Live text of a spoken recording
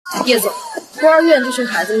叶总，孤儿院这群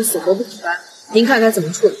孩子们死活不肯搬，您看该怎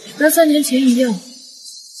么处理？跟3年前一样。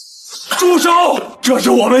住手！这是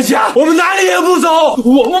我们家，我们哪里也不走，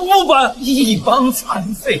我们不搬。一帮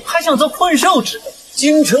残废，还想做困兽之辈？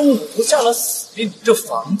京城五府下了死令，这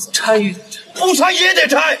房子拆与得拆，不拆也得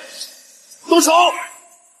拆。动手！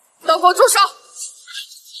都给我住手！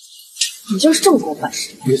你就是这么给我办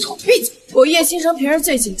事？没错，闭嘴！我叶倾城平日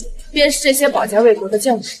最敬重的，便是这些保家卫国的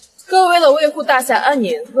将士。各为了维护大夏安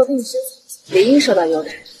宁和并生，理应受到优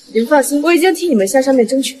待。你们放心，我已经替你们向上面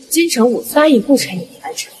争取，京城5司答应不拆你们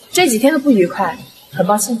安城。这几天的不愉快，很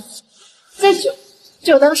抱歉。再久，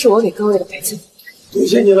就当是我给各位的赔罪。多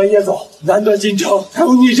谢你了，叶总，难得京城还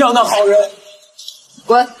有你这样的好人。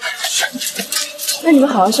滚！那你们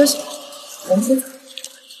好好休息吧，我们先走。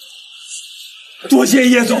多谢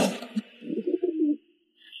叶总。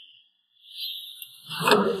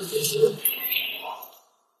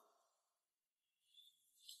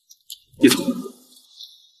叶总，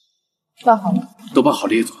办好了？都办好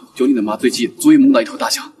了，叶总。就你的妈最近昨夜梦到一头大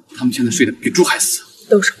象，他们现在睡得比猪还死。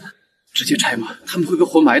都什么？直接拆吗？他们会被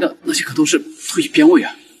活埋的，那些可都是特异编位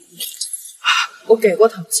啊！我给过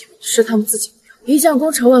他们机会，是他们自己不要。一将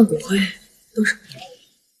功成万骨灰，都是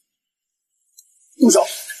住手！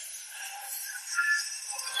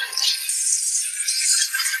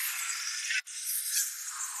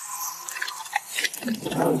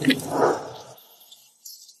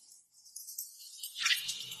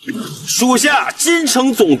属下京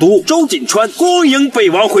城总督周锦川恭迎北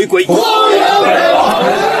王回归。恭迎北王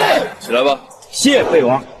回归！起来吧。谢北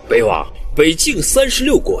王。北王，北境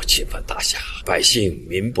36国侵犯大夏，百姓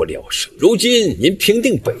民不聊生。如今您平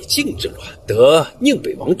定北境之乱，得宁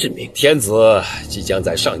北王之名，天子即将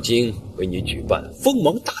在上京为你举办封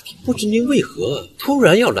王大典，不知您为何突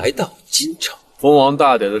然要来到京城？封王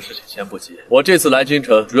大典的事情先不急，我这次来京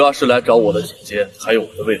城主要是来找我的姐姐，还有我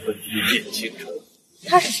的未婚妻叶倾城。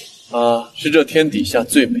她是谁？是这天底下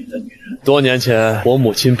最美的女人。多年前我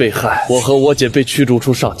母亲被害，我和我姐被驱逐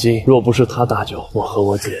出上京，若不是她搭救，我和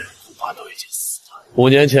我姐恐怕都已经死了。5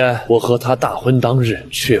年前我和她大婚当日，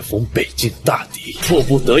却逢北境大敌，迫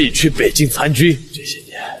不得已去北境参军。这些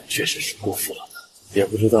年确实是辜负了她，也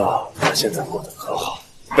不知道她现在过得可好。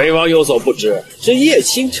北王有所不知，这叶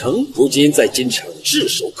倾城如今在京城炙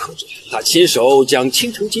手可热，他亲手将倾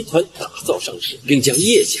城集团打造上市，并将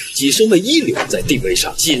叶家跻身为一流，在地位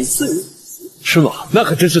上仅次于。是吗？那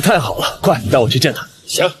可真是太好了！快带我去见他。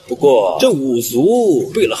行，不过这五族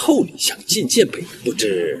为了厚礼想觐见北，不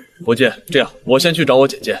知不见。这样，我先去找我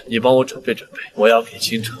姐姐，你帮我准备准备，我要给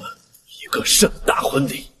倾城一个盛大婚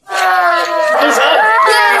礼。住手！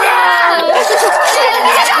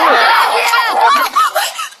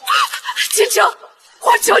倾城，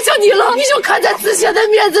我求求你了，你就看在自己的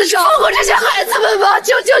面子上，放过这些孩子们吧，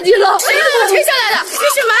求求你了！谁给我停下来的？继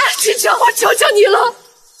续买！倾城，我求求你了！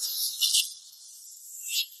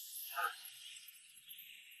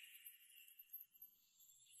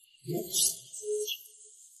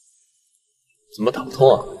怎么打不通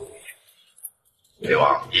啊？北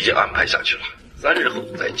王已经安排下去了，3日后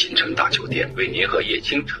在京城大酒店为您和叶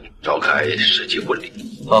倾城召开实际婚礼。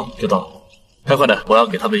好，知道了。快快的，我要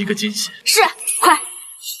给他们一个惊喜。是，快！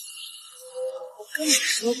我跟你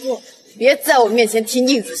说过，别在我面前提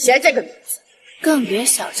宁子贤这个名字，更别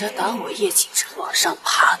想着挡我叶倾城往上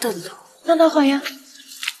爬的路。让他换呀！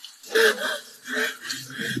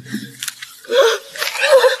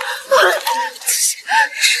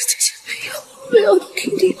世界上没有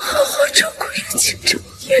听你好好照顾叶倾城，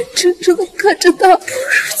眼睁睁的看着他步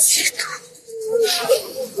入歧途。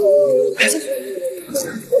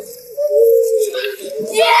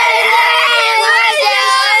爷爷，快点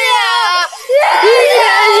呀！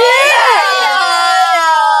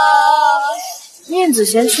宁子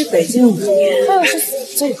贤去北京5年，他要是死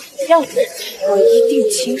罪一样的，我一定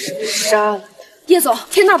亲手杀了他。叶总，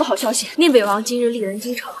天大的好消息！宁北王今日莅人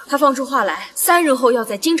京城，他放出话来，3日后要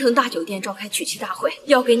在京城大酒店召开娶妻大会，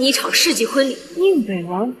要给你一场世纪婚礼。宁北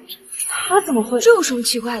王，他怎么会？这有什么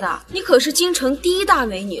奇怪的？你可是京城第1大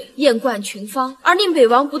美女，艳冠群芳，而宁北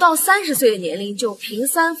王不到30岁的年龄就平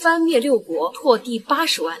3翻灭6国，拓地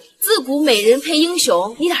80万里。自古美人配英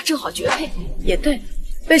雄，你俩正好绝配。也对，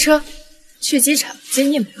备车，去机场接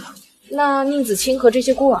宁北王。那宁子清和这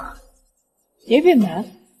些孤儿，别变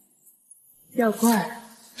蛮。要怪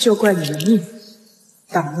就怪你的命，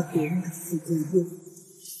挡了别人的富贵路。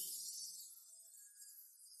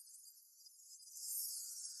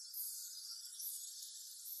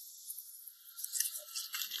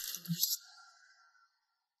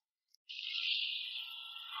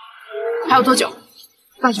还有多久？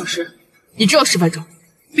半小时。你只有10分钟，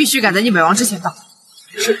必须赶在宁北王之前到。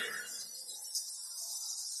是。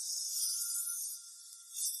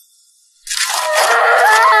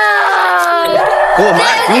我们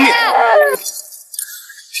永远。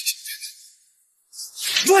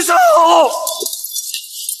住手！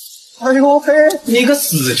哎呦嘿，你个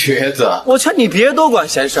死瘸子！我劝你别多管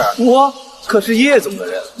闲事儿，我可是叶总的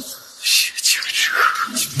人。叶清城，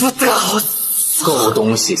你不得好死！狗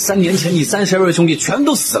东西！3年前你32位兄弟全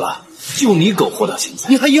都死了，就你苟活到现在，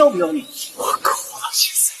你还要不要命？我苟活到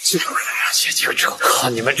现在，就为了让叶清城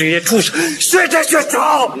看你们这些畜生血债血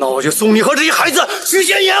偿。那我就送你和这些孩子去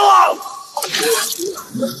见阎王。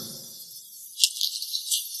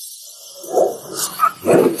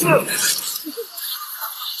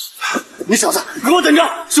你小子，给我等着！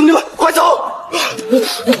兄弟们，快走！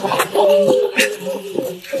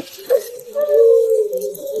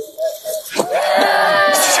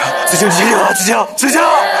子清，别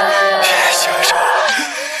行上，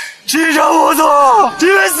只剩无踪，你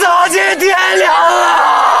们丧尽天良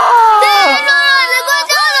啊！你快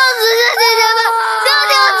救救子清姐姐吧！救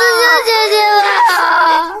救子清姐姐吧！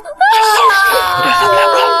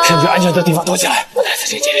先去安全的地方躲起来，我带子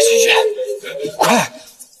清姐姐去学。快！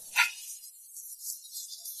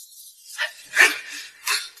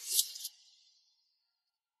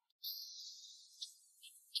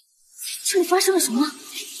这里发生了什么？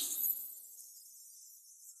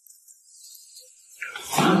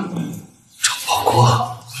张保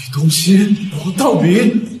国、李东新、王道明，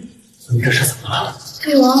你们这是怎么了？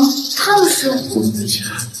魏王，他们是5年前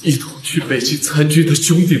一同去北京参军的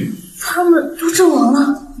兄弟们，他们都阵亡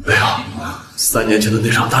了。没有，3年前的那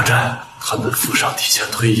场大战，他们负伤提前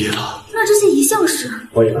退役了。那这些遗像是？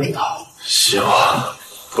我也不知道，希望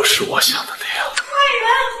不是我想的那样。坏人，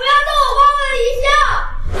不要动我爸爸的遗像！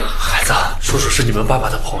孩子，叔叔是你们爸爸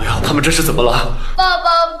的朋友，他们这是怎么了？爸爸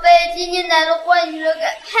被今天来的坏女人给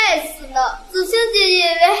害死了，子清姐姐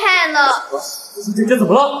也被害了。子清姐姐怎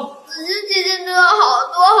么了？子清姐姐流了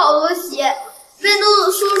好多血，被陆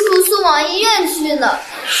叔叔送往医院去了。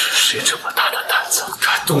是谁这么大的胆子，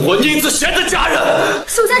敢动我宁子璇的家人？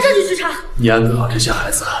手下这就去查。你安顿好这些孩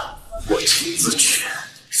子，我亲自去。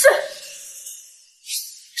是。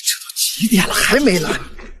这都几点了还没来？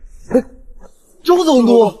周总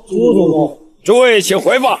督，诸位请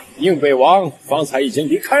回吧，宁北王方才已经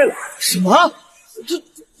离开了。什么？周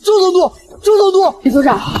总督，李组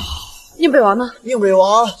长，宁北王呢？宁北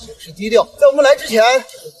王行事低调，在我们来之前，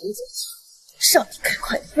上你开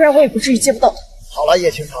快点，不然我也不至于见不到他。好了，叶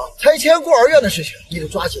清城，拆迁孤儿院的事情你得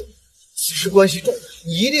抓紧，此事关系重大，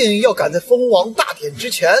你一定要赶在封王大典之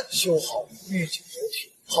前修好御景楼梯，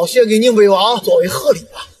好献给宁北王作为贺礼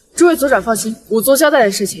吧。诸位组长放心，仵作交代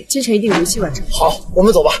的事情，今晨一定如期完成。好，我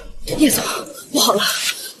们走吧。叶总，不好了，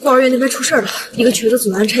孤儿院那边出事了，一个瘸子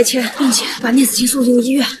阻拦拆迁，并且把聂子清送进了医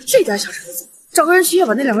院。这点小事的，找个人去要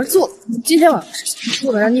把那2个人做了。今天晚上事情，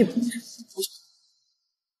不能让聂北王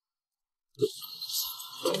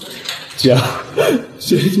姐，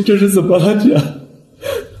姐这是怎么了？姐，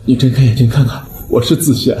你睁开眼睛看看，我是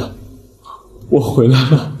子贤，我回来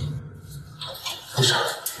了。不是，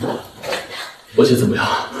我姐怎么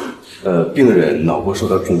样？病人脑部受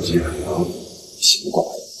到重击，可能醒不过来。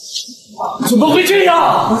怎么会这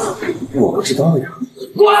样？我不知道呀。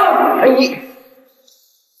滚！哎你！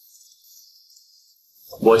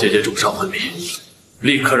我姐姐重伤昏迷，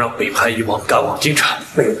立刻让北派一王赶往京城。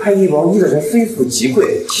北派一王医的人非富即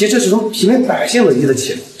贵，其实是从平民百姓的医得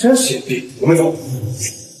起，真是有病。我们走。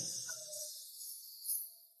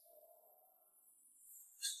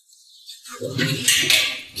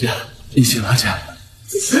姐，你醒了，姐。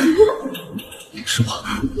是我。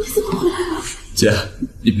你怎么回来了？姐，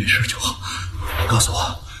你没事就好。告诉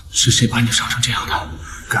我，是谁把你伤成这样的？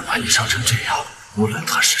敢把你伤成这样，无论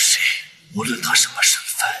他是谁，无论他什么身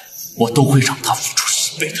份，我都会让他付出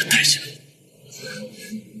10倍的代价。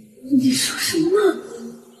你说什么呢？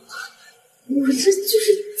我这就是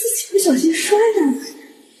自己不小心摔的。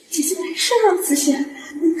姐姐没事啊，子贤，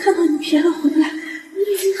能看到你平安回来，我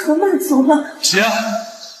已经很满足了。姐，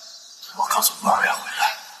我刚从孤儿院回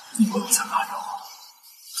来，你不能再骂着我。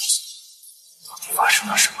到底发生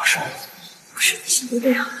了什么事？不是你想的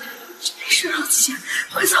那样，没事啊，子贤，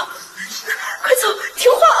快走，快走，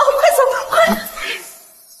听话啊，快走，快！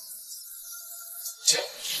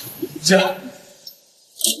姐，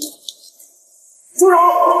住手！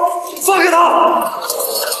放开他！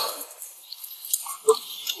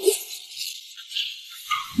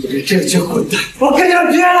你这群混蛋，我跟你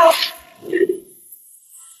们拼了！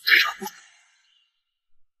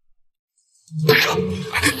队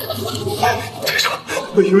长，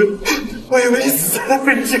我以为你死在了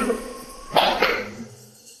北京。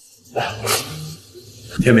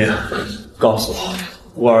天明，告诉我，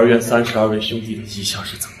孤儿院32位兄弟的遗像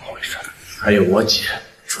是怎么回事？还有我姐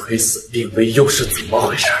垂死病危又是怎么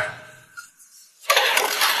回事？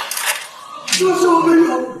就是我没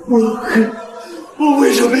有，我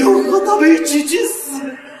为什么要和他们一起去死？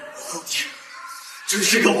真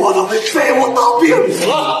是个窝囊废，被我当兵死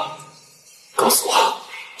了！告诉我，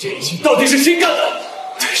这一切到底是谁干的？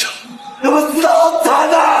队长，他们死得好惨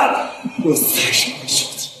呐！我才是你们兄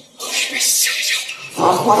弟，你们想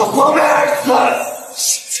要发的荒谬而死！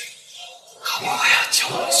现在，他们还要将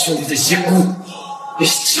我们兄弟的遗骨一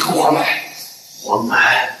起活埋。活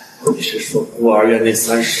埋？你是说孤儿院那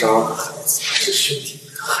32个孩子是兄弟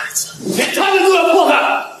们的孩子？连他们都要迫害？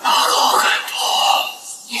那好很多。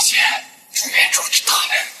你先出面阻止他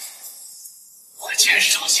们。我既然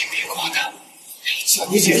是丧心病狂的，将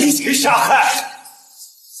你姐一起杀害。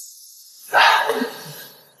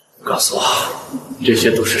告诉我，这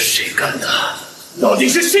些都是谁干的？到底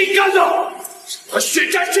是谁干的？我血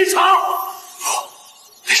债血偿！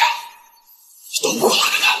队长，你都不可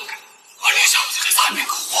能的。我留下我这个残命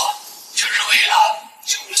苟活，就是为了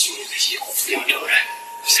将我们兄弟的遗骨抚养成人。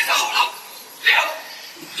现在好了，队长，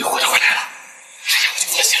你活着回来了，这下我就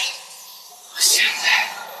放心了。我现在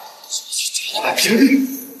就去找他们评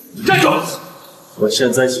理。站住！我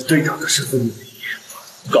现在以队长的身份命令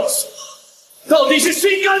你，告诉我，到底是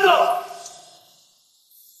谁干的？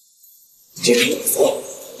金城武夫，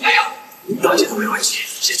还有大姐的未婚妻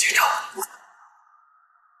谢警长。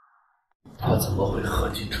他怎么会和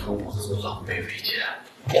金城武夫狼狈为奸？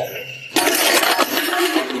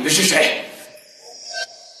你们是谁？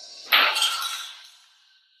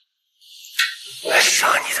来杀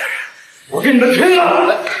你的人，我跟你们拼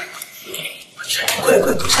了！我劝你乖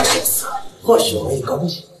乖给他受死，或许我也高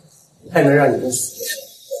兴，还能让你们死。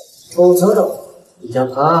否则的话，你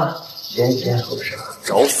将他前后杀，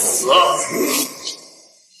找死！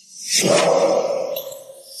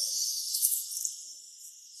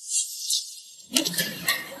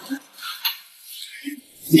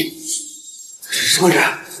你是什么人？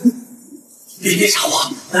你别杀我！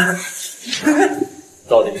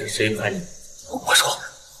到底是谁买你？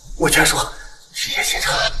我全说，是叶倾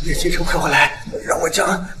城。叶倾城派我来，让我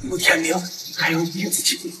将陆天明还有宁子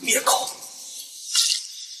清灭口。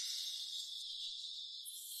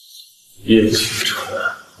叶倾城，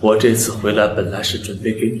我这次回来本来是准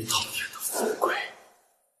备给你讨天的富贵，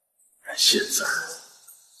但现在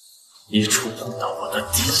你触碰到我的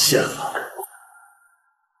底线了。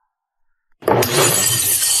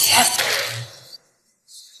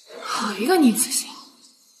好一个宁子清！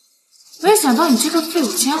没想到你这个废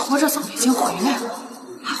物竟然活着从北京回来了，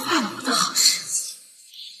还坏了我的好事。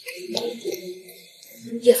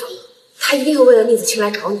叶总，他一定会为了宁子清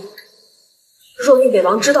来找你。若宁北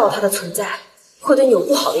王知道他的存在，会对你有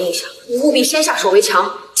不好的印象，你务必先下手为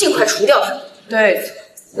强，尽快除掉他。对，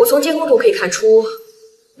我从监控中可以看出，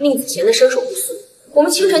宁子贤的身手不俗，我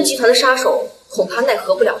们青城集团的杀手恐怕奈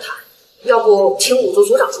何不了他。要不，请五组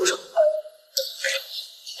组长出手。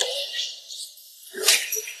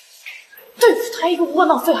对付他一个窝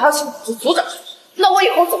囊废还要请五组组长，那我以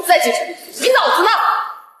后怎么在京城？你脑子呢？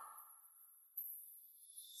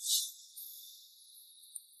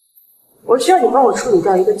我需要你帮我处理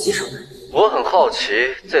掉一个棘手的人。我很好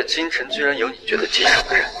奇，在京城居然有你觉得棘手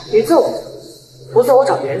的人。你做我，不做我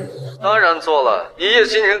找别人。当然做了，一夜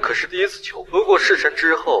惊人可是第一次求婚。不过事成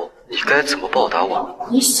之后，你该怎么报答我呢？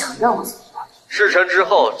你想让我怎么办？事成之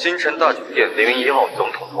后，京城大酒店001号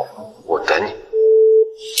总统套房，我等你。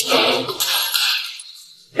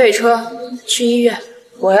备车去医院，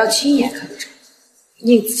我要亲眼看着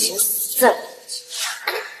宁子贤死在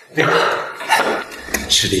那个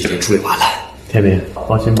尸体已经处理完了。天明，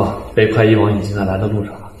放心吧，北派医王已经在来的路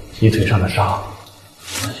上了。你腿上的伤，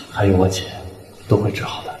还有我姐，都会治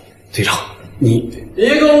好的。队长，你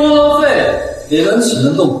一个窝囊废，也能请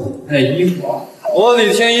得动北派医王？我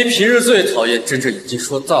李天一平日最讨厌睁着眼睛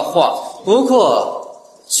说大话，不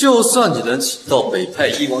过就算你能请到北派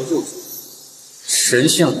医王救主，神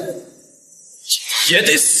像来了也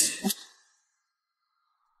得死。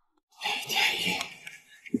李天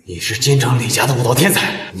一，你是京城李家的武道天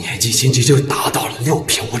才，年纪轻轻就达到了6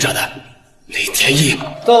品武者的李天一，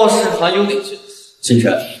倒是还有点见识。金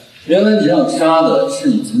晨，原来你让杀的是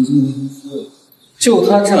你曾经的夫人，就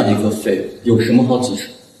他这样一个废物，有什么好棘手？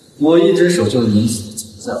我一只手就能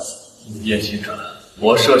死在我。叶倾城，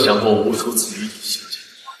我设想过无数次与你相见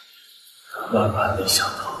的万万没想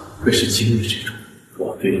到会是今日这种，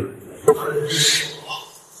我对你很失望。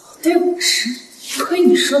对我失望？亏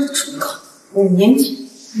你说得出口。5年前，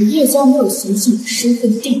你叶家没有嫌弃你的身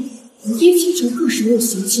份地位，你叶倾城更是没有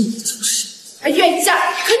嫌弃你的出身，还愿意嫁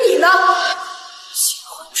你。可你呢？新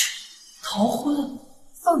婚之夜逃婚了，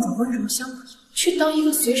放着温柔乡不要，去当一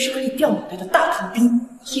个随时可以调脑袋的大头兵。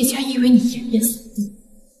叶家以为你颜面扫地，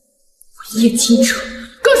我叶倾城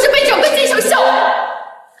更是被整个京城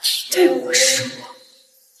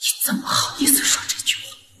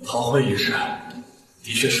王位一事，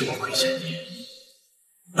的确是我亏欠你，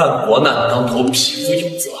但国难当头，匹夫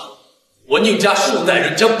有责。我宁家数代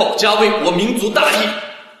人将保家卫国，民族大义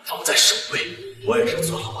放在首位，我也是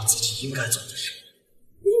做了我自己应该做的事。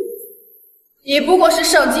也不过是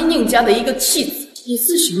上京宁家的一个弃子，你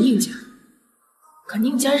自诩宁家，可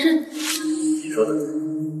宁家认你说的对，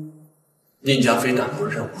宁家非但不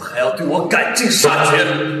认我，还要对我赶尽杀绝。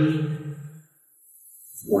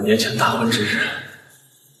5年前大婚之日，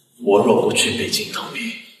我若不去北京当兵，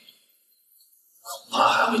恐怕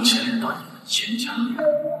还会牵连到你们严家。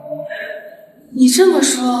你这么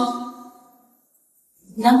说，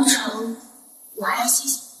难不成我还要谢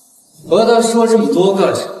谢你？和他说这么多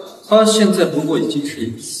干什么？他现在不过已经是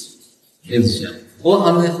一个死人。林子贤，我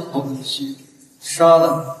还没好好补习，杀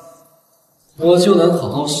了你，我就能好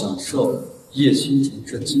好享受叶倾城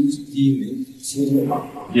这经济第一美女的机会。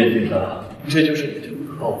叶先生，这就是你对我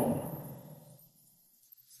的报复。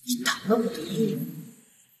你挡了我的阴谋，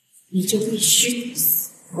你就必须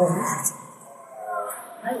死。我无法讲，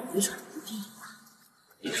还有遗传不第一。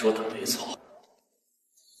你说的没错，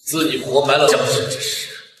自你活埋了将士之时，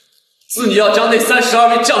自你要将那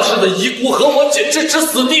32位将士的遗骨和我姐置之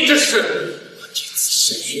死地之时，我宁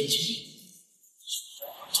死身于你，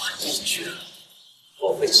断义绝了，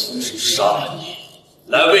我会亲手杀了你，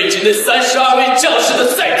来慰藉那32位将士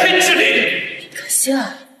的在天之灵。可惜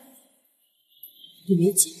了，你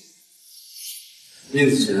没结。林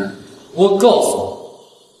子贤，我告诉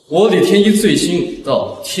你，我李天一最新武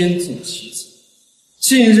道天纵奇子，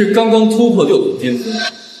近日刚刚突破6品巅峰，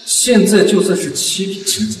现在就算是7品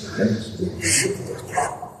清境还也是不得敌手。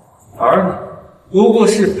而你不过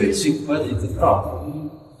是北境怀的一个大红衣，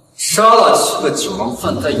杀了7个9王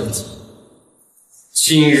范代有罪。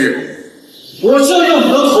今日我将用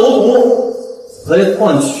你的头骨来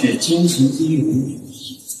换取京城第一美女的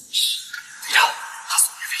一子之。队长，他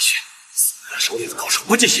素日飞雪，死在了狩猎的高手，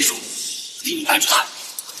不计其数。我替你拦住他，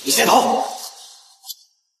你先逃。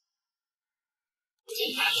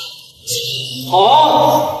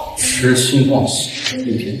好，痴心妄想，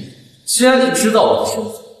李天，既然你知道我的身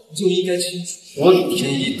份，你就应该清楚，我李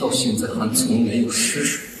天一到现在还从没有失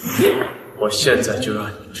手。我现在就让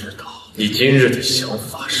你知道，你今日的想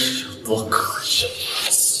法是有多可笑。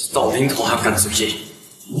死到临头还敢嘴硬！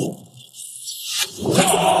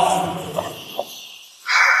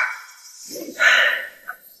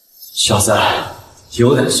小子，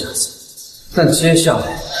有点下次，但接下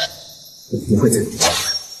来我不会再理你。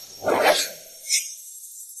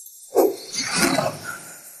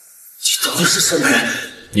你到底是什么人？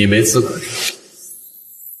你没资格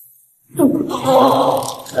弄不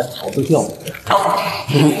到，还逃得掉我？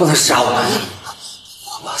你不能杀我！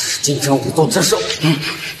我爸是京城武斗之首，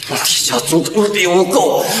我李家族徒弟无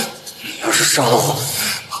垢。你要是杀了我，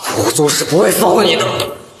武宗是不会放过你的。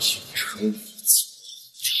京城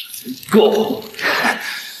武够，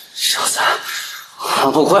小子，还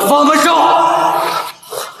不快放个手！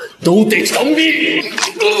都得偿命！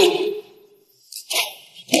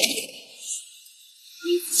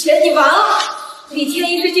钱你完了！李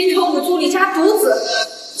天一是京城五族李家独子，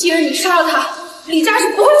既然你杀了他，李家是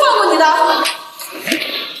不会放过你的。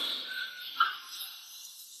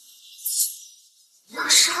你要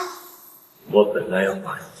杀我？我本来要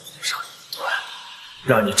把你送上一段，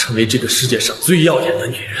让你成为这个世界上最耀眼的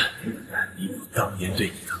女人，来弥补当年对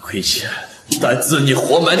你的亏欠。但自你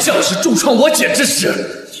活埋将士，重创我姐之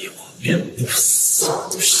时，你我便不死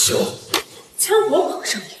不休。将我捧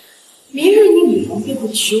上天，明日你女王便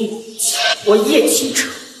会娶我为妻，我叶倾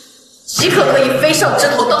城即可可以飞上枝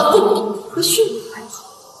头当凤凰，和血母还好。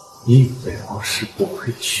宁北王是不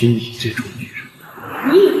会娶你这种女人的。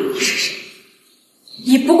你以为你是谁？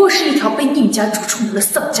你不过是一条被宁家逐出门的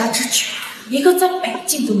丧家之犬，一个在北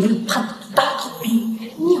境都没有叛党的大头兵。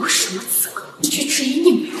你有什么资格去质疑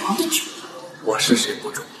宁北王的决定？我是谁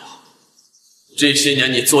不重要，这些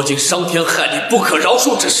年你做尽伤天害理、不可饶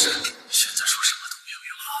恕之事，现在说什么都没有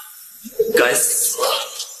用了。该死！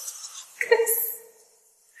该死！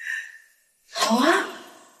好啊，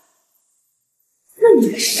那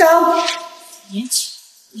你来杀我。5年前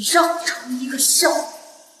你让我成为一个笑话，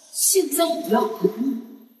现在你要活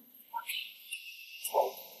命，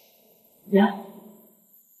来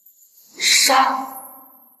杀我。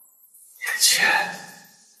年前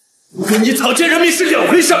我跟你草菅人命是两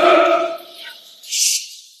回事儿。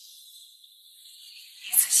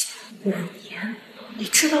5年，你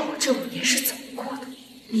知道我这5年是怎么过的？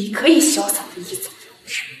你可以潇洒的一走了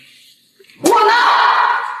之，我呢？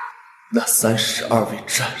那32位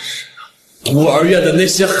战士呢？孤儿院的那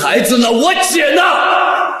些孩子呢？我姐呢？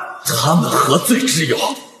他们何罪之有？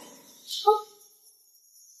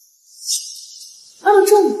他们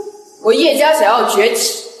这么我叶家想要崛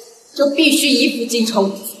起，就必须依附京城五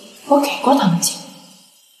族。我给过他们钱，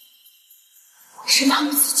是他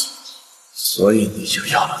们自己。所以你就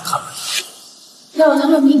要了他们？要了他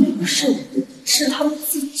们命里不是我，是他们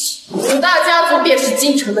自己。五大家族便是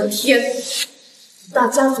京城的天，五大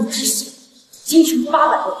家族之下，京城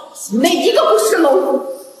800个子孙，哪一个不是龙骨？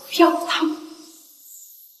要了他们，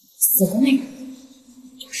死的那个人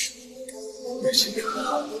就是我。叶星辰，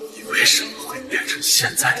你为什么会变成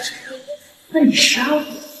现在这样？那你杀我！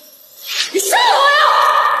你杀我呀！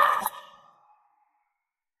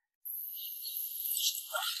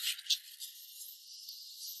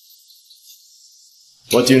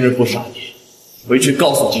我今日不杀你，回去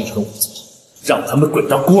告诉京城五族，让他们滚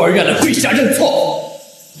到孤儿院来跪下认错，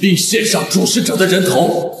并献上主使者的人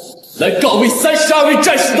头，来告慰32位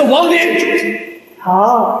战士的亡灵。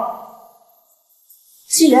好，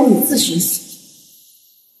既然你自寻死地，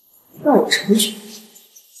那我成全。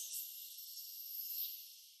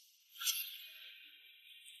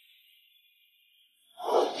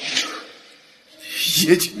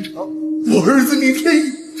叶警长，我儿子李天一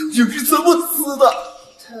究竟是怎么死的？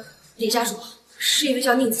李家主是一位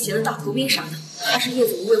叫宁子贤的大头兵杀的，他是叶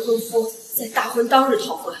总的未婚夫，在大婚当日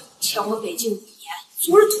逃婚，前往北境5年，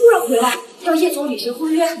昨日突然回来，要叶总履行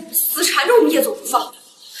婚约，死缠着我们叶总不放，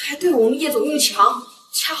还对我们叶总用强，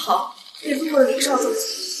恰好被路过的林少撞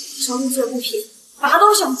死，林少怒罪不平，拔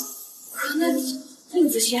刀相助，可那宁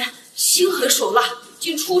子贤心狠手辣，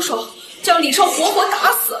竟出手将李少活活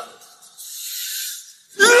打死。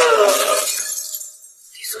李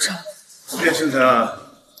组长，叶星辰，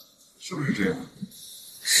是不是这样？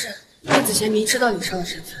是宁子贤明知道李少的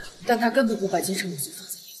身份，但他根本不把京城五族放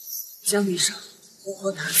在眼里，将李少活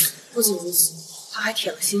活打死。不仅如此，他还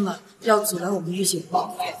铁了心了，要阻拦我们御姐报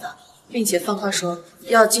复开发，并且放话说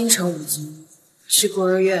要京城五族去孤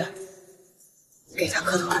儿院给他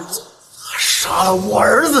磕头认罪。他杀了我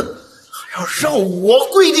儿子，还要让我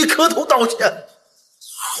跪地磕头道歉，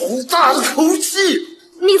好大的口气！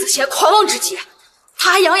宁子贤狂妄至极，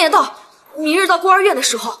他还扬言道，明日到孤儿院的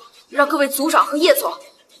时候，让各位族长和叶总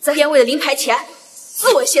在边卫的灵牌前自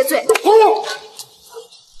刎谢罪。狂妄，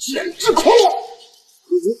简直狂妄！我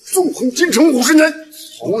纵横京城50年，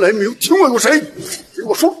从来没有听闻过谁给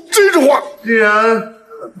我说这种话。既然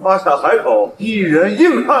发下海口，一人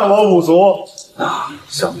硬汉我五族，那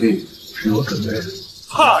想必是有准备的。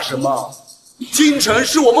怕什么？京城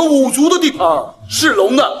是我们五族的地盘，是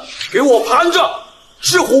龙的给我盘着，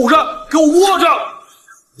是虎的给我窝着。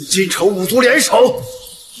京城五族联手，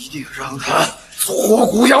一定让他挫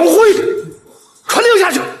骨扬灰，传令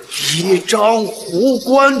下去，一张胡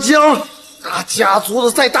关江，大家族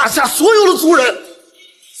的在大夏所有的族人，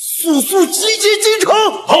速速集结京城！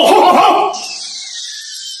好，好，好，好！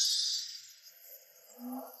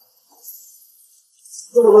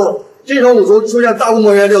不，京城五族出现大规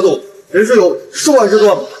模人员调动，人数有数万之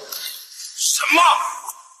多。什么？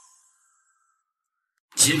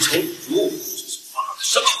京城五族发了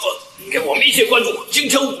什么疯？给我密切关注京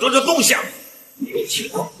城五族的动向，有情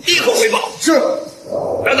况立刻汇报。是。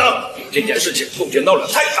等等，这件事情动静闹得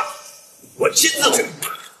太大，我亲自去。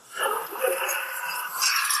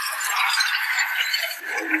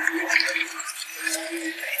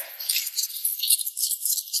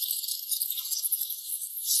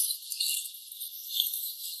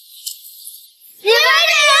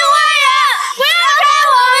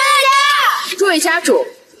诸位家主，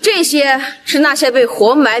这些是那些被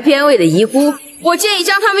活埋边卫的遗孤，我建议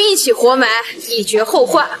将他们一起活埋，以绝后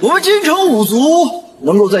患。我们京城五族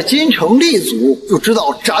能够在京城立足，就知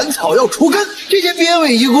道斩草要除根，这些边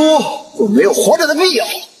卫遗孤就没有活着的必要。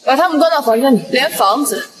把他们关到房间里，连房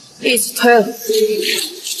子一起推了。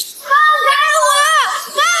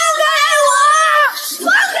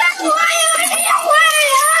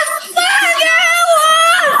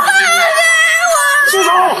住手！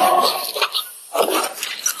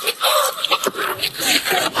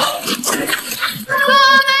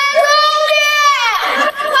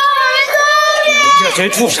这群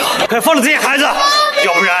畜生，快放了这些孩子，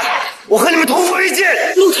要不然我和你们同归于尽！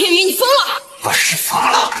陆天宇，你疯了！我是疯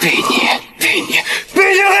了，被你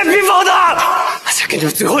害逼疯的！我再给你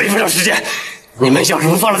们最后1分钟时间，你们要是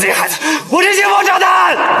不放了这些孩子，我就先放炸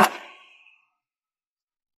弹！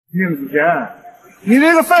宁子贤，你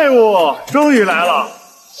这个废物终于来了。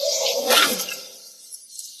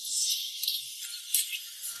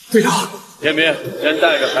队长，天明，先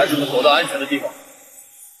带着孩子们走到安全的地方。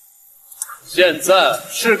现在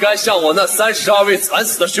是该向我那32位惨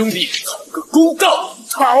死的兄弟讨个公道。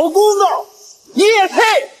讨公道，你也配？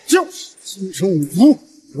就是京城五族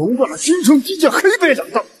荣霸京城地界黑白两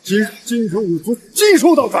道，今日京城五族尽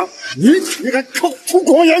数到场，你敢口出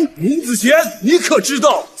狂言？宁子贤，你可知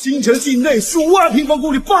道京城境内数万平方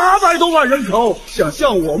公里，800多万人口，想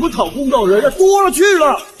向我们讨公道的人多了去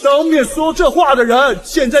了。当面说这话的人，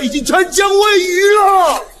现在已经沉江未鱼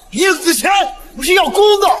了。宁子贤不是要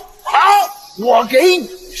公道？好，我给你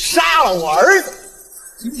杀了我儿子，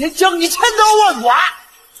今天将你千刀万剐，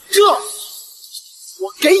这我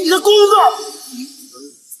给你的公道。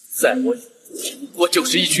在我眼里，不过就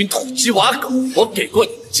是一群土鸡瓦狗。我给过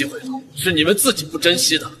你们机会了，是你们自己不珍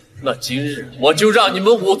惜的。那今日我就让你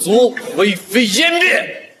们五族灰飞烟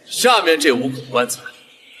灭。下面这5口棺材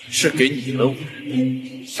是给你们5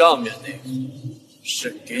人，上面那个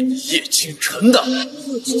是给你叶倾城的。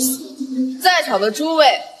不知死，在场的诸位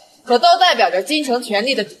可都代表着京城权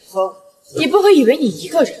力的顶峰，你不会以为你一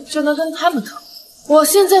个人就能跟他们抗衡。我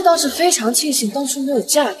现在倒是非常庆幸当初没有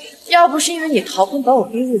嫁给你，要不是因为你逃婚把我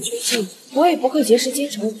逼入绝境，我也不会结识京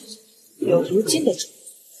城五族，有如今的成绩。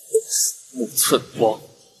5寸光，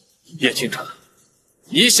叶倾城，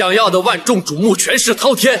你想要的万众瞩目、权势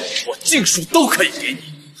滔天，我尽数都可以给你。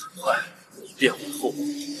很快，你便会后悔，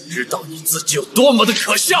知道你自己有多么的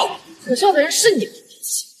可笑。可笑的人是你们叶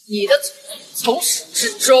倾，你的存在从始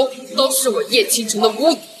至终都是我叶倾城的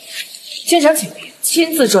污点。县长请便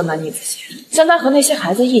亲自捉拿宁子贤，将他和那些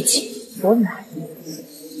孩子一起活埋。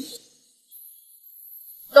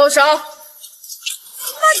动手！慢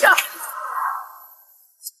着！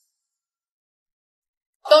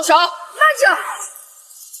动手！慢着！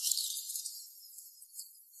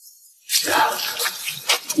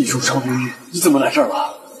你说长明玉，你怎么来这儿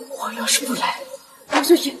了？我要是不来，我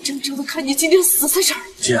就眼睁睁的看你今天死在这儿。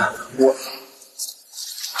姐，我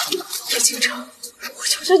叶倾城，我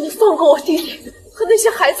求求你放过我弟弟和那些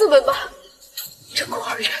孩子们吧！这孤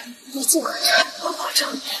儿院一进可拆，我保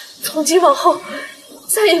证，从今往后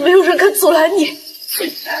再也没有人敢阻拦你。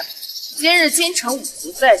今日京城五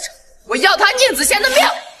族在场，我要他宁子贤的命，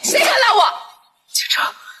谁敢拦我？倾城，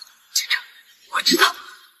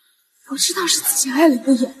我知道是子贤爱了你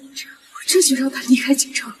的眼，我这就让他离开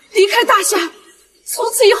京城，离开大夏，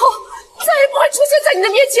从此以后再也不会出现在你的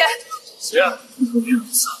面前。姐，你给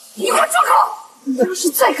我住口！你要是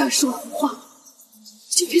再敢说胡话，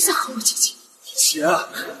就别再和我亲近。姐，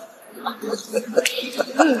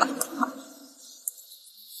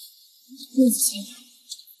宁子贤，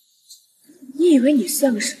你以为你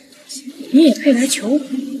算个什么东西？你也配来求我？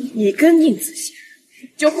你跟宁子贤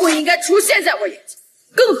就不应该出现在我眼前，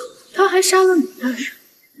更何况他还杀了你的人。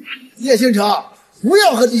叶倾城，不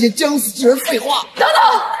要和这些将死之人废话。等等，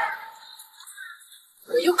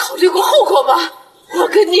你有考虑过后果吗？我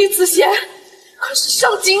跟宁子贤可是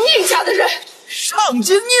上京宁家的人。上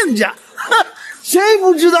京宁家？哼，谁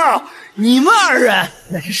不知道你们2人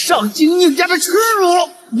那是上京宁家的耻辱？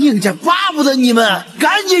宁家巴不得你们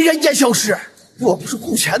赶紧人间消失。若不是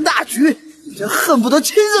顾全大局，真恨不得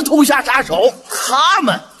亲自痛下杀手。他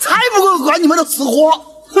们才不会管你们的死活。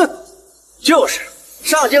哼，就是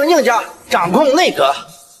上京宁家掌控内阁，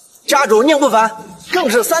家主宁不凡更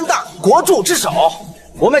是3大国柱之首。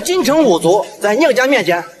我们京城五族在宁家面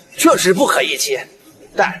前确实不可一提，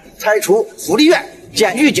但拆除福利院、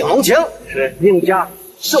建御景龙亭是宁家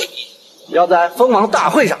授意，要在封王大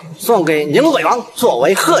会上送给宁伟王作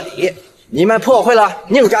为贺礼。你们破坏了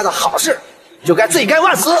宁家的好事，就该罪该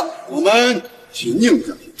万死。我们替宁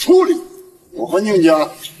家出力，我和宁家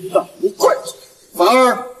不但不怪罪，反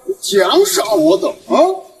而奖赏我等啊！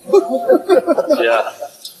姐，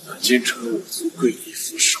京城五族跪地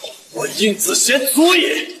俯首，我宁子贤足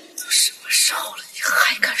矣。都什么时候了，你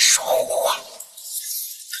还敢说胡话？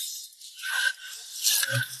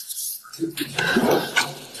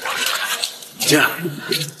姐，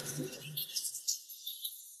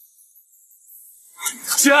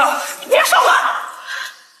别说话！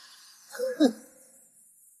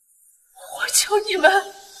我求你们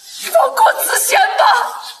放过子贤吧！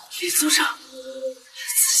李族长，子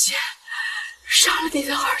贤杀了你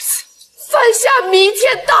的儿子，犯下弥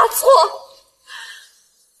天大错。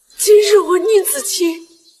今日我宁子清一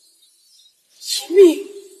命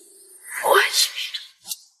换一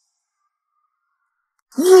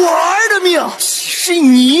命，我儿的命是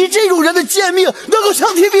你这种人的贱命能够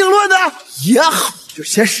相提并论的？也好，就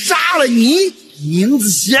先杀了你，宁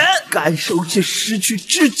子贤感受这失去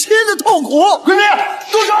至亲的痛苦。闺蜜，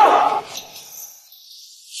动手！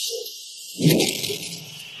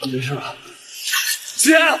没事吧？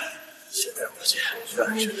姐，现在我姐是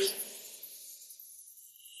安全的，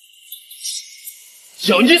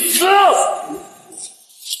要你死！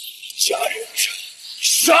家人之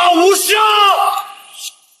杀无赦！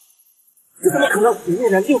这怎么可能？里面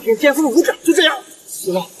人6品巅峰武者就这样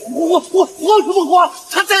死了！我什么活？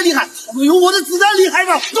他再厉害，他没有我的子弹厉害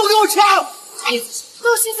呢！都给我抢！到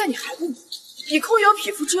现在你还不明白，比空有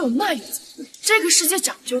匹夫，只有那又怎么？这个世界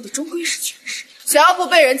讲究的终归是权势，想要不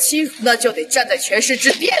被人欺辱，那就得站在权势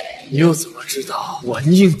之巅。你又怎么知道我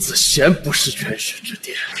宁子贤不是权势之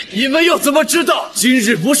巅？你们又怎么知道今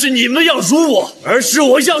日不是你们要辱我，而是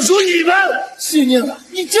我要辱你们？姓宁的，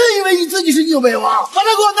你真以为你自己是宁北王？把他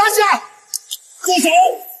给我拿下！住手！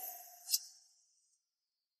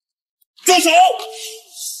住手！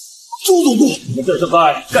周总督，你们这是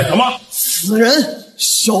在干什么？此人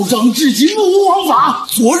嚣张至极，目无王法。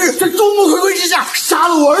昨日在众目睽睽之下杀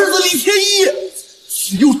了我儿子李天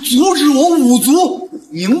一，又阻止我五族。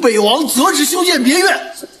宁北王责旨修建别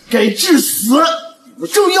院，该治死。我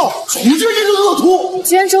正要处决这个恶徒。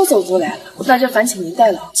既然周总督来了，那就烦请您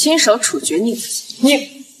代劳，亲手处决宁子贤。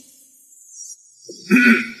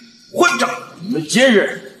混账！你们今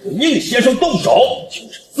日对宁先生动手，就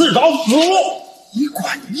是自找死路。你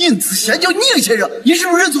管宁子贤叫宁先生，你是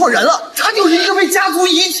不是认错人了？他就是一个被家族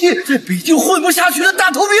遗弃，在北京混不下去的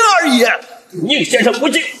大头兵而已。宁先生不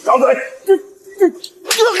敬，张嘴！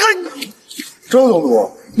周总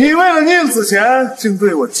督，你为了宁子贤，竟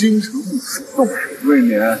对我京城务实动手，未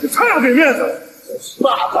免也太要给面子了。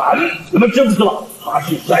大胆！你们知不知道他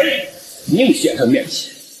是谁？宁先生面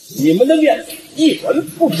前，你们的面子一文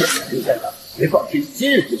不值。宁先生，别放心，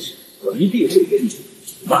今日之事，我一定会给你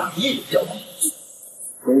满意的交代。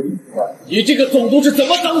你这个总督是怎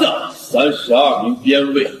么当的？32名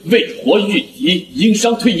边卫为活御敌，因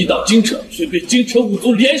伤退役到京城，却被京城五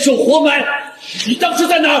族联手活埋。你当时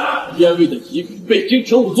在哪儿？边卫的遗兵被京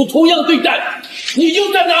城五族同样对待，你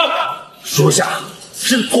又在哪儿？属下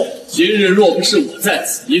知错。今日若不是我在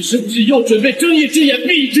此，你是不是又准备睁一只眼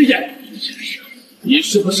闭一只眼？你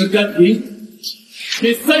是不是甘平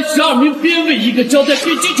给32名边卫一个交代，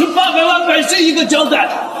给京城800万百姓一个交代？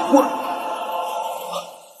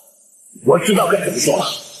我知道该怎么说了。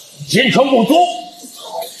京城五族，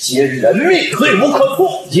今日人命罪无可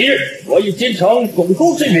恕。今日我以京城总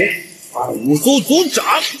督之名，判五族族长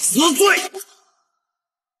死罪。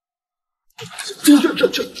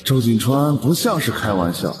周锦川不像是开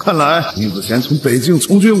玩笑，看来宁子贤从北境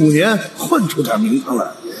从军5年，混出点名堂来。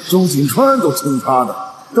周锦川都听他的。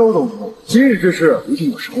周总督，今日之事一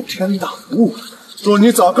定有什么天大的误会。若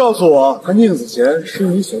你早告诉我，他宁子贤是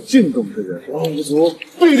你所敬重之人，我五族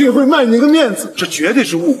必定会卖你个面子。这绝对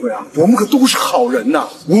是误会啊！我们可都是好人呐。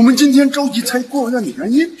我们今天召集才过让你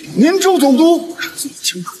原因，您周总督是最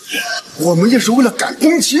清楚的。我们也是为了赶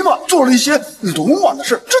工期嘛，做了一些鲁莽的事，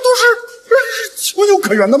这都是情有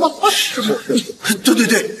可原的吗？是。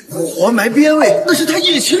对，活埋边卫那是他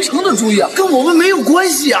叶倾城的主意啊，跟我们没有关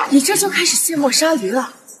系啊。你这就开始卸磨杀驴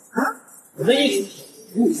了？我的意思。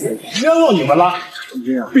冤枉你们了！中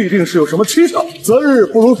间必定是有什么蹊跷，择日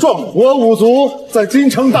不如撞日。我五族在京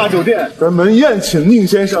城大酒店专门宴请宁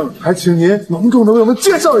先生，还请您隆重的为我们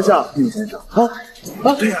介绍一下宁先生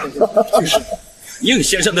对呀，宁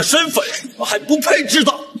先生的身份我还不配知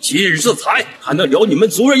道，今日这才还能留你们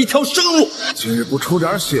族人一条生路。今日不出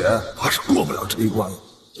点血，怕是过不了这一关了。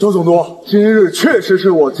周总督，今日确实是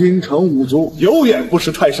我京城五族有眼不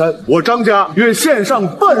识泰山，我张家愿献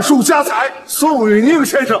上半数家财送与宁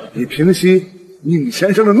先生，以平息宁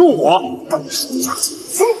先生的怒火。半数家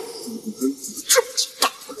财，这么大，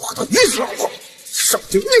我和他一死老活，上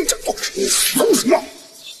京宁家做事，你怂什么？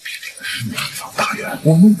必定是地方大员，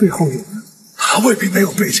我们背后有人，他未必没有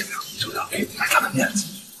背景呀，就要给你他的面子。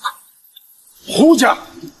胡家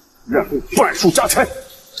愿为半数家财。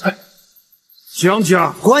江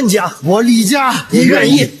家、关家，我李家也愿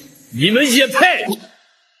意。你们也配？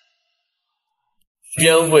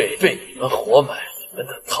边卫被你们活埋，你们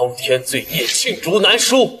的滔天罪孽罄竹难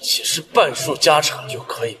书，岂是半数家产就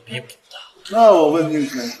可以弥补的？那我问宁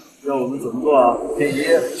先生，要我们怎么做啊？第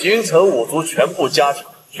一，京城五族全部家产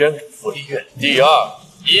捐给福利院；第二，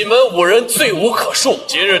你们5人罪无可恕，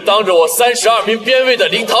今日当着我32名边卫的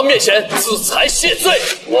灵堂面前自裁谢罪，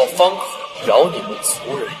我方可饶你们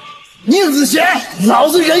族人。宁子贤，老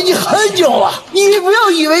子忍你很久了，你不要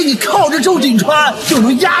以为你靠着周锦川就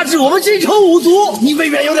能压制我们京城五族，你未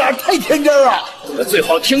免有点太天真了。你们最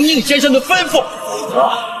好听宁先生的吩咐，否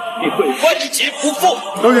则你会万劫不复。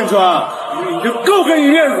周锦川，你已经够给你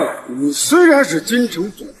面子。你虽然是京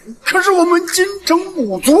城总督，可是我们京城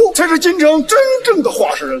五族才是京城真正的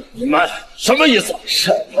话事人。你们什么意思？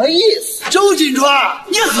什么意思？周锦川，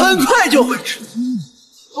你很快就会知道。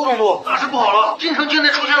周总督，大事不好了！京城境内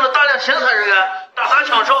出现了大量闲散人员，打砸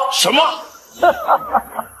抢烧。什么？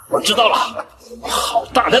我知道了，好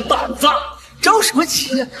大的胆子！着什么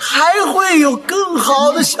急？还会有更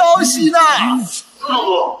好的消息呢！动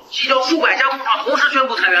作，其中数百家工厂同时宣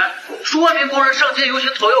布裁员，数万名工人上街游行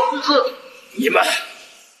讨要工资。你们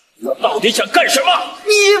到底想干什么？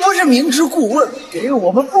你不是明知故问，给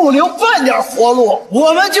我们不留半点活路，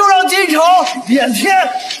我们就让金城变天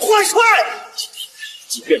换帅。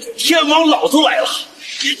即便是天王老子来了，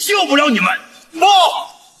也救不了你们。报，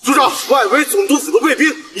组长，外围总督府的卫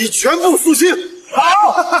兵已全部肃清。好，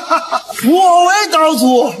我为刀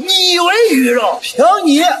俎，你为鱼肉，凭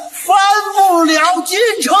你翻不了金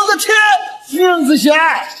城的天。宁子贤，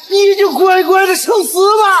你就乖乖的受死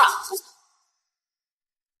吧，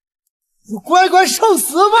你乖乖受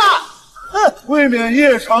死吧！哼，未免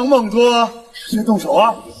夜长梦多，先动手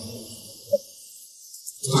啊！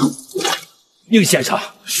宁先生，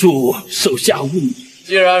恕手下无礼。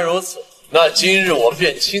既然如此，那今日我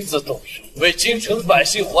便亲自动手，为京城百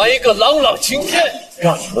姓还一个朗朗晴天，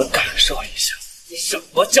让你们感受一下什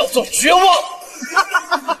么叫做绝望。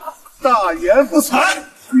大言不惭，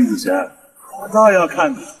宁贤，我倒要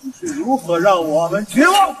看看你是如何让我们绝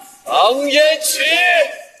望。狼烟起！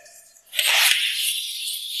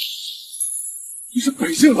你是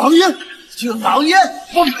北境狼烟？这狼烟，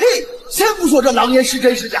我呸！先不说这狼烟是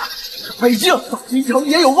真是假，北境到京城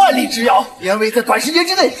也有万里之遥，典韦在短时间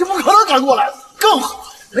之内是不可能赶过来的。更何况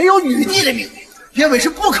没有女帝的命令，典韦是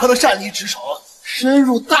不可能擅离职守，深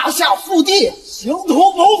入大夏腹地，形同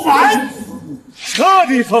谋反。彻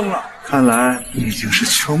底疯了！看来已经是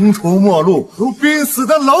穷途末路，如濒死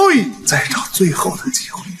的蝼蚁，再找最后的机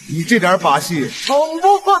会。你这点把戏，捅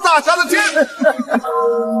不破大侠的天！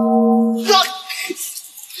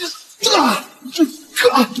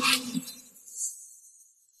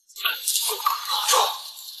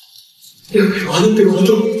北王的北王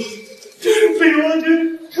州，这是北王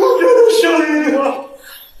军出征的声音啊！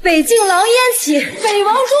北境狼烟起，北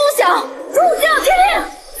王钟响，诸将听令，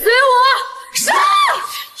随我杀！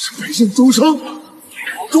是北境钟声，北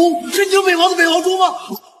王钟是宁北王的北王钟吗？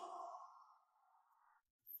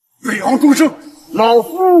北王钟声，老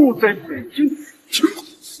夫在北京听过，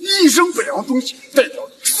一声北王钟响，代表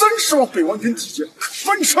30万北王军体系，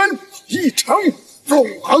分身一城，纵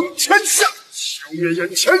横天下，消灭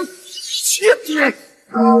眼前一切敌人。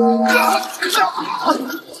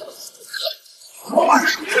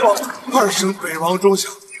二声北王钟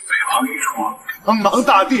响，北王一说，苍茫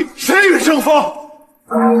大地谁与争锋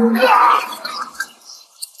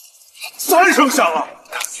？3声响了，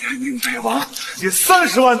当年宁北王以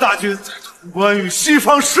30万大军在潼关与西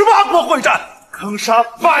方18国会战，坑杀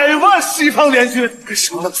100万西方联军，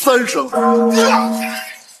响了3声。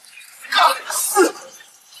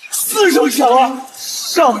4声响了，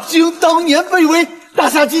上京当年被围大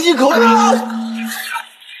夏济济口。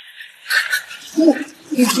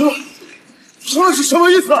你说的是什么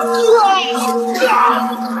意思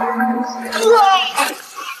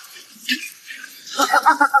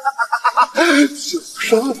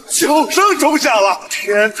？9声钟响了，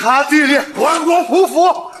天塌地裂，万国匍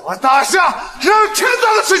匐，我大夏让天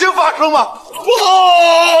大的事情发生吗？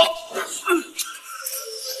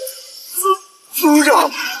族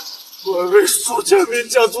长，我为苏建民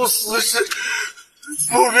家族死时，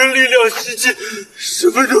复民力量袭击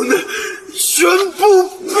，10分钟内全部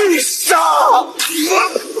被杀。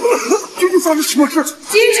究竟发生什么事？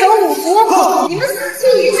京城五福，你们死期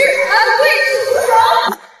已至，安归族手。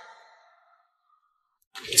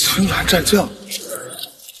青蓝战将，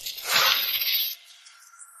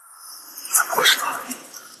怎么回事啊？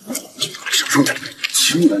兄弟，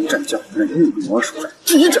青蓝战将乃宁北王手下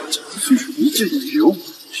第一战将，虽是一介一流，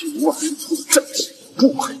凭万人头的战绩，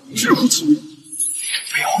不可以直呼其名。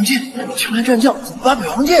北王剑，青蓝战将怎么把北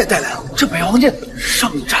王剑也带来了？这北王剑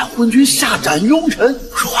上斩昏君，下斩庸臣，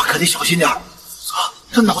说话可得小心点儿，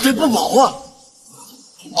这脑袋不保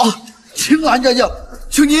啊！青蓝战将，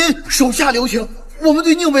请您手下留情，我们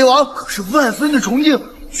对宁北王可是万分的崇敬，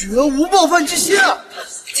绝无冒犯之心啊！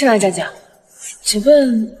青蓝战将，请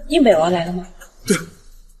问宁北王来了吗？对，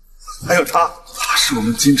还有他是我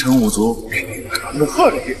们京城五族给宁北王的贺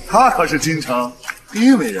礼，他可是京城第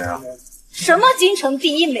一美人啊！什么京城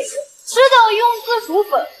第一美人？知道庸脂俗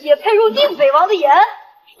粉也配入宁北王的眼？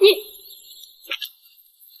你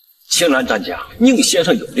青蓝战将，宁先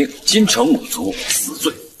生有令，京城五族死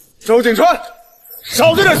罪。周景川，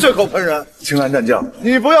少在这血口喷人！青蓝战将，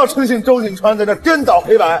你不要轻信周景川在这颠倒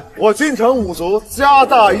黑白。我京城五族家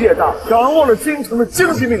大业大，掌握了京城的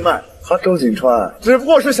经济命脉。他周景川只不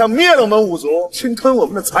过是想灭了我们五族，侵吞我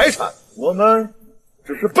们的财产，我们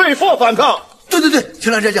只是被迫反抗。对，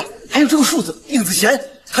青蓝战将，还有这个数字宁子贤，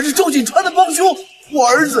他是周锦川的帮凶。我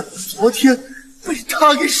儿子昨天被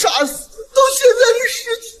他给杀死，到现在这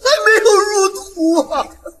尸体还没有入土啊！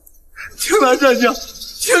青蓝战将，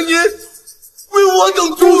请您为我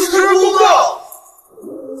等主持公道。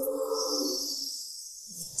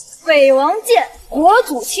北王剑，国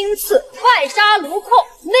祖亲赐，外杀卢寇，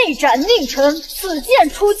内斩宁臣。此剑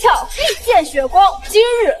出鞘，必见血光。今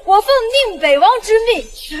日我奉宁北王之命，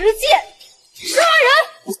持剑杀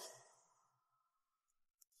人。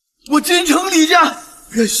我金城李家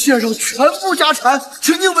愿献上全部家产，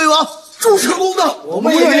请宁北王主持公道。我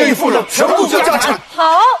们也愿意奉上全部家产。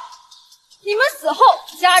好，你们死后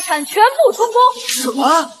家产全部充公。什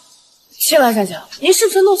么？青兰山下，您是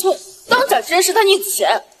不是弄错？当家之人是他宁子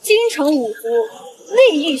贤。京城五族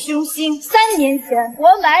利益熏心，3年前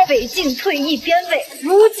活埋北境退役边卫，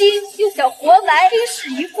如今又想活埋丁氏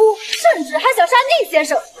遗孤，甚至还想杀宁先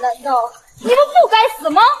生。难道你们不该死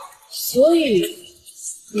吗？所以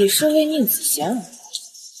你是为宁子贤而来？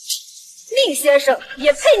宁先生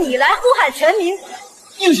也配你来祸害全民？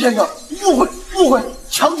宁先生，误会，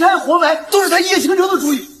强拆活埋都是他叶倾城的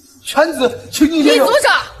主意。犬子，请宁先生。李组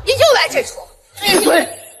长，你又来这出！闭嘴！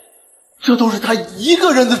这都是他一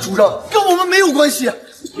个人的主张，跟我们没有关系。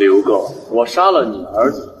刘狗，我杀了你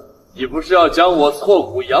儿子，你不是要将我挫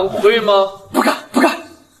骨扬灰吗？不敢，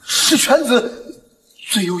是犬子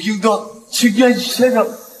罪有应得，请愿意先生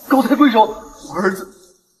高抬贵手，我儿子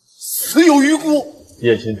死有余辜。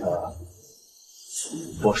叶星辰，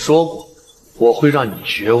我说过我会让你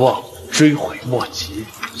绝望，追悔莫及。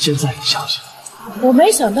现在你相信了？我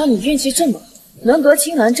没想到你运气这么好，能得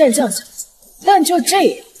青蓝战将小子，但就这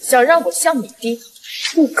样想让我向你低头，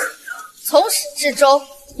不可能。从始至终，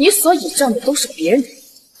你所倚仗的都是别人的人。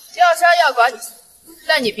要杀要剐你，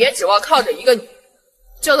但你别指望靠着一个女人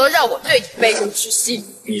就能让我对你卑躬屈膝。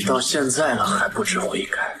你到现在了还不知悔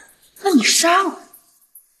改？那你杀我，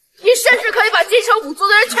你甚至可以把京城五族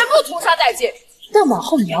的人全部屠杀殆尽。但往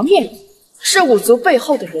后你要面临是五族背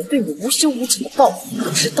后的人对我无休无止的报复，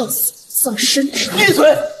直到死丧生之。闭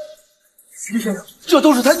嘴！徐先生，这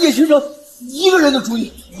都是他叶倾城一个人的主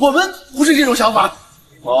意，我们不是这种想法。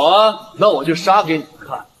好啊，那我就杀给你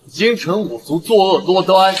看，京城五族作恶多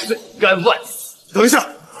端，罪该万死。等一下，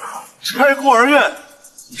拆孤儿院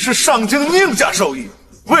是上京宁家授意，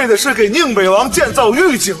为的是给宁北王建造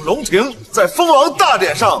御景龙庭，在封王大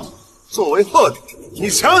典上作为贺礼。你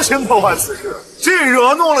强行破坏此事，既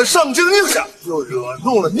惹怒了上京宁家，又惹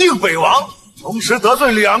怒了宁北王，同时得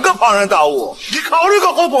罪2个庞然大物，你考虑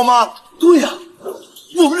过后果吗？对呀，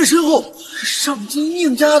我们的身后是上京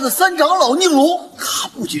宁家的3长老宁龙，他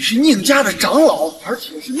不仅是宁家的长老，而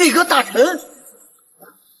且是内阁大臣。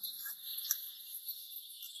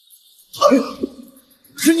哎呦，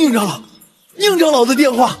是宁长老，宁长老的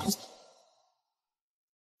电话。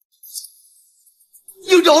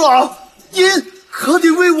宁长老，您可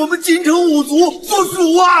得为我们京城五族做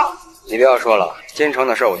主啊！你不要说了，京城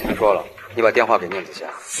的事我听说了，你把电话给宁子贤，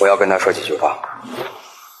我要跟他说几句话。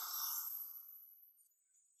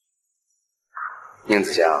宁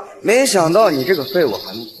子贤，没想到你这个废物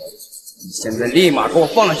还能活着！你现在立马给我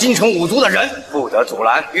放了京城五族的人，不得阻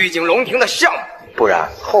拦御景龙庭的项目，不然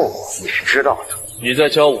后果你是知道的。你在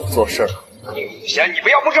教我做事。宁子贤，你不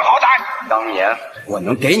要不知好歹！当年我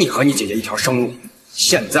能给你和你姐姐一条生路，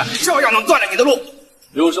现在照样能断了你的路。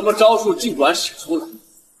有什么招数尽管使出来，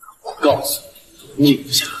我告诉你，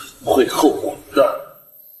宁家会后悔的。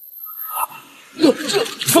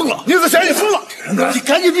疯了！宁子贤，你疯了！你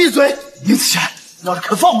赶紧闭嘴！宁子贤，要是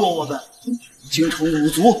肯放过我们，京城五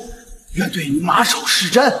族愿对你马首是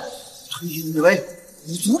瞻，推你为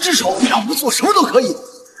五族之首，让我们做什么都可以。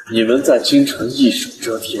你们在京城一手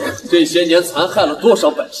遮天，这些年残害了多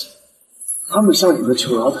少百姓？他们向你们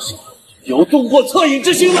求饶的时候，有动过恻隐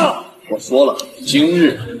之心吗？我说了，今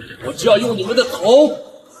日我就要用你们的头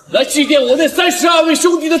来祭奠我那32位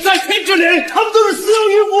兄弟的在天之灵，他们都是死有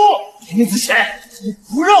余辜。宁子贤，你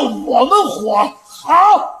不让我们活，好，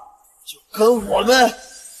就跟我们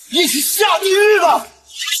一起下地狱吧！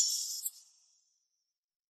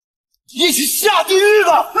一起下地狱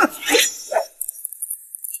吧！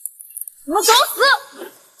你们找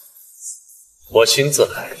死！我亲自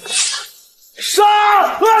来。杀！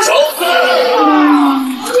找死！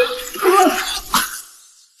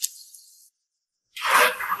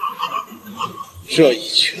这一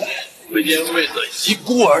拳为连为了遗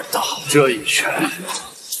孤而打，这一拳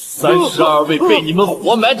32位被你们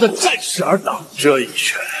活埋的战士而打，这一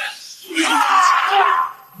拳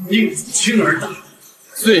宁子清而打，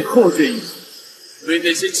最后这一拳为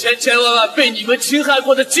那些千千万万被你们侵害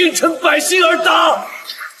过的京城百姓而打。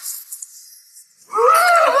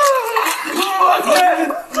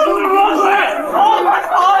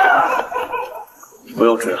不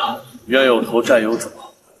用追了，冤有头债有主，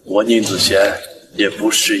我宁子贤也不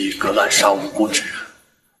是一个滥杀无辜之人，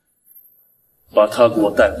把他给我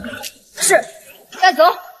带回来。是。带走。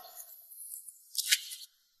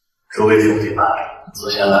诸位兄弟们，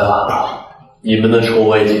子贤来晚了，你们的仇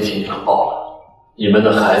我已经替你们报了。你们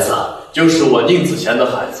的孩子就是我宁子贤的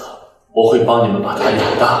孩子，我会帮你们把他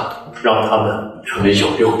养大，让他们成为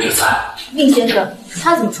有用之才。宁先生，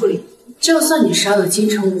他怎么处理？就算你杀了京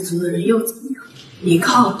城五族的人又怎么样？你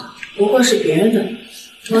靠的不过是别人的命。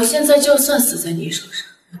我现在就算死在你手上，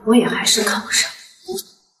我也还是看不上。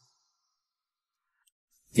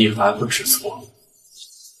你还不知错？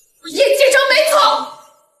我叶京城没错，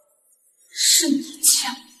是你欠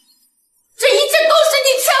我，这一切都是你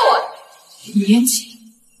欠我的。5年前，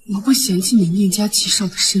我不嫌弃你宁家旗少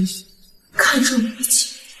的身份，看中你的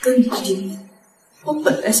情，跟你拼命。我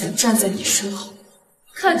本来想站在你身后，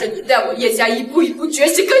看着你带我叶家一步一步崛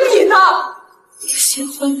起，跟你呢。先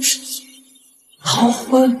婚之夜，好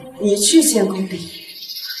婚，你去建功立业，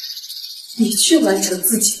你去完成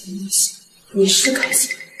自己的梦想。你是开心，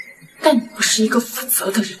但你不是一个负责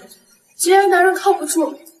的人。既然男人靠不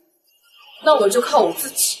住，那我就靠我自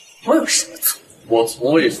己。我有什么错？我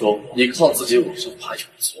从未说过你靠自己往上爬有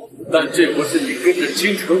错，但这不是你跟着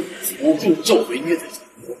京城五族助纣为虐的理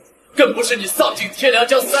由，更不是你丧尽天良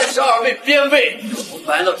将32位边卫活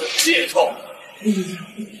埋了的借口。理由、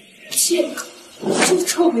借口、助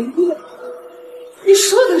纣为虐，你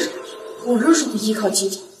说的是我若是不依靠京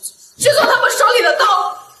城，去做他们手里的刀，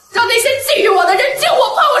让那些觊觎我的人敬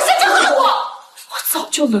我、怕我，甚至恨我，我早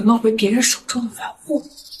就沦落为别人手中的玩物。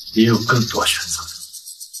你有更多选择。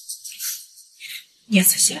叶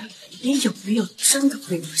子贤，你有没有真的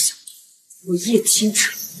为我想？我叶倾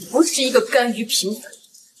城不是一个甘于平凡，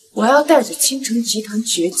我要带着倾城集团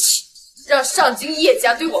崛起，让上京叶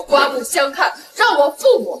家对我刮目相看，让我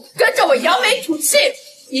父母跟着我扬眉吐气。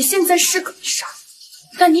你现在是可以杀，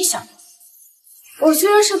但你想，我虽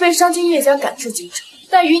然是被上京叶家赶至京城，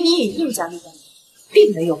但与你以应家那般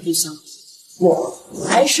并没有不相同，我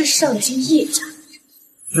还是上京叶家的人。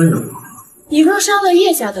真的吗？你若杀了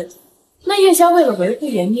叶家的人，那叶家为了维护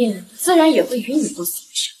颜面，自然也会与你不死不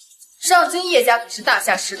休。上京叶家可是大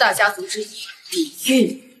夏10大家族之一，底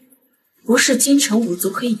蕴不是京城五族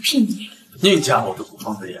可以媲美。宁家我都不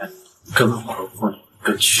放在眼里，更何况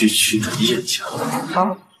个区区的叶家。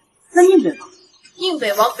好，那宁北王，宁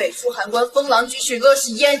北王北出函关，封狼居胥，恶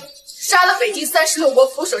事阉人，杀了北境36国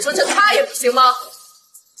府守城臣，他也不行吗？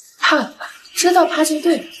怕了吧，知道怕就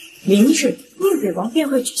对了。明日宁北王便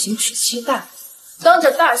会举行娶妻大礼，当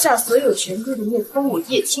着大夏所有权贵的面封我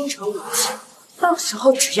叶倾城为妻。到时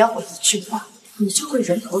候只要我一句话，你就会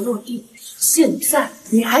人头落地。现在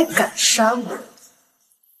你还敢杀我？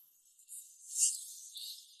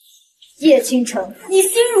叶倾城，你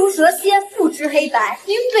心如蛇蝎，不知黑白。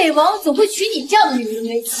宁北王怎会娶你这样的女人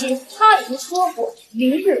为妻？他已经说过，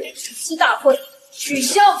明日娶妻大会取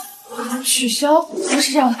消。取消？不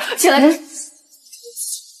是这样的，进来人，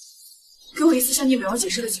给我一次向宁北王解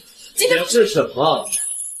释的机会。今天解释什么？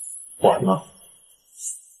完了。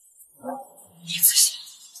叶子贤，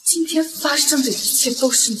今天发生的一切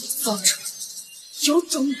都是你造成的，有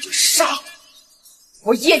种你就杀我！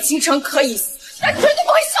我叶倾城可以死，但绝对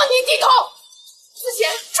不会向你低头！子贤，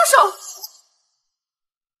住手！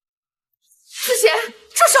子贤，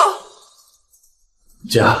住手！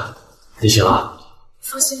姐，你醒了？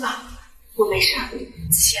放心吧，我没事。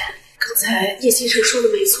子贤，刚才叶倾城说的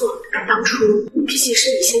没错，当初毕竟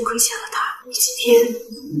是你先亏欠了他，你今天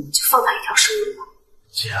就放他一条生路吧。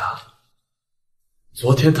姐，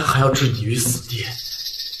昨天他还要置你于死地，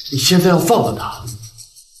你现在要放了他？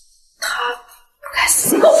他不该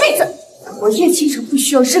死！给我闭嘴！我叶倾城不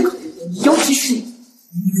需要任何人，尤其是你，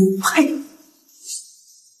你不配！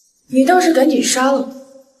你倒是赶紧杀了我，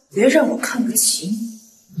别让我看个清。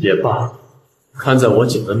也罢，看在我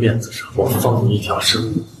姐的面子上，我放你一条生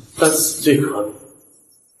路。但死罪可免，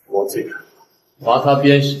活罪可罚，罚他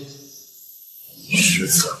鞭刑10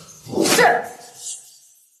次。是。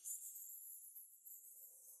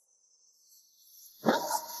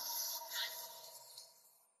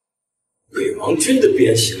北王真的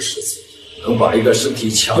鞭刑10次，能把一个身体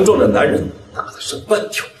强壮的男人打得剩半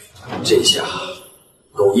条命，这下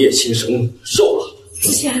够叶倾城受了。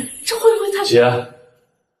子贤，这会不会太……姐，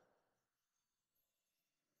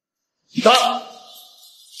打！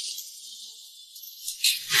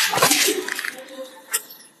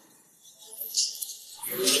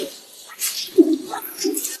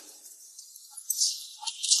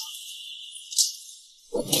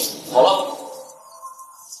好了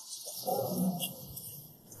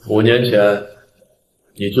，5年前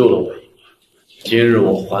你救了我一命，今日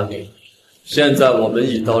我还给你。现在我们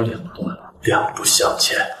一刀两断，两不相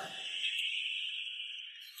欠。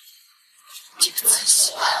这个子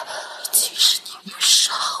贤，即使你不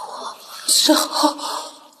杀我，之后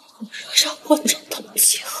让我找到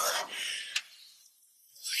机会，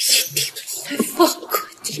我一定会放过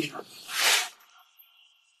你。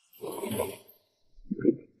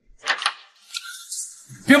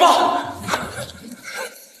禀报，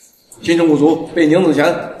京城五族被宁子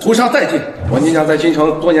贤屠杀殆尽，我宁家在京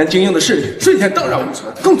城多年经营的势力瞬间荡然无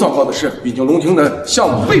存。更糟糕的是，玉京龙庭的项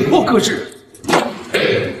目被迫搁置。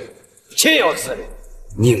岂有此理！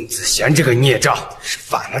宁子贤这个孽障是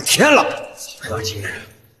反了天了，早知今日，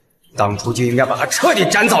当初就应该把他彻底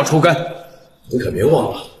斩草除根。你可别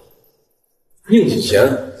忘了，宁子贤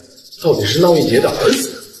到底是那位爷的儿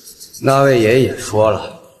子。那位爷也说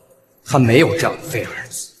了，他没有这样的废儿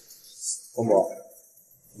子。冯某，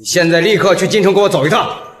你现在立刻去京城给我走一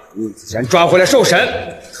趟，宁子贤抓回来受审。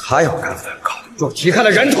他要敢反抗，就提他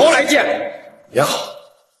的人头来见。也好，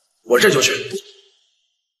我这就去。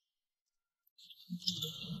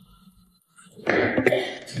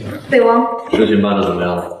北王，事情办得怎么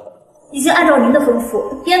样了？已经按照您的吩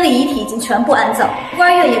咐，边卫遗体已经全部安葬，孤儿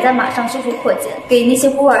院也在马上修复扩建，给那些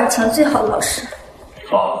孤儿请了最好的老师。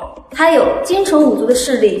好。还有京城五族的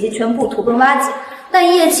势力已经全部土崩瓦解，但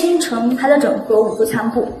一夜倾城还在整合五族残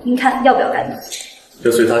部，您看要不要干呢？就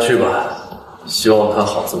随他去吧，希望他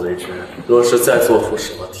好自为之。若是再做出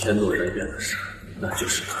什么天怒人怨的事，那就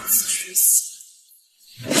是他自寻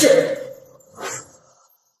死。是。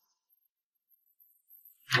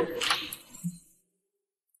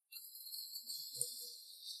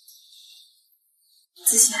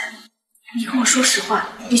子贤，你跟我说实话，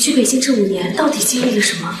你去北京这5年到底经历了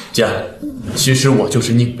什么？姐，其实我就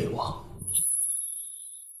是宁北王，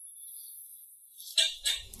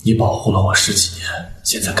你保护了我10几年，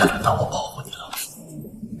现在该轮到我保护你了。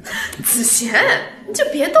子贤，你就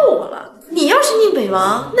别逗我了。你要是宁北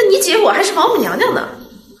王，那你姐我还是王母娘娘呢。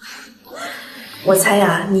我猜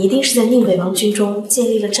呀，你一定是在宁北王军中建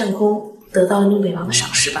立了战功，得到了宁北王的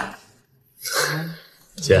赏识吧？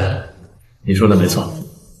姐，你说的没错，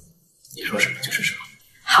你说什么就是什么。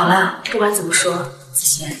好啦，不管怎么说，子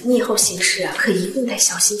贤，你以后行事啊，可一定得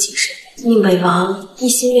小心谨慎。宁北王一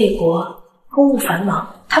心为国，公务繁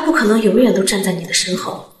忙，他不可能永远都站在你的身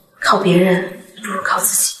后，靠别人不如靠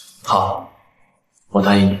自己。好，我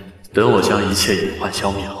答应你，等我将一切隐患消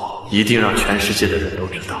灭后，一定让全世界的人都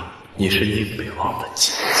知道你是宁北王的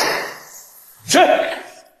姐姐。是，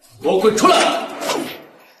给我滚出来！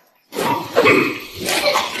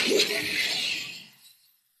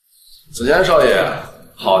子贤少爷，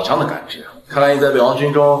好强的感知，看来你在北王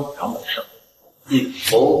军中长本事。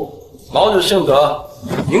老者姓德，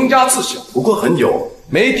宁家自小不过很久，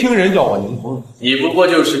没听人叫我宁风。你不过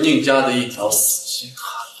就是宁家的一条死心汉。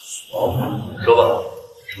哦，说吧，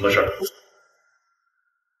什么事儿？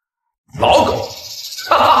老狗，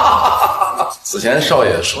哈哈哈哈哈！子贤少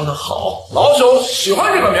爷说得好，老朽喜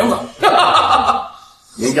欢这个名字。哈哈哈哈！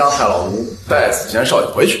宁家派老奴带子贤少爷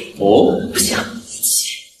回去。哦，不行，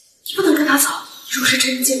你不能跟他走。若是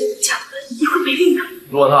真进了宁家的门，你会没命的。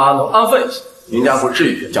若他能安分一些，宁家不至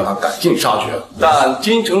于将他赶尽杀绝。但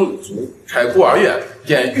京城五族拆孤儿院、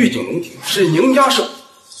建御景龙庭是宁家事，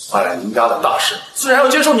换来宁家的大事，自然要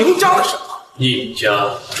接受宁家的审判。宁家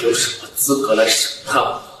有什么资格来审判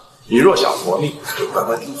我？你若想活命，就乖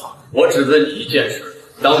乖听话。我只问你一件事：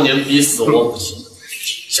当年逼死我母亲的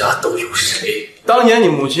宁家都有谁？当年你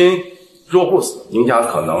母亲若不死，宁家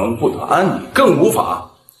可能不得安宁，更无法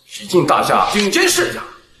洗尽大夏顶尖世家。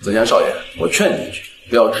子贤少爷，我劝你一句，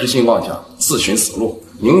不要痴心妄想，自寻死路。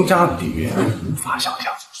宁家的地狱无法想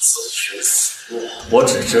象。自寻死路，我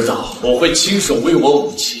只知道我会亲手为我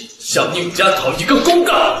母亲向宁家讨一个公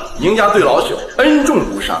道。宁家对老朽恩重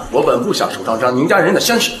如山，我本不想手上沾宁家人的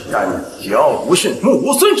鲜血，但你桀骜不驯，目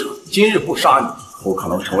无孙者，今日不杀你，不可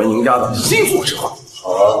能成为宁家的心腹之患。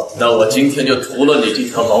好，那我今天就屠了你这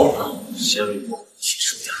条老狗，先为我母亲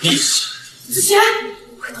收点利息。子贤，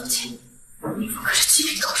快道歉！你父可是极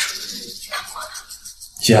品高手，你打不过他。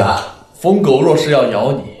姐，疯狗若是要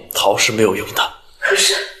咬你，逃是没有用的。可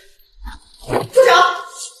是，住手！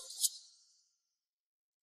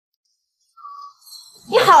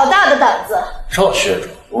你好大的胆子！赵学主，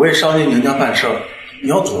我为商业宁家办事儿，你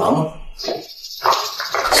要阻拦吗？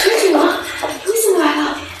陈主王，你怎么来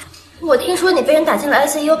了？我听说你被人打进了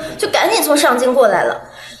ICU， 就赶紧从上京过来了。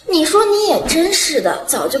你说你也真是的，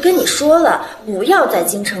早就跟你说了，不要在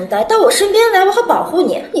京城待，到我身边来，我好保护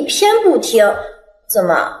你，你偏不听。怎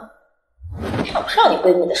么，看不上你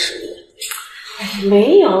闺蜜的实力？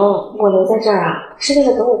没有，我留在这儿啊，是为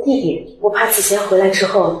了等我弟弟，我怕子贤回来之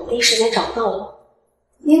后第一时间找不到我。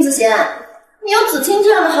宁子贤，你有子清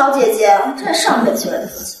这样的好姐姐，真是上辈子就来的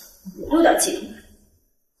福气，有点嫉妒。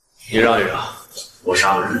你让一让，我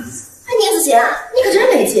杀了人，哎，宁子贤，你可真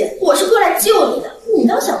没劲！我是过来救你的，你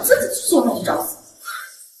倒想自己去做饭去找死。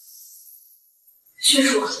薛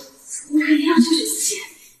主，你肯定要救救子贤。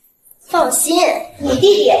放心，你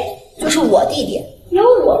弟弟就是我弟弟，有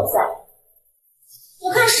我在，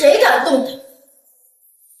我看谁敢动他。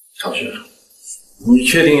少雪，你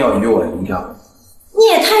确定要与我宁家？你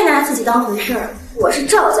也太拿自己当回事儿！我是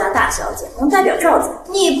赵家大小姐，能代表赵家；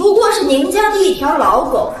你不过是宁家的一条老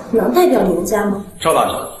狗，能代表宁家吗？赵大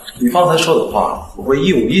小姐，你方才说的话，我会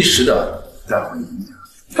一五一十的带回宁家。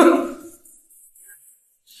哼！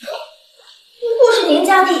不过是宁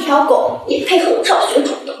家的一条狗，也配和我赵雪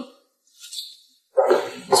主斗？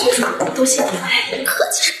薛主，多谢你来，客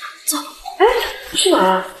气什么？走。哎，去哪儿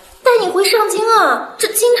啊？带你回上京啊！这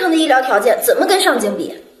京城的医疗条件怎么跟上京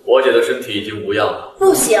比？我姐的身体已经无恙了。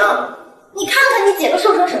不行，你看看你姐都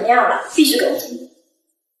瘦成什么样了，必须给我听。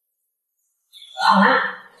好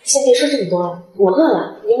啦，先别说这么多了，我饿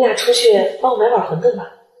了，你们俩出去帮我买碗馄饨吧。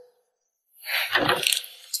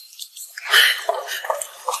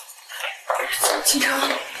秦城，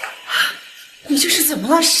你这是怎么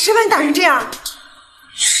了？谁把你打成这样？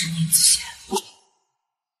是宁子贤。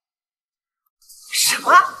什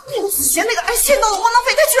么？宁子贤那个爱仙道的窝囊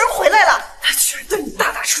废，他居然回来了！他居然对你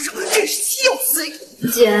大打出手，真是岂有此理！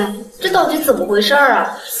姐，这到底怎么回事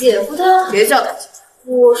啊？姐夫他……别叫他姐，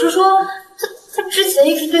我是说他之前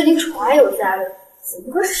一直对你宠爱有加的，怎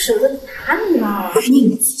么会舍得打你呢？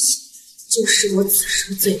宁子贤就是我此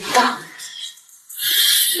生最大的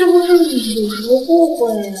敌人，是不是有什么误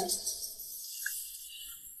会呀？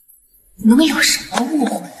能有什么误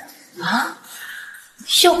会啊？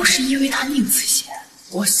要不是因为他宁子贤，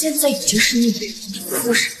我现在已经是宁北王的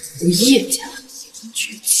夫人，我叶家已经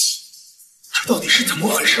崛起。这到底是怎么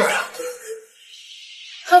回事啊？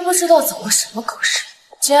还不知道走了什么狗屎，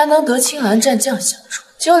竟然能得青蓝战将相助，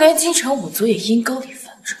就连京城五族也阴沟里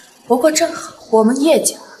翻转。不过正好，我们叶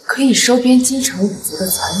家可以收编京城五族的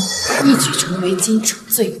残余，一举成为京城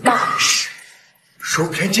最大的势力。收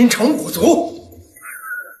编京城五族，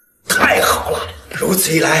太好了！如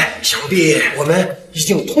此一来，想必我们已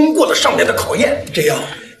经通过了上面的考验，这样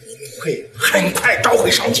你们会很快召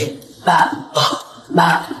回上京。爸，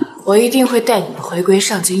我一定会带你们回归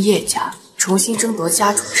上京叶家，重新争夺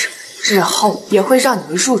家主之位，日后也会让你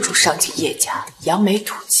们入主上京叶家，扬眉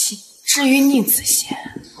吐气。至于宁子贤，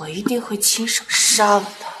我一定会亲手杀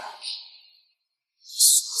了他。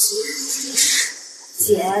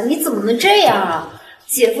姐，你怎么能这样啊？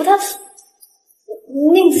姐夫他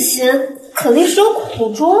宁子贤肯定是有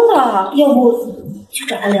苦衷的，要不去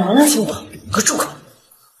找他聊聊？听我，快住口！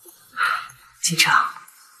金城，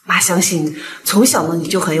妈相信从小呢你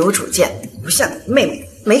就很有主见，不像你妹妹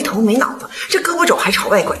没头没脑的，这胳膊肘还朝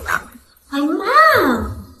外拐呢。哎呀妈！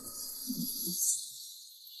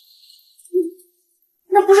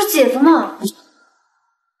那不是姐夫吗？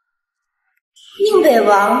宁北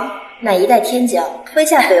王乃一代天骄，麾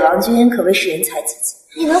下北王军可谓是人才济济。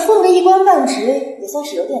你能混个一官半职，也算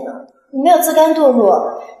是有点能力。你没有自甘堕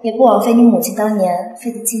落，也不枉费你母亲当年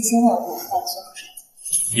费尽千辛万苦把你送出山。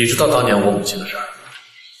你知道当年我母亲的事儿？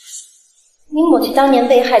你母亲当年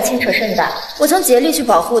被害，牵扯甚大，我曾竭力去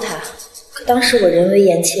保护她，可当时我人微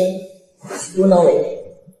言轻，无能为力。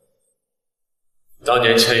当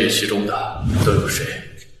年参与其中的都有谁？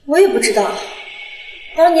我也不知道。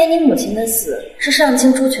当年你母亲的死是上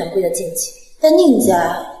京诸权贵的禁忌，但宁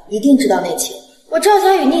家一定知道内情。我赵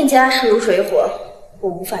家与宁家势如水火，我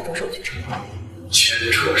无法着手去承担。牵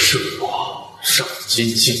扯甚广，上京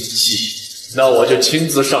禁忌，那我就亲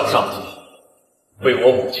自上京，为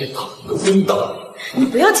我母亲讨一个公道。你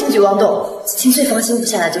不要轻举妄动，子清最放心不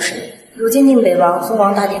下的就是你。如今宁北王封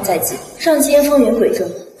王大典在即，上京风云诡众，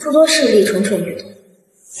诸多势力蠢蠢欲动，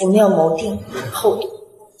我们要谋定后动。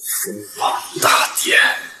封王大典。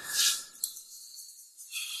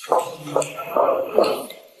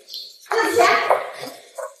向前！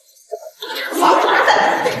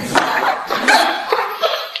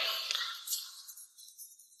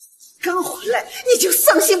刚回来你就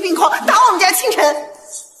丧心病狂，打我们家清晨，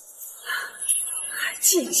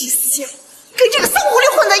贱兮死贱，跟这个骚狐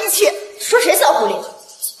狸混在一起。说谁骚狐狸？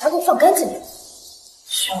还给我放干净点！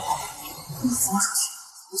小虎，你放出去！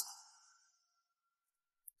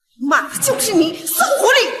妈的，就是你，骚狐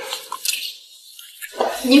狸！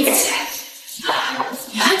宁子贤，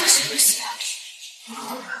你干的什么事？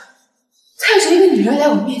带着一个女人来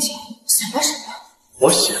我面前，想干什么？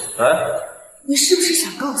我想你是不是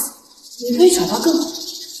想告诉我，你可以找到更好的？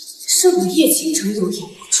是我叶倾城有眼无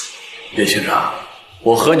珠。叶县长，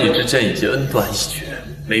我和你之间已经恩断义绝，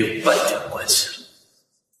没有半点关系了。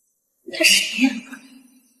他谁呀？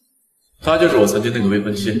他就是我曾经那个未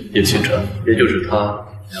婚妻叶倾城，也就是他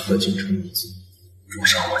要和京城女子诛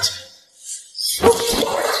杀我姐。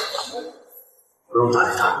不用搭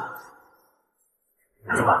理他，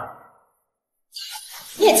拿着吧。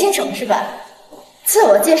叶倾城是吧？自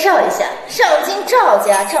我介绍一下，上京赵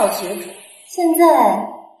家赵学主，现在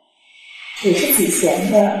也是子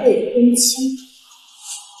贤的未婚妻。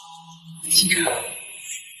厅长，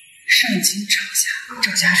上京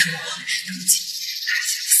赵家主很是登基，大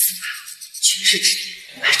小司马，军事之力，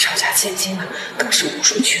赵家千金呢，更是无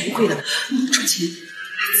数权贵的梦中情。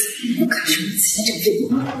不可是子贤这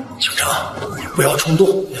个人。厅长，不要冲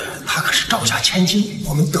动，她可是赵家千金，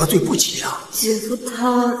我们得罪不起啊。姐夫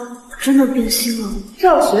他真的变心了。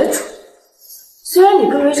赵学楚，虽然你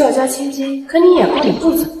贵为赵家千金，可你眼光里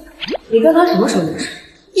不怎么样。你跟他什么时候认识？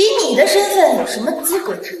以你的身份，有什么资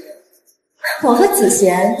格质问？我和子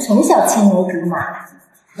贤从小青梅竹马，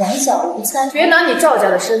两小无猜。别拿你赵家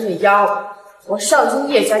的身份压我，我上京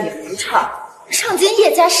叶家也不差。上京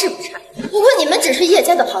叶家是不差，不过你们只是叶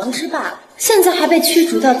家的旁支罢了，现在还被驱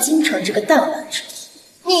逐到京城这个弹丸之地。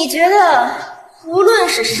你觉得，无论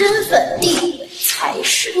是身份、地位、才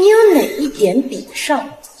识，你有哪一点比得上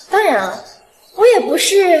我？当然了，我也不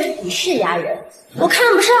是以势压人，我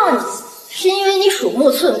看不上你，是因为你鼠目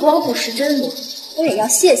寸光、不识真理。我也要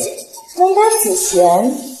谢谢你，能把子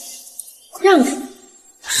贤让出。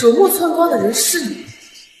鼠目寸光的人是你。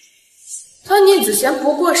他宁子贤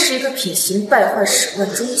不过是一个品行败坏、手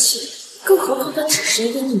腕中气的人，更何况他只是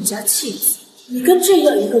一个宁家弃子。你跟这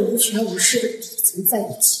样一个无权无势的底层在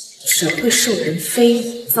一起，只会受人非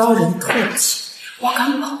议，遭人唾弃。我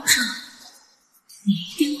敢保证，你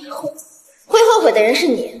一定会后悔。会后悔的人是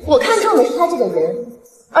你，我看重的是他这个人，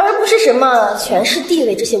而不是什么权势、地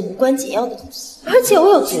位这些无关紧要的东西。而且我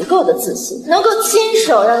有足够的自信，能够亲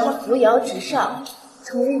手让他扶摇直上，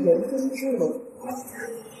成为人中之龙。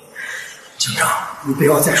警长，你不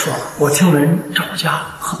要再说了。我听闻赵家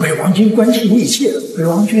和北王军关系密切，北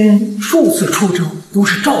王军数次出征都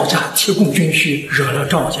是赵家提供军需，惹了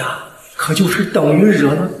赵家，可就是等于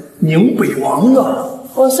惹了宁北王啊！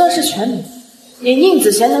我算是全明白，你宁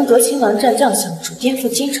子贤能得青狼战将相助，颠覆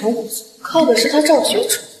京城武宗，靠的是他赵学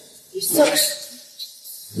楚，也算是。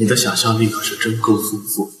你的想象力可是真够丰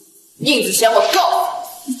富。宁子贤，我告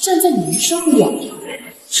诉你，你站在女人身后两条人，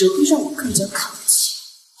只会让我更加看不起。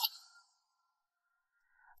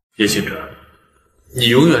叶行者，你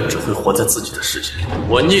永远只会活在自己的世界里。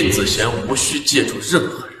我宁子贤无需借助任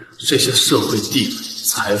何人，这些社会地位、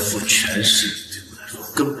财富、权势对我来说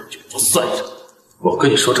根本就不算什么。我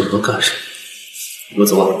跟你说这么多干什么？给我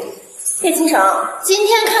走吧。叶倾城，今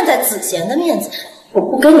天看在子贤的面子上，我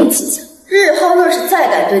不跟你计较。日后若是再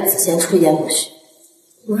敢对子贤出言不逊，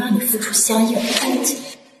我让你付出相应的代价。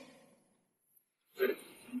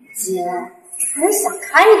姐，还是想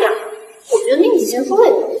开一点。我觉得宁子贤说的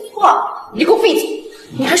也不错。你给我闭嘴！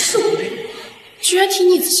你还是我的人，居然替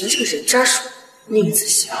宁子贤这个人渣说。宁子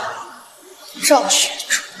贤，赵学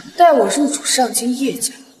楚待我入主上京叶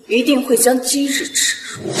家，一定会将今日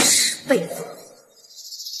耻辱10倍还回。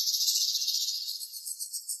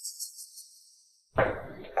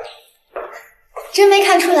真没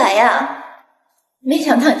看出来呀，没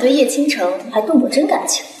想到你对叶倾城还动过真感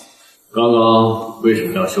情。刚刚为什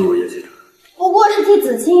么要羞辱叶倾城？不过是替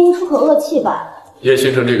子清出口恶气吧。叶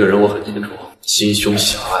倾城这个人我很清楚，心胸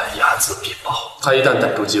狭隘，睚眦必报。他一旦逮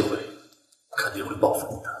住机会，肯定会报复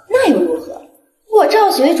你的。那又如何？我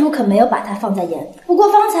赵学主可没有把他放在眼里。不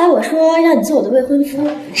过方才我说让你做我的未婚夫，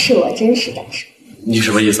是我真实感受。你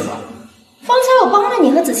什么意思啊？方才我帮了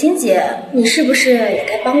你和子清姐，你是不是也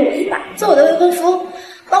该帮我一把，做我的未婚夫，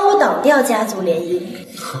帮我挡掉家族联姻？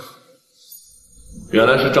原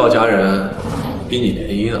来是赵家人逼你联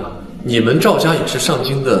姻啊！你们赵家也是上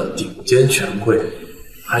京的顶尖权贵，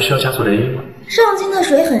还需要家族联姻吗？上京的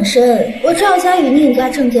水很深，我赵家与宁家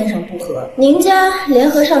政见上不合，宁家联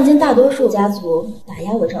合上京大多数家族打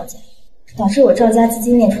压我赵家，导致我赵家资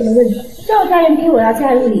金链出了问题。赵家人逼我要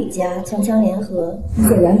嫁入李家，强强联合，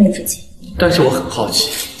果然没止境。但是我很好奇，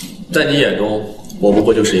在你眼中，我不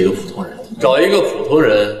过就是一个普通人，找一个普通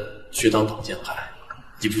人去当挡箭牌，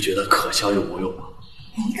你不觉得可笑又无用吗？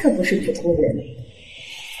你可不是普通人，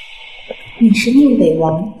你是宁北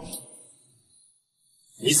王。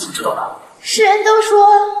你怎么知道的？世人都说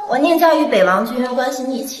我宁家与北王军关系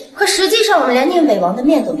密切，可实际上我连宁北王的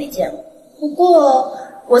面都没见过。不过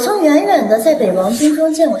我从远远的在北王军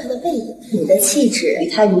中见过他的背影，你的气质与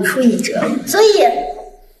他如出一辙，所以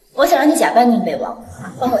我想让你假扮宁北王，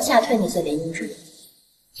帮我吓退那些联姻之人。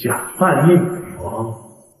假扮宁北王？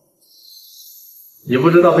你不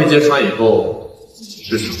知道被揭穿以后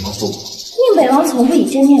是什么后果？宁北王从不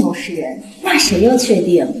以真面目示人，那谁又确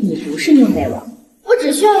定你不是宁北王？我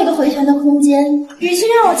只需要一个回旋的空间。与其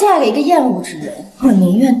让我嫁给一个厌恶之人，我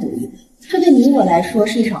宁愿赌一把。这对你我来说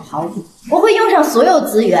是一场豪赌，我会用上所有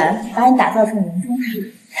资源，把你打造成人中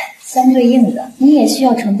之。相对应的，你也需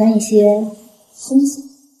要承担一些风险。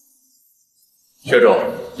学长，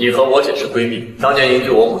你和我姐是闺蜜，当年营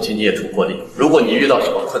救我母亲你也出过力。如果你遇到什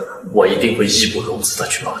么困难，我一定会义不容辞的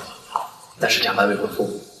去帮你。但是假扮未婚夫，我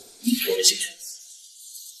没兴趣。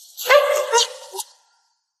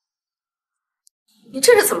你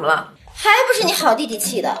这是怎么了？还不是你好弟弟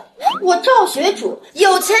气的。我赵学主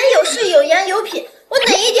有钱有势有颜有品，我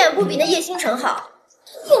哪一点不比那叶星辰好？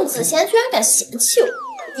宁子贤居然敢嫌弃我！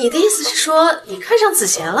你的意思是说你看上子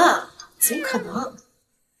贤了？怎么可能？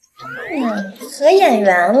合眼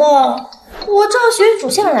缘了。我赵学主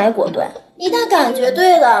向来果断，一旦感觉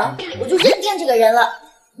对了，我就认定这个人了。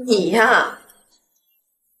你呀，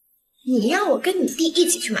你让我跟你弟一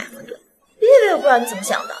起去买馄饨，别以为我不知道你怎么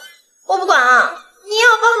想的。我不管啊，你要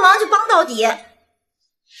帮忙就帮到底。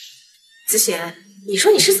子贤，你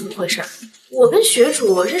说你是怎么回事？我跟学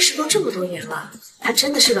主认识都这么多年了，她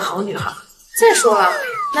真的是个好女孩。再说了，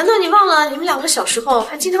难道你忘了你们两个小时候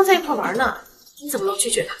还经常在一块玩呢？你怎么能拒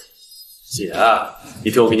绝她？姐，你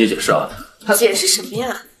听我给你解释啊。解释什么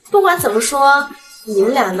呀？不管怎么说，你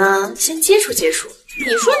们俩呢先接触接触。你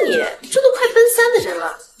说你这都快奔3的人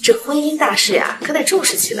了，这婚姻大事呀可得重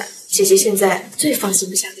视起来。姐姐现在最放心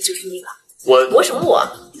不下的就是你了。我什么我？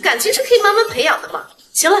感情是可以慢慢培养的嘛。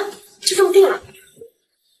行了，就这么定了。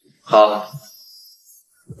好，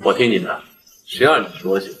我听你的，谁让你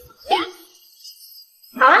说去。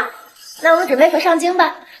好啊，那我们准备回上京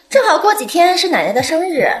吧。正好过几天是奶奶的生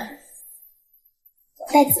日，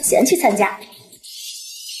我带子贤去参加。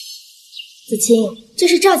子清，这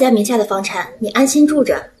是赵家名下的房产，你安心住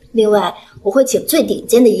着。另外，我会请最顶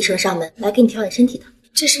尖的医生上门来给你调养身体的。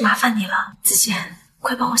真是麻烦你了，子贤，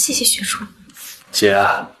快帮我谢谢学主。姐，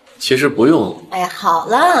其实不用。哎呀，好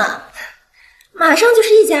了，马上就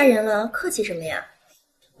是一家人了，客气什么呀？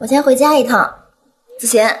我先回家一趟。子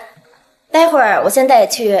贤，待会儿我先带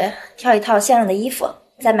你去挑一套像样的衣服，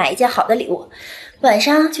再买一件好的礼物，晚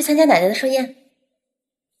上去参加奶奶的寿宴。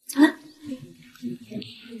走了。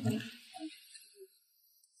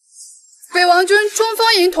北王军中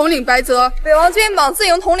方营统领白泽，北王军莽自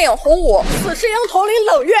营统领洪武，此师营统领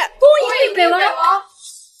冷月。恭迎北王！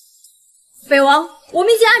北王，我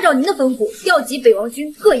们已经按照您的吩咐，调集北王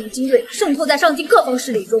军各营精锐，渗透在上京各方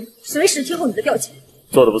势力中，随时听候你的调遣。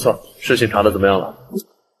做得不错，事情查得怎么样了？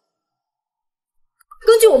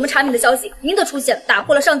根据我们查明的消息，您的出现打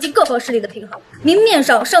破了上京各方势力的平衡。明面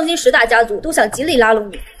上，上京10大家族都想极力拉拢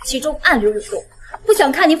你，其中暗流涌动，不想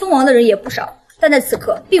看您封王的人也不少。但在此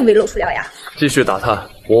刻并未露出獠牙。继续打探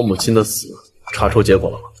我母亲的死，查出结果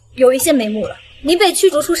了吗？有一些眉目了。您被驱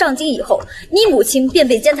逐出上京以后，你母亲便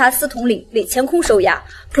被监察司统领李乾坤收押，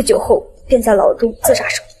不久后便在牢中自杀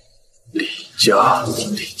身亡。李家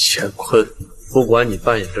李乾坤，不管你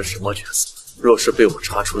扮演着什么角色，若是被我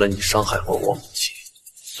查出了你伤害过我母亲，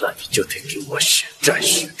那你就得给我血债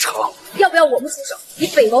血偿。要不要我们出手，以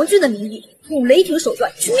北王军的名义，用雷霆手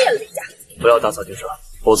段去灭了李家？不要打草惊蛇。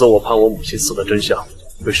否则我怕我母亲死的真相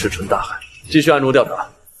会石沉大海。继续暗中调查，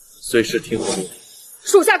随时听候命令。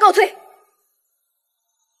属下告退。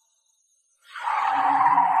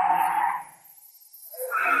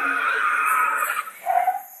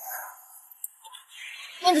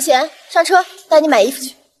宁子贤，上车，带你买衣服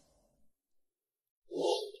去。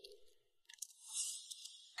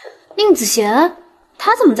宁子贤，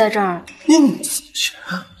他怎么在这儿？宁子贤，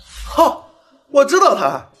我知道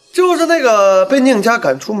他。就是那个被宁家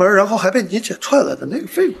赶出门，然后还被你姐踹了的那个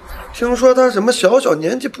废物。听说他什么小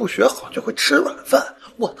年纪不学好就会吃软饭，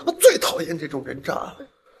我他妈最讨厌这种人渣了。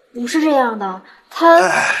不是这样的，他……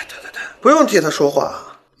哎，对，不用替他说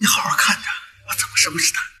话，你好好看着，我怎么收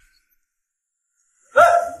拾他。哎，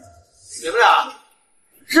你们俩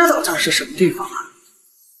知道这是什么地方吗？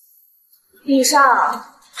李少，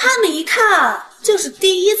他们一看就是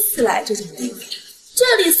第一次来这种地方。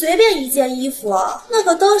这里随便一件衣服，那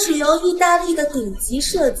个都是由意大利的顶级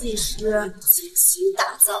设计师精心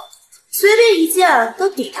打造，随便一件都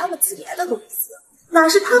抵他们几年的工资，哪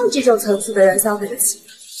是他们这种层次的人消费得起？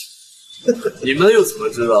你们又怎么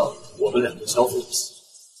知道我们两个消费不起？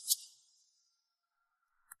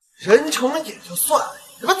人穷了也就算了，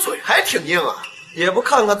你们嘴还挺硬啊！也不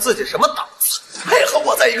看看自己什么档次，配合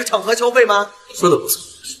我在一个场合消费吗？说的不错，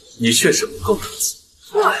你确实不够档次。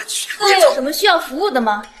我去，还有什么需要服务的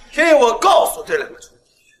吗？替我告诉这两个兄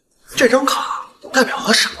弟，这张卡代表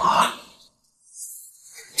了什么？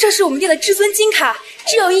这是我们店的至尊金卡，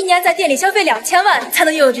只有1年在店里消费2000万才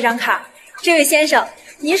能拥有这张卡。这位先生，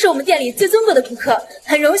您是我们店里最尊贵的顾客，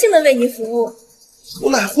很荣幸的为您服务。出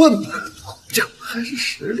来混吧，讲的还是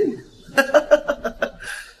实力。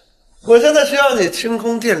我现在需要你清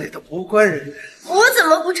空店里的无关人员。我怎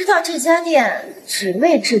么不知道这家店只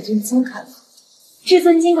为至尊金卡？至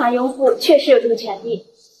尊金卡用户确实有这个权利。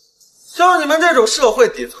像你们这种社会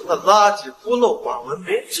底层的垃圾，孤陋寡闻，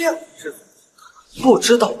没见过至尊金卡，不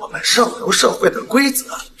知道我们上流社会的规则，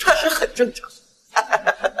这是很正常。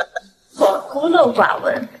我孤陋寡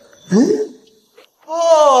闻。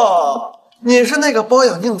哦，你是那个包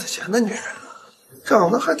养宁子贤的女人啊，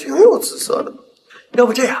长得还挺有姿色的。要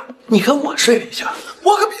不这样，你跟我睡一下，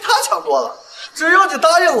我可比她强多了。只要你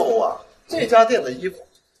答应了我，这家店的衣服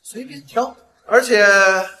随便挑，而且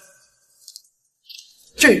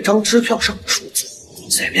这张支票上的数字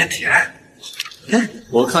随便填。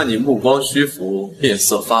我看你目光虚浮，面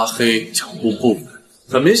色发黑，脚步不稳，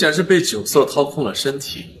很明显是被酒色掏空了身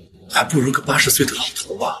体，还不如个80岁的老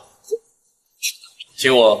头吧。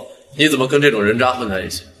听我，你怎么跟这种人渣混在一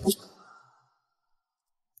起？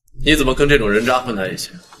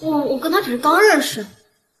我跟他只是刚认识。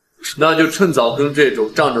那就趁早跟这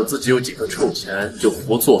种仗着自己有几个臭钱就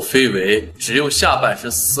胡作非为，只用下半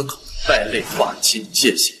身思考的败类划清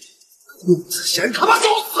界限。宁子贤他妈找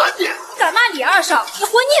死啊你！敢骂李二少，你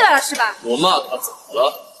活腻歪了是吧？我骂他怎么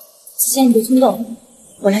了？子贤，你别冲动，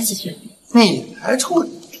我来解决。你来处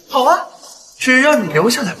理？好啊，只要你留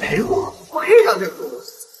下来陪我，我可以让这个动物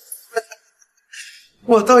死。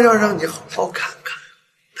我倒要让你好好看看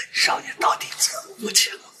本少爷到底怎么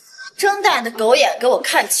强。睁大的狗眼给我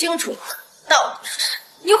看清楚，到底是谁？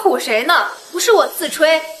你唬谁呢？不是我自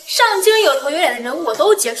吹，上京有头有脸的人我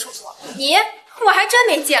都接触过，你我还真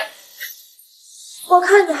没见过。我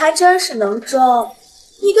看你还真是能装，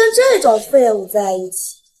你跟这种废物在一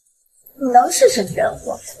起，你能是什么人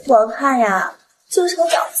物？我看呀，就是个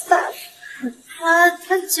屌丝罢了。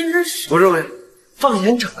他其实是……我认为，放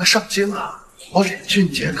眼整个上京啊，我脸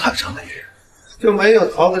俊杰看上的人，就没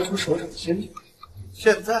有逃得出手掌心。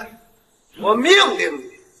现在。我命令你，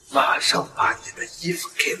马上把你的衣服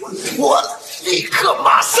给我脱了，立刻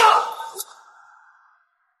马上！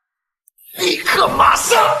你敢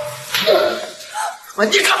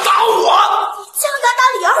打我？竟然敢打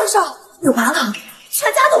李二少，你完了，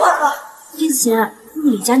全家都完了。林子贤，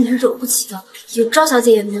李家你是惹不起的，有赵小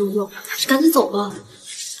姐也没有用，还是赶紧走吧。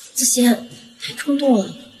子贤，太冲动了。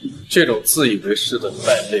这种自以为是的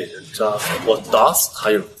败类人渣，我打死他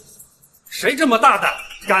也容易。谁这么大胆？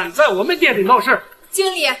敢在我们店里闹事！经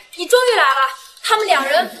理，你终于来了！他们两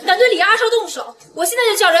人敢对李二少动手，我现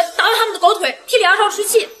在就叫人打断他们的狗腿，替李二少出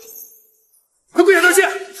气！快跪下道歉！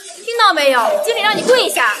听到没有？经理让你跪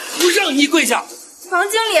下！不让你跪下！王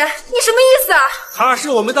经理，你什么意思啊？他是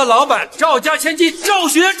我们的老板赵家千金赵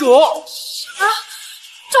学主。啊，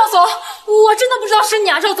赵总，我真的不知道是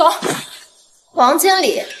你啊，赵总。王经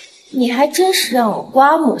理，你还真是让我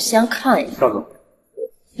刮目相看呀！赵总，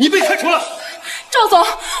你被开除了。赵总，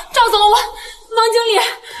王经理，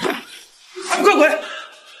快滚！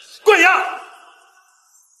滚呀！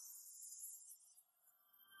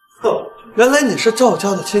哼，原来你是赵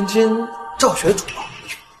家的千金赵学主。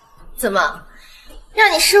怎么，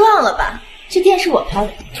让你失望了吧？这店是我开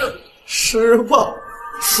的。失望？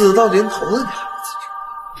死到临头了你还不自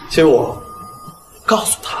知？亲我，告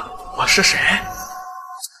诉他我是谁。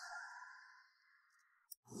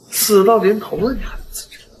死到临头了你还不自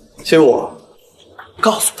知？亲我。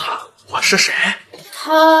告诉他我是谁。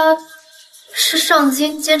他是上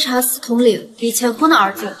京监察司统领李乾坤的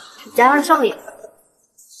儿子，李家二少爷。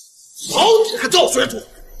好你个赵学主！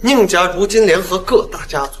宁家如今联合各大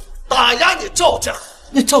家族打压你赵家，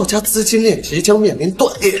你赵家资金链即将面临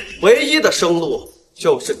断裂，唯一的生路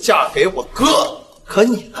就是嫁给我哥。可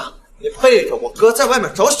你呢？你背着我哥在外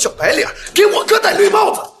面找小白脸，给我哥戴绿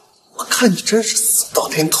帽子。我看你真是死到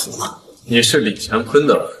临头了。你是李乾坤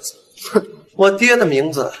的儿子？哼。我爹的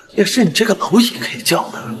名字也是你这个蝼蚁可以叫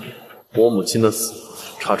的。我母亲的死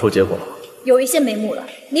查出结果了，有一些眉目了。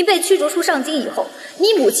您被驱逐出上京以后，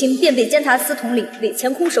你母亲便被监察司统领李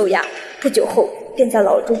乾坤收押，不久后便在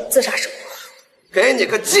牢中自杀身亡。给你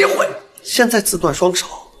个机会，现在自断双手，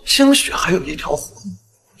兴许还有一条活路。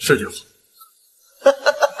是就好。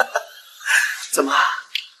怎么，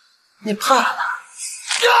你怕了？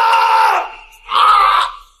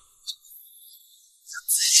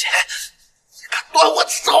子贤，你敢断我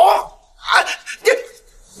手？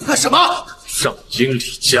你干什么？上京李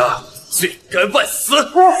家罪该万死！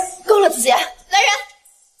够了，子贤，来人，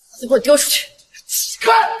给我丢出去！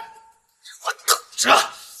看，我等着。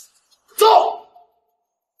走。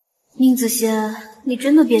宁子贤，你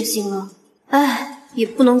真的变心了。哎，也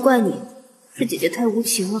不能怪你，是姐姐太无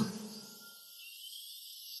情了。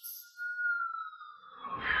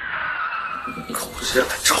狗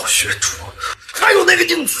学主，还有那个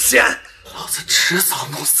宁子贤，老子迟早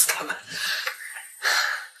弄死他们！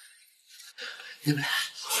你们俩，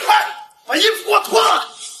快把衣服给我脱了！老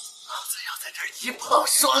子要在这儿一炮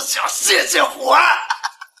双响，泄泄火！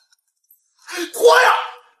脱呀！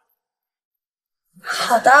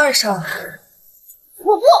好的，二少。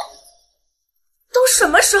我不。都什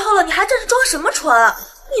么时候了，你还在这装什么纯？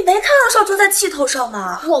你没看二少正在气头上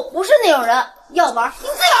吗？我不是那种人，要玩你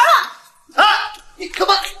自由了。哎，你他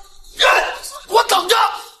妈，给我等着！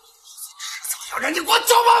迟早要让你给我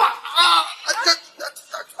找妈妈啊！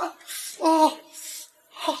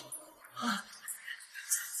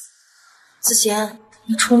子贤，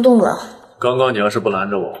你冲动了。刚刚你要是不拦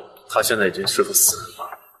着我，他现在已经是副死人了。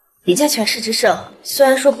李家权势之盛，虽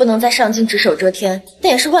然说不能在上京只手遮天，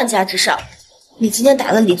但也是万家之上。你今天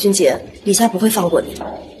打了李俊杰，李家不会放过你。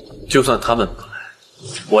就算他们不来，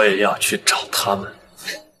我也要去找他们。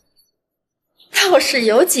倒是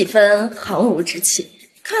有几分航母之气。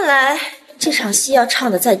看来这场戏要唱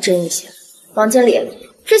的再真一些。王经理，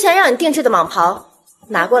之前让你定制的蟒袍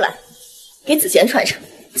拿过来，给子贤穿上。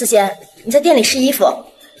子贤，你在店里试衣服，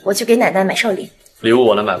我去给奶奶买寿礼。礼物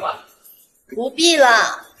我来买吧。不必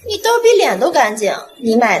了，你兜比脸都干净，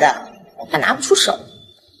你买的我还拿不出手。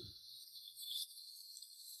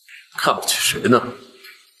看不起谁呢？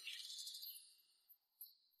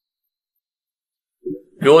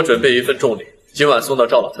给我准备一份重礼，今晚送到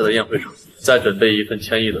赵老太的宴会上，再准备一份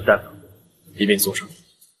千亿的贷款，一并送上。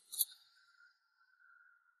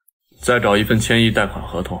再找一份千亿贷款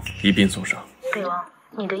合同，一并送上。北王，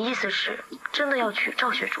你的意思是真的要娶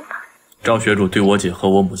赵学主吗？赵学主对我姐和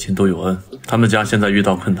我母亲都有恩，他们家现在遇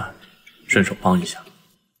到困难，顺手帮一下。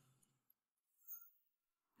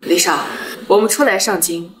李少，我们初来上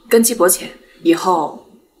京，根基薄浅，以后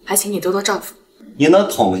还请你多多照顾。你能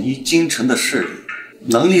统一京城的势力，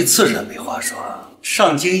能力自然没话说。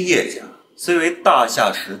上京叶家虽为大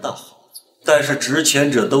夏时的豪族，但是值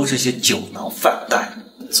钱者都是些酒囊饭袋，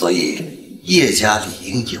所以叶家理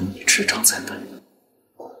应有你执掌才对。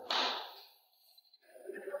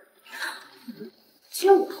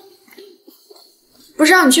不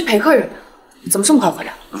是让你去陪客人吗？怎么这么快回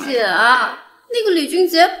来了？姐，那个李俊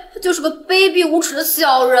杰他就是个卑鄙无耻的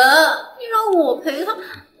小人，你让我陪他，你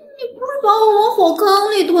不是把我往火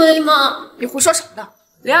坑里推吗？你胡说什么呢？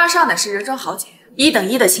林二少乃是人中豪杰，1等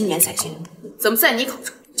1的青年才俊，怎么在你口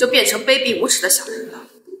中就变成卑鄙无耻的小人了？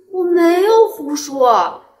我没有胡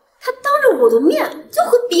说，他当着我的面就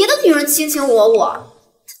和别的女人卿卿我我，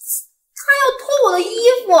他要脱我的衣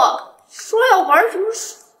服，说要玩什么，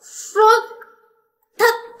说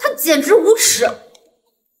他简直无耻。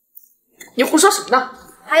你胡说什么呢？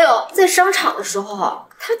还有在商场的时候，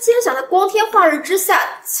他竟然想在光天化日之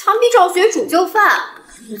下强逼赵学主就范，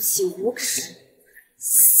无气无耻，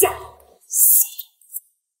下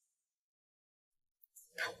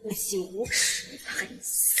他无气无耻，他还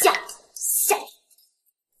下。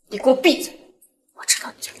你给我闭嘴！我知道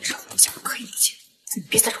你这里是理解不可以理解，你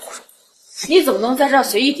别在这胡说。你怎么能在这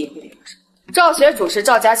随意诋毁李二少？赵学主是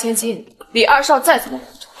赵家千金，李二少再怎么无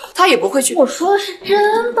仇，他也不会去。我说的是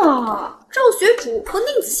真的，赵学主和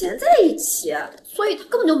宁子贤在一起，所以他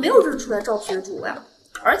根本就没有认出来赵学主呀。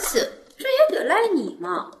而且这也得赖你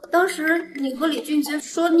嘛，当时你和李俊杰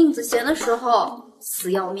说宁子贤的时候，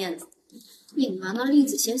死要面子，隐瞒了宁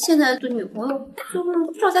子贤现在的女朋友就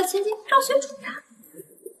是赵家千金赵学主呀。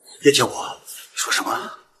别叫我，说什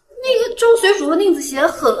么？那个赵学主和宁子贤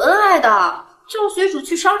很恩爱的，赵学主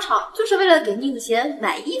去商场就是为了给宁子贤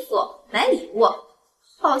买衣服、买礼物，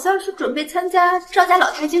好像是准备参加赵家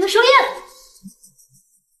老太君的寿宴。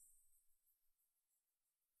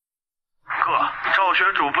哥，赵学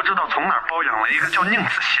主不知道从哪儿包养了一个叫宁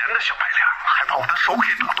子贤的小白脸，还把我的手给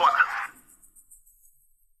打断了。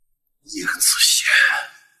宁子贤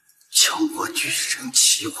将我女人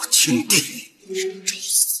欺我亲弟，找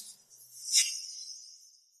死！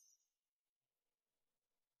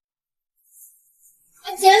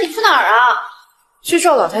姐，你去哪儿啊？去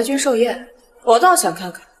赵老太君寿宴。我倒想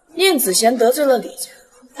看看宁子贤得罪了李家，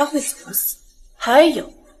他会怎么死？还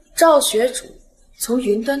有赵学主从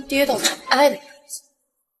云端跌到尘埃的样子。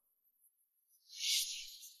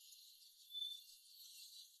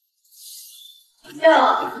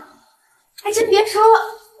哟，还真别说，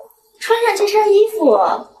穿上这身衣服，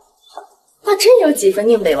倒真有几分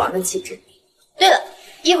宁北王的气质。对了，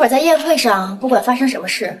一会儿在宴会上，不管发生什么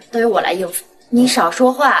事，都由我来应付。你少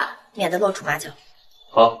说话，免得露出马脚。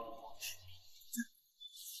好。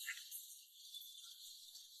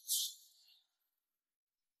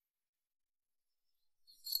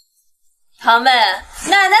堂妹，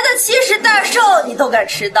奶奶的70大寿你都敢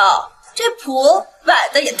迟到，这谱摆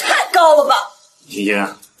的也太高了吧！姐姐，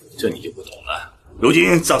这你就不懂了。如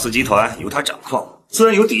今赵氏集团由他掌控，自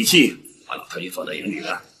然有底气把老太君放在眼里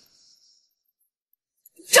了。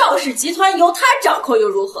赵氏集团由他掌控又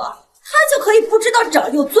如何？他就可以不知道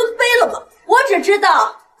长幼尊卑了吗？我只知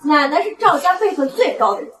道奶奶是赵家辈分最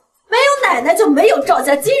高的人，没有奶奶就没有赵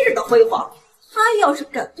家今日的辉煌。他要是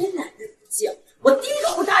敢对奶奶不敬，我第一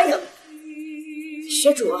个不答应。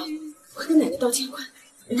学主，我跟奶奶道歉快。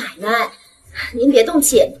奶奶，您别动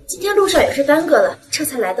气，今天路上有事耽搁了，这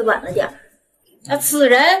才来的晚了点儿。那此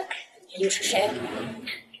人又是谁？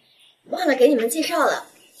忘了给你们介绍了，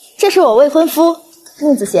这是我未婚夫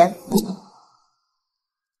宁子贤。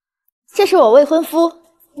这是我未婚夫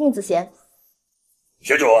宁子贤。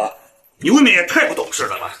学主，你未免也太不懂事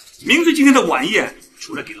了吧！明知今天的晚宴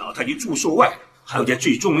除了给老太君祝寿外，还有件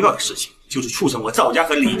最重要的事情，就是促成我赵家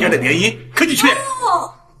和李家的联姻，可你却……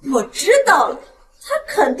哦，我知道了，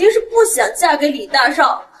他肯定是不想嫁给李大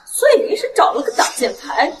少，所以临时找了个挡箭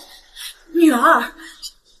牌。女儿，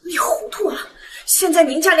你糊涂了！现在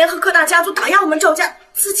宁家联合各大家族打压我们赵家，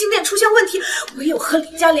资金链出现问题，唯有和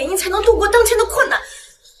李家联姻才能度过当前的困难。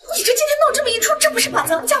你这今天闹这么一出，这不是把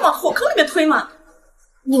咱们家往火坑里面推吗？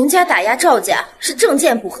宁家打压赵家是政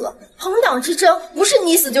见不合，朋党之争不是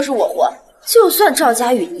你死就是我活。就算赵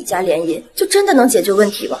家与李家联姻，就真的能解决问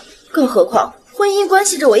题吗？更何况婚姻关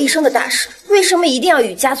系着我一生的大事，为什么一定要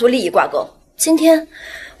与家族利益挂钩？今天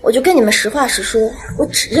我就跟你们实话实说，我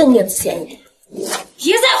只认宁子贤一点。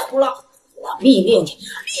别再胡了，我命令你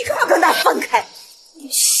立刻跟他分开。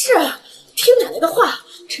是啊，听奶奶的话，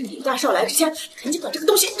趁李大少来之前，赶紧把这个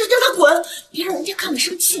东西让他滚，别让人家看了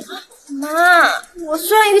生气啊！妈，我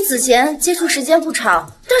虽然与子贤接触时间不长，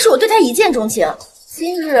但是我对他一见钟情。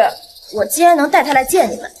今日我既然能带他来见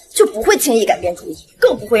你们，就不会轻易改变主意，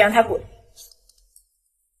更不会让他滚。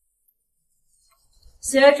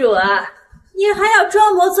学主啊，你还要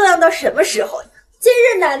装模作样到什么时候呀？今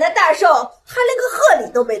日奶奶大寿，他连个贺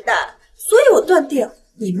礼都没带，所以我断定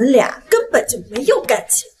你们俩根本就没有感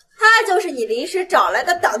情。他就是你临时找来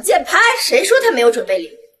的挡箭牌。谁说他没有准备礼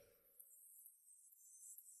物？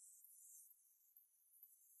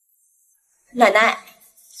奶奶，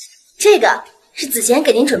这个是子贤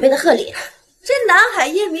给您准备的贺礼。这南海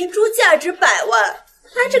夜明珠价值100万，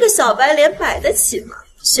他这个小白脸买得起吗？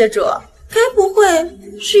学主，该不会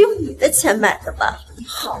是用你的钱买的吧？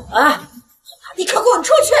好了，立刻滚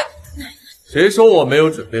出去！谁说我没有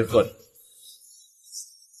准备贺礼？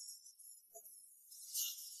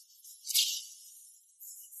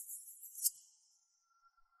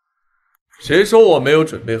谁说我没有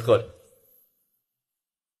准备贺礼？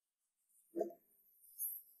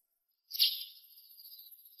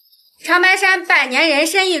长白山百年人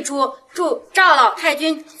参一株，祝赵老太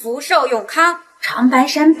君福寿永康。长白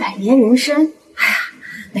山百年人参，哎呀，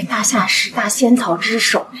那大夏10大仙草之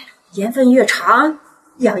首，盐分越长，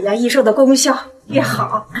养颜益寿的功效越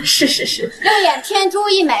好。是。六眼天珠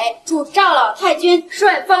一枚，祝赵老太君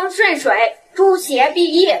顺风顺水，诸邪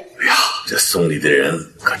毕业。哎呀，这送礼的人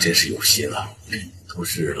可真是有心了，都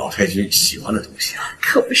是老太君喜欢的东西啊。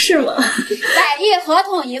可不是吗？百亿合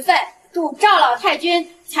同一份，祝赵老太君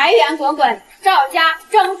财源滚滚，赵家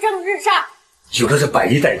蒸蒸日上。有了这100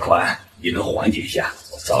亿贷款，也能缓解一下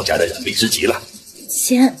我赵家的燃眉之急了。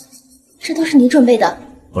贤，这都是你准备的？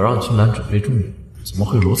我让青兰准备重礼，怎么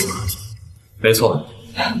会如此客气？没错，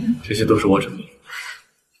这些都是我准备的。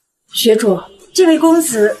学主，这位公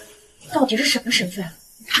子到底是什么身份？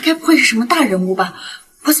他该不会是什么大人物吧？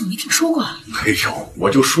我怎么没听说过？哎呦，我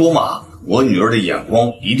就说嘛，我女儿的眼光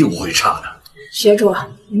一定不会差的。学主，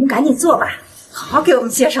你们赶紧坐吧，好好给我们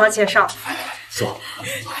介绍介绍。坐。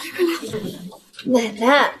奶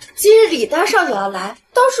奶，今日李大少也要来，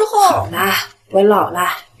到时候……好了，我老了，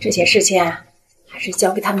这些事情还是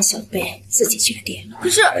交给他们小辈自己决定。可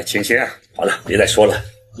是，青仙，好了，别再说了。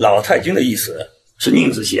老太君的意思是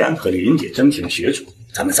宁子贤和林姐争请学主，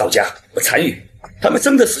咱们赵家不参与。他们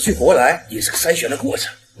争得死去活来，也是个筛选的过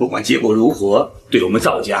程。不管结果如何，对我们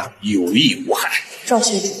赵家有益无害。赵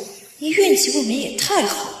学主，你运气未免也太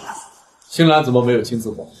好了。青兰怎么没有亲自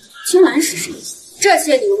过？青兰是谁？这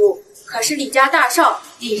些礼物可是李家大少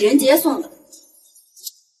李仁杰送的。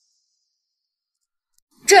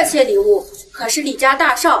这些礼物可是李家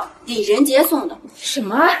大少李仁杰送的。什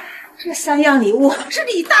么？这3样礼物是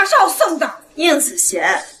李大少送的？宁子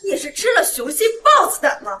贤，你是吃了雄心豹子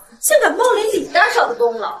胆吗？竟敢冒领李大少的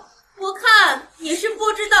功劳？我看你是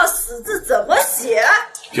不知道死字怎么写。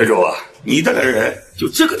学主，你带的人就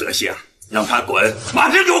这个德行，让他滚，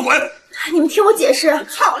马上给我滚！你们听我解释。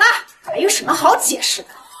好了，没有什么好解释的。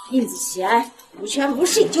宁子贤无权无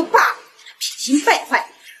势也就罢了，脾性败坏，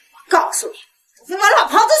我告诉你，除非我老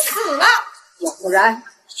婆子死了，要不然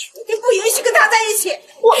绝对不允许跟他在一起。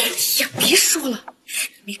哎呀，别说了，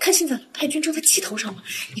没看现在老太君正在气头上吗？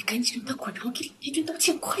你赶紧让他滚，然后给老太君道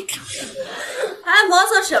歉，快点！还磨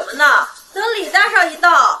蹭什么呢？等李大少一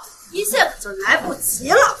到，一切可就来不及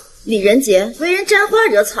了。李仁杰为人沾花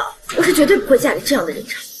惹草，我是绝对不会嫁给这样的人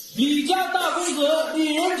渣。李家大公子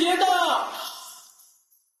李仁杰到。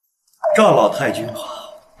赵老太君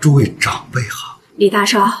好，诸位长辈好。李大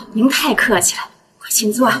少，您太客气了，快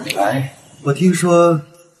请坐。哎，我听说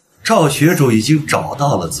赵学主已经找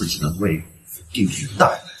到了自己的未婚夫，并且带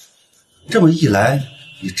来。这么一来，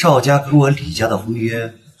你赵家跟我李家的婚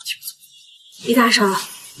约李大少，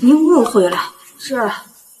您误会了，这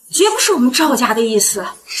绝不是我们赵家的意思。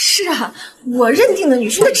是啊，我认定的女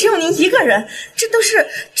婿只有您一个人，这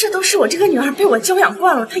都是我这个女儿被我教养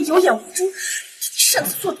惯了，她有眼无珠，擅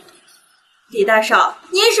自做的。李大少，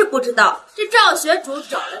您是不知道，这赵学主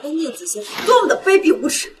找来的宁子贤多么的卑鄙无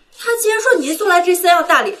耻。他竟然说您送来这3样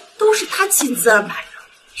大礼都是他亲自安排的。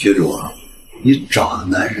学主，你找的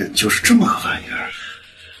男人就是这么个玩意儿。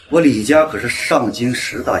我李家可是上京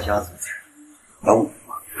10大家族之一，而我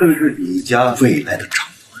更是李家未来的掌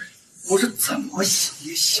舵人。我是怎么想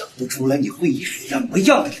也想不出来你会以什么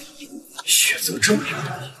样的理由选择这样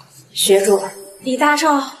的。学主，李大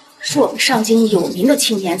少是我们上京有名的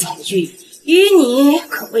青年才俊，与你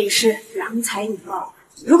可谓是郎才女貌。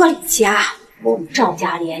如果李家我们赵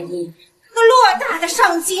家联姻，那偌大的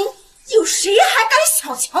上京，有谁还敢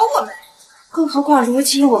小瞧我们？更何况如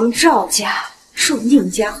今我们赵家受宁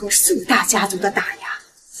家和4大家族的打压，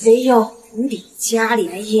唯有与李家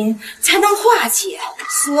联姻才能化解。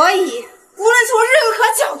所以，无论从任何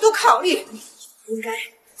角度考虑，你应该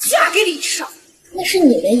嫁给李少。那是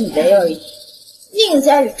你们以为而已。宁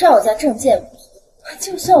家与赵家政见不同，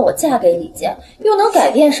就算我嫁给李家，又能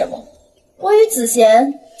改变什么？我与子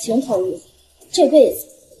贤情投意合，这辈子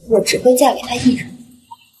我只会嫁给他一人。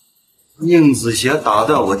宁子贤打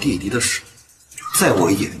断我弟弟的手，在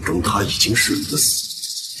我眼中他已经是一个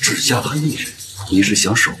死，只嫁他一人。你是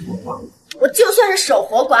想守活寡？我就算是守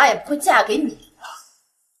活寡，也不会嫁给你。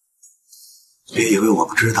别以为我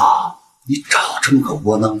不知道，你找这么个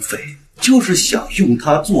窝囊废，就是想用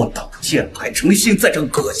他做挡箭牌，成现在这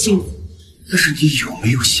个恶心。但是你有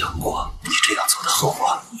没有想过，你这样做的后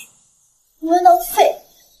果？窝囊废，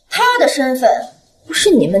他的身份不是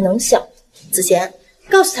你们能想。子贤，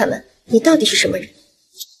告诉他们你到底是什么人。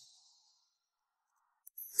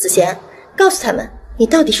子贤，告诉他们你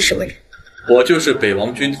到底是什么人。我就是北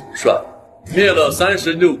王军统帅，灭了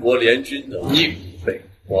36国联军的宁北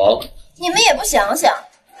王。你们也不想想，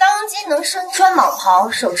当今能身穿蟒袍、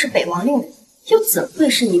手持北王令的人，又怎会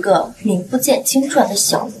是一个名不见经传的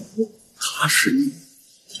小人物？他是你。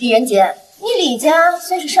李仁杰，你李家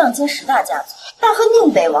虽是上京10大家族，但和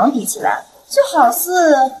宁北王比起来，就好似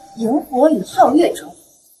萤火与皓月中。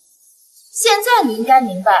现在你应该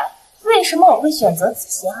明白，为什么我会选择子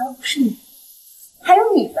贤而不是你。还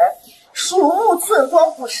有你们，鼠目寸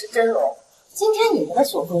光，不识真容。今天你们的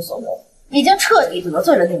所作所为，已经彻底得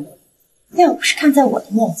罪了宁北王。要不是看在我的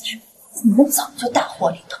面子上，你们早就大祸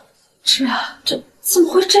临头。这怎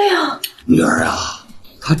么会这样？女儿啊，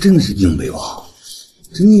他真的是宁北王。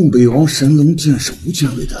这宁北王神龙见首不见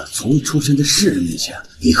尾的，从未出现在世人面前，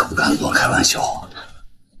你可不敢乱开玩笑。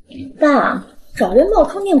爸，找人冒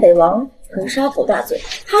充宁北王可是杀头大罪，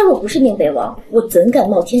他若不是宁北王，我怎敢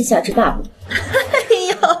冒天下之大不韪？哎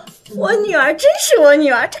呦，我女儿真是我女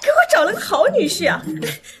儿，这给我找了个好女婿啊！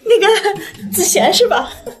那个子贤是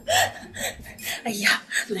吧？哎呀，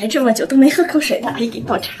来这么久都没喝口水呢，给你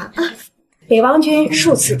倒茶啊！北王军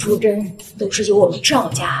数次出征，都是由我们赵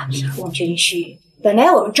家提供军需。本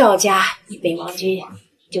来我们赵家与北王军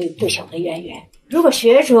就有不小的渊源，如果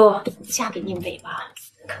学主嫁给宁北王，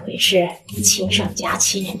可谓是亲上加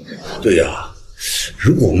亲。对呀，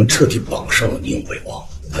如果我们彻底绑上了宁北王，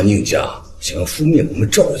他宁家想要覆灭我们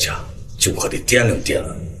赵家，就可得掂量掂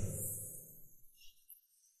量。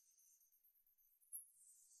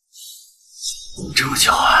这么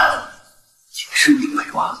巧啊，你是宁北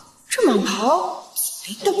王？这蟒袍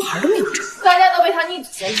连灯牌都没有整，大家都被他宁子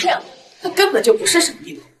贤骗了，他根本就不是什么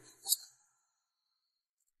宁北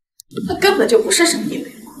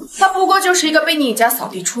王，他不过就是一个被宁家扫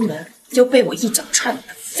地出门，就被我一脚踹了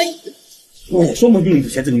的废物。我说宁子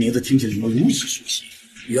贤这个名字听起来如此熟悉，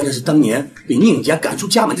原来是当年被宁家赶出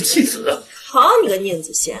家门的弃子。好你个宁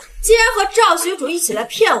子贤，竟然和赵学主一起来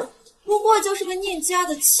骗我，不过就是个宁家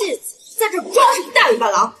的弃子，在这装什么大尾巴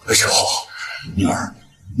狼？哎呦，女儿，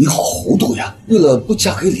你好糊涂呀！为了不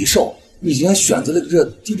嫁给李寿，你竟然选择了这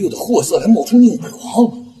第6的货色来冒充宁北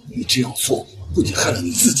王。你这样做不仅害了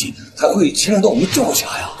你自己，还会牵连到我们赵家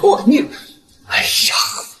呀！你，哎呀，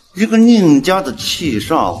一个宁家的气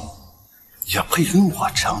少，也配跟我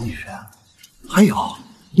争女人？还有，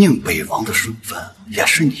宁北王的身份也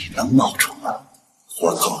是你能冒充的，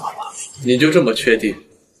我错了吧？你就这么确定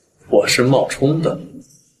我是冒充的？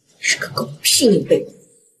是个狗屁宁北王！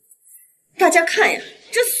大家看呀，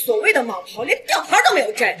这所谓的冒泡连吊牌都没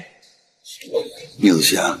有摘。宁子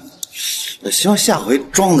贤，希望下回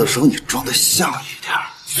装的时候你装的像一点，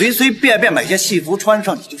随随便便买件戏服穿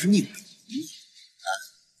上，你就是宁北。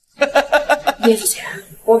宁子贤，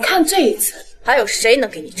我看这一次还有谁能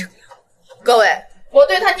给你撑腰？各位，我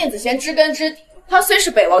对他宁子贤知根知底，他虽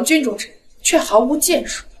是北王军中之人，却毫无建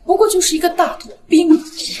树，不过就是一个大头兵。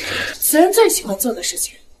此人最喜欢做的事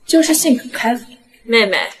情就是性格开朗。妹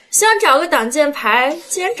妹想找个挡箭牌，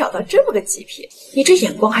竟然找到这么个极品，你这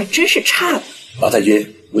眼光还真是差呢。老太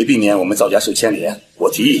君，为避免我们赵家受牵连，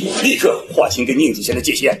我提议立刻划清跟宁子贤的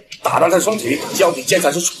界限，打断他双腿，交给监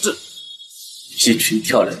察司处置。一群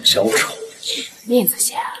跳梁小丑。宁子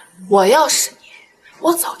贤，我要是你，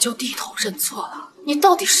我早就低头认错了。你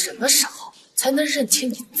到底什么时候才能认清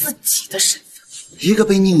你自己的身份？一个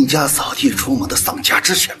被宁家扫地出门的丧家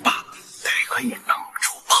之犬罢了，得亏你能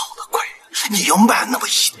出跑得快，你要慢那么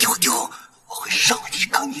一丢丢，我会让你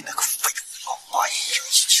跟你那个废物老妈一样，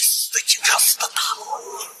一起死在警察司的大牢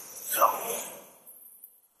里。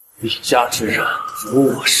李家之人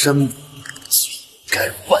辱我生母，罪该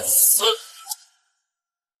万死！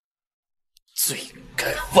罪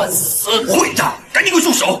该万死！混账！赶紧给我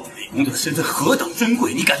住手！李公的身份何等尊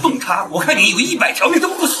贵，你敢动他？我看你有100条命都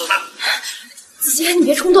不死的！子贤，你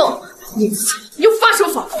别冲动。宁子贤，你又发什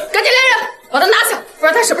么疯？赶紧来人，把他拿下，不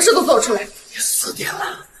然他什么事都做得出来。你死定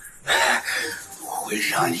了！我会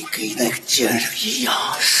让你跟那个贱人一样，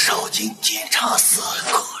受尽检察司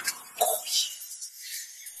各种酷刑。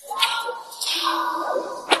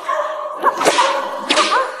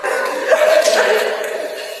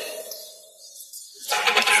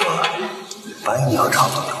说，白鸟巢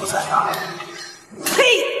的头在哪儿？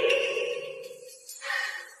呸！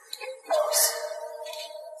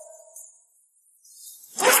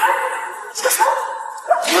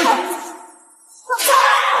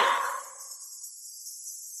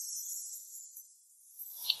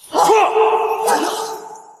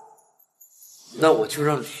那我就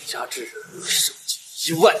让李家之人受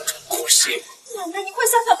尽1万种酷刑。奶奶，你快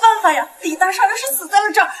想想办法呀！李大少要是死在了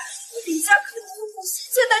这儿，李家可能会不惜一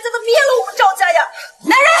切代价的灭了我们赵家呀！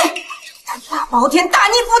来人，让他大包天大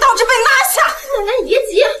逆不道之辈拿下！奶奶，你别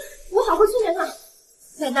急，我好好训练他。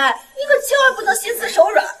奶奶，你可千万不能心慈手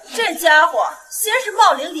软。这家伙先是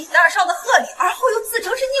冒领李大少的贺礼，而后又自称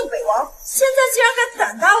是宁北王，现在竟然敢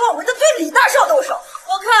胆大妄为的对李大少动手！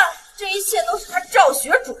我看这一切都是他赵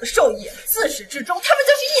学主的授意，自始至终他们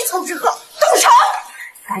就是一丘之貉。动手！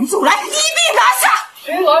赶紧来，一并拿下！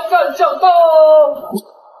青蓝战将到！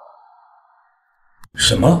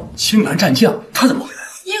什么？青蓝战将？他怎么回来了？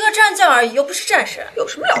一个战将而已，又不是战神，有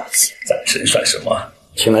什么了不起？战神算什么？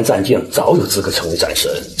青蓝战将早有资格成为战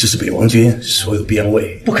神，只是北王军所有边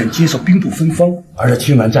卫不肯接受兵部分封，而这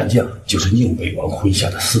青蓝战将就是宁北王麾下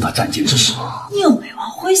的4大战将之首。宁北王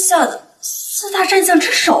麾下的4大战将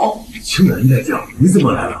之首？青蓝战将，你怎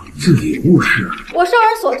么来了？这礼物是？我受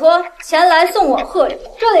人所托，前来送往贺礼。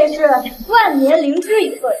这里是万年灵芝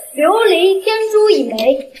1份，琉璃天珠1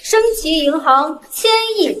枚，升旗银行1000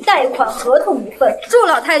亿贷款合同1份，祝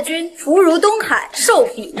老太君福如东海，寿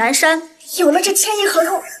比南山。有了这1000亿合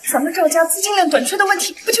同，咱们赵家资金链短缺的问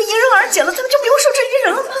题不就迎刃而解了？咱们就不用受制于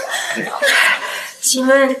人了吗？请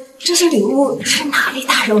问这些礼物是哪位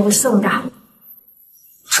大人物送的？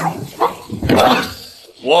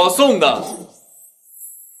我送的。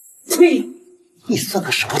呸！你算个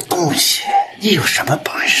什么东西？你有什么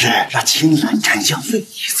本事让青蓝战将为你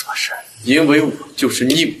做事？因为我就是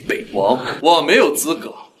宁北王，我没有资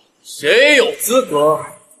格。谁有资格？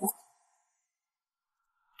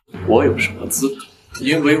我有什么资格？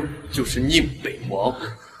因为我就是宁北王。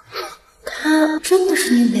他真的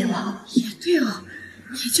是宁北王？也对啊，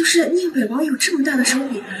也就是宁北王有这么大的手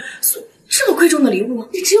笔，送这么贵重的礼物，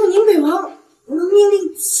也只有宁北王能命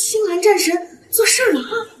令青蓝战神做事了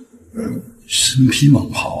啊！身披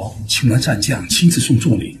蟒袍，青蓝战将亲自送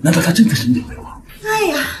重礼，难道他真的是宁北王？哎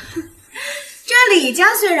呀，这李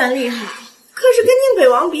家虽然厉害，可是跟宁北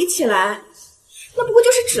王比起来，那不过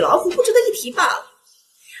就是纸老虎，不值得一提罢了。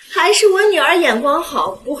还是我女儿眼光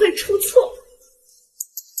好，不会出错。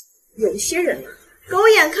有些人啊，狗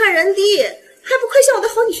眼看人低，还不快向我的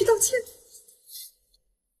好女婿道歉。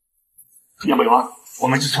宁北王，我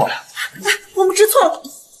们知错了。我们知错了。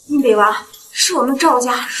宁北王，是我们赵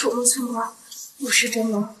家鼠目寸光，不是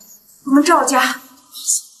真龙。我们赵家，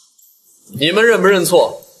你们认不认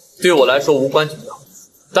错，对我来说无关紧要。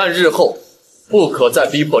但日后不可再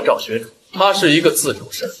逼迫赵学主，他是一个自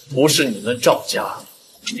主身，不是你们赵家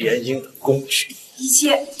联姻的工具。一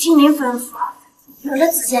切听您吩咐。有了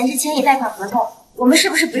子贤之前也贷款合同，我们是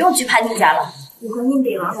不是不用惧怕宁家了？有个宁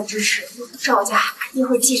北王的支持，赵家肯定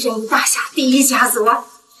会跻身于大夏第一家族啊！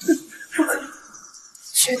不可能，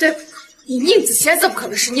绝对不可能！你宁子贤怎么可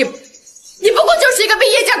能是宁北？你不过就是一个被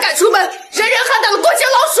叶家赶出门、人人喊打的过街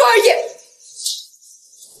老鼠而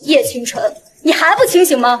已。叶倾城，你还不清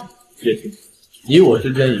醒吗？叶青，你我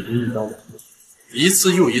之间已经一刀两断，一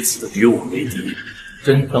次又一次的与我为敌，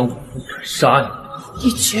真当我不敢杀你？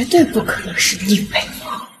你绝对不可能是宁北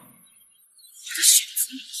王。我的选择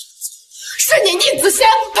是你宁子贤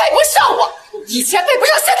配不上我，以前配不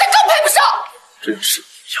上，现在更配不上。真是无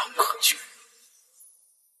药可救。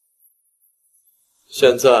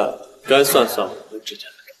现在该算算我们之间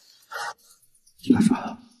的账。大叔，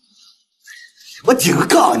我警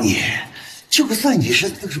告你，就算你是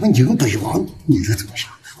什么宁北王，你能怎么样？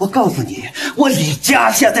我告诉你，我李家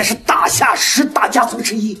现在是大夏10大家族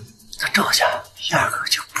之一，这赵家压根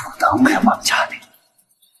就不当外王家的。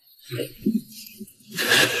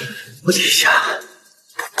我李家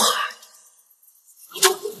不怕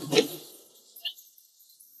你。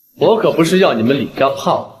我可不是要你们李家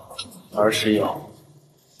怕我，而是要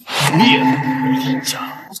灭了李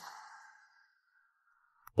家。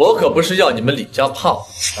我可不是要你们李家怕我，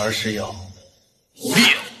而是要灭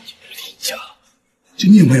了你们李家。这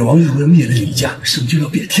宁北王如果灭了李家，是不是就要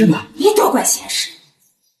变天了？你多管闲事！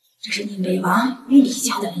这是宁北王与李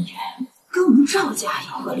家的恩怨，跟我们赵家有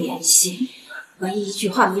何联系？万一一句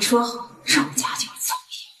话没说好，赵家就遭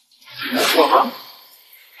殃。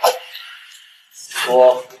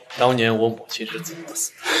说当年我母亲是怎么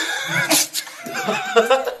死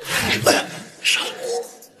的？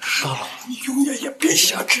杀了你，永远也别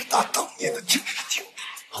想知道当年的真实情况。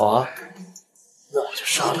好啊，那我就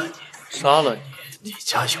杀了你，杀了你，李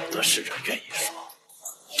家有的是人愿意说。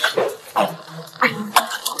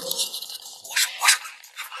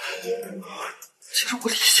其实我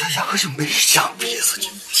李家压根就没想逼死你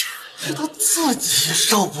母亲，是他自己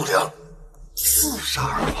受不了，自杀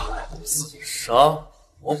而亡。自杀？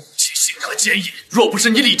我母亲性格坚毅，若不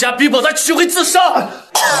是你李家逼迫她娶回自杀。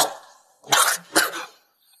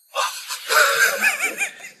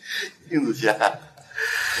宁子贤，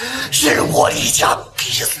是我李家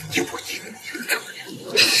逼死你母亲，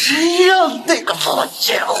谁让那个老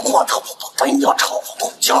贱货他不把本鸟朝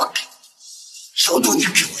凤交给你？求求你给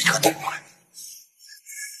我一个痛快！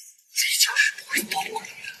李家是不会放过你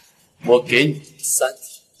的。我给你3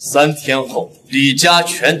天，3天后李家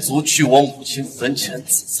全族去我母亲坟前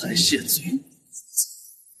自裁谢罪，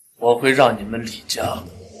我会让你们李家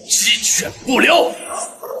鸡犬不留。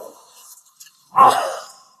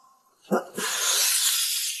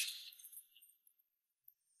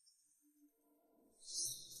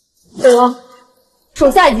北王，属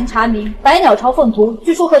下已经查明，百鸟朝凤图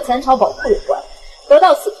据说和前朝宝库有关，得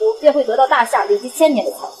到此图便会得到大夏累积1000年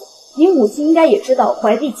的财富。您母亲应该也知道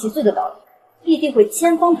怀璧其罪的道理，必定会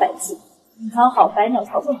千方百计隐藏好百鸟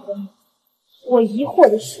朝凤图的秘密。我疑惑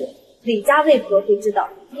的是，李家为何会知道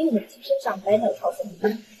您母亲身上百鸟朝凤图？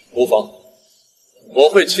无妨，我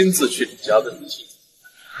会亲自去李家问清。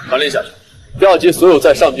传令下去，调集所有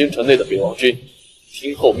在上京城内的北王军，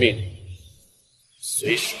听候命令，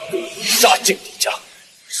随时杀进李家。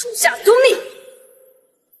属下遵命。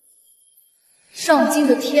上京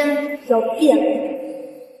的天要变了。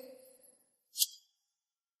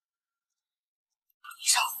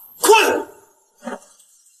滚！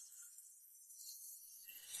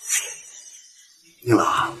宁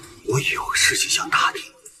郎，我有事情想打听。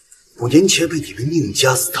5年前被你们宁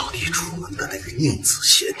家扫地出门的那个宁子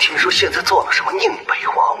贤，听说现在做了什么宁北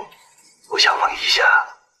王？我想问一下，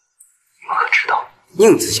你们可知道？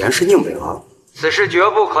宁子贤是宁北王，此事绝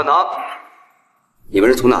不可能。你们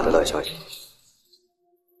是从哪得到的消息？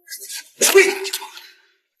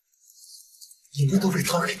你们都被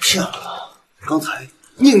他给骗了。刚才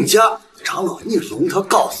宁家长老宁龙他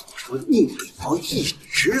告诉我说，宁北王一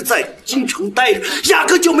直在京城待着，压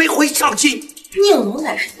根就没回上京。宁龙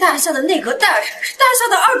乃是大夏的内阁大臣，是大夏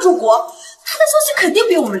的2柱国，他的消息肯定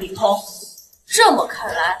比我们灵通。这么看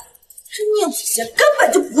来，这宁子贤根本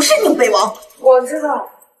就不是宁北王。我知道，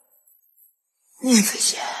宁子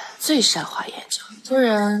贤最善花言巧语，不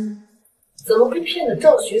然怎么会骗了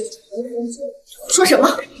赵学子同人剑？说什么？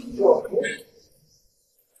我不是。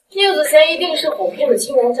宁子贤一定是哄骗了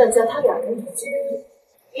青兰战将他俩人的奸人，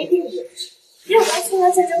一定也是，要不然青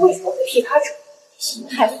兰战将为什么会替他扯？心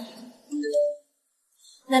太复杂。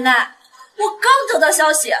奶奶，我刚得到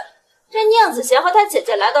消息，这宁子贤和他姐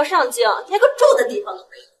姐来到上京，连个住的地方都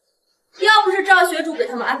没有。要不是赵学主给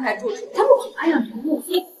他们安排住处，他们恐怕要流落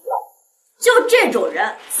非国。就这种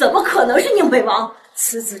人，怎么可能是宁北王？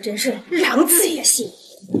此子真是狼子野心，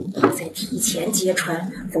好在提前揭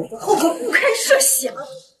穿，否则后果不堪设想。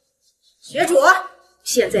学主，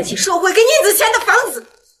现在请收回给宁子贤的房子，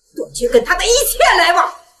断绝跟他的一切来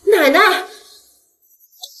往。奶奶，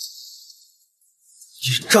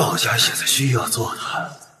以赵家现在需要做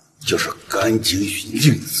的，就是赶紧与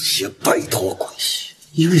宁子贤摆脱关系，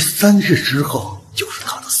因为3日之后就是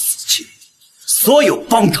他的死期，所有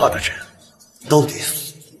帮他的人都得死。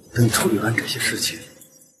等处理完这些事情，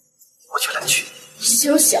我就来去。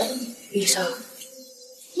休想！李生，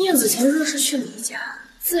宁子贤若是去离家，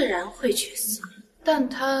自然会去死。但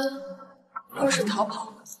他若是逃跑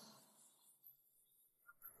了，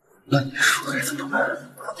那你说该怎么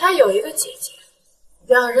办？他有一个姐姐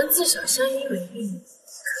，2人自小相依为命，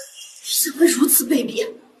怎么如此卑鄙？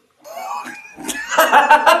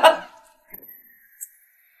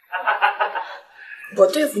我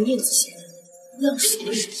对付宁子贤，愣是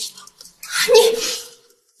不是知道。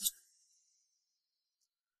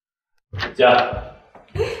你姐，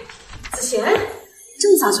子贤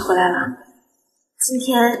这么早就回来了？今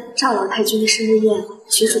天赵老太君的生日宴，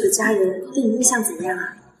学主的家人对你印象怎么样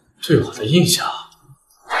啊？对我的印象，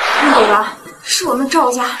宁北王是我们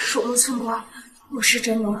赵家守墓村官，若是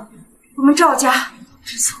真龙，我们赵家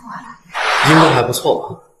知错了。应该还不错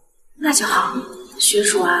吧？那就好，学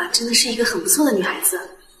主啊，真的是一个很不错的女孩子，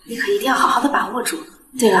你可一定要好好的把握住。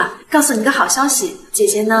对了，告诉你个好消息，姐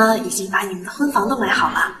姐呢已经把你们的婚房都买好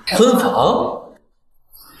了。婚房？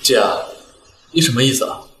姐，你什么意思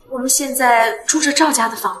啊？我们现在住着赵家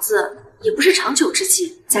的房子，也不是长久之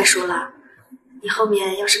计。再说了，你后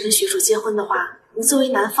面要是跟学主结婚的话，你作为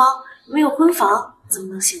男方没有婚房怎么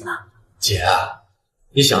能行呢？姐，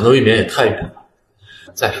你想的未免也太远了。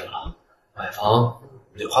再说了，买房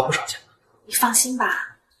得花不少钱呢。你放心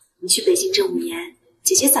吧，你去北京这5年，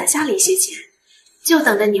姐姐攒下了一些钱，就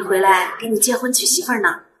等着你回来给你结婚娶媳妇儿呢。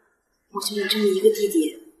我就有这么一个弟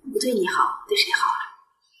弟，不对你好，对谁好啊？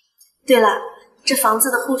对了，这房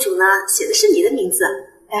子的户主呢，写的是你的名字。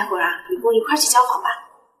待会儿啊，你跟我一块儿去交房吧。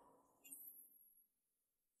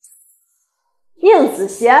宁子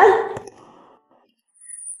贤，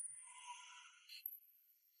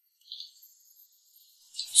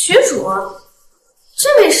学主，这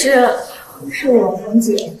位是我堂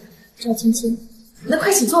姐赵青青。那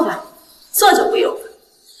快请坐吧。坐就不用了，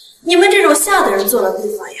你们这种下等人坐的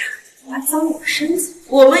地方呀，还脏我的身子。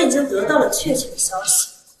我们已经得到了确切的消息，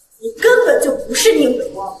你根本就不是宁北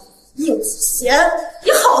王宁子贤，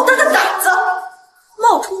你好大的胆子，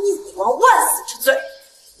冒充宁北王万死之罪！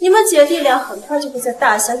你们姐弟俩很快就会在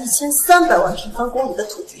大夏1300万平方公里的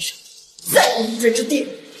土地上再无立锥之地。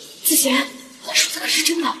子贤，他说的可是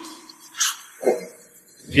真的？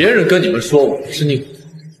别人跟你们说我不是宁北，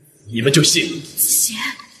你们就信了？子贤，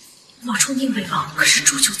冒充宁北王可是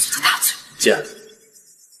诛九族的大罪。姐，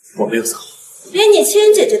我没有撒谎。连你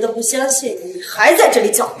亲姐姐都不相信你，你还在这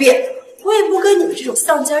里狡辩？我也不跟你们这种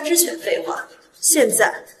丧家之犬废话。现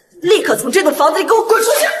在立刻从这栋房子里给我滚出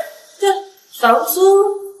去！对，房租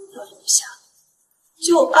要留下，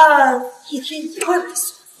就按1天1万来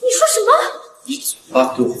算。你说什么？你嘴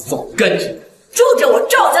巴给我放干净！住着我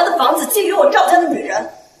赵家的房子，觊觎我赵家的女人，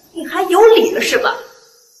你还有理了是吧？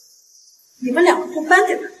你们两个不搬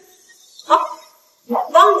给他，好，我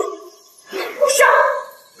帮你。住手！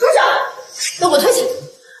住手！都给我退下！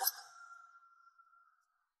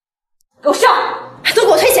给我上！都给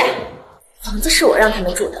我退下！房子是我让他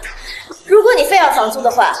们住的，如果你非要房租的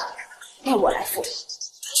话，那我来付。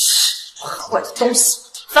坏的东西！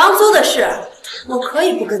房租的事我可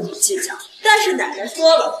以不跟你们计较，但是奶奶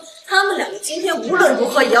说了，他们两个今天无论如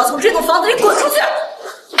何也要从这栋房子里滚出去。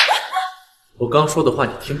我刚说的话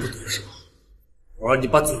你听不懂是吗？我让你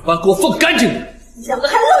把嘴巴给我放干净点！你两个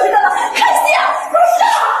还愣着干嘛？看戏啊！给我上！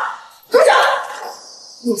住手！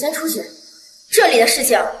你先出去，这里的事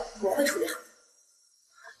情我会处理好。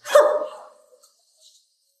哼！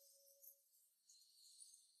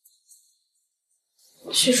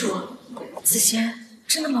虚主，子贤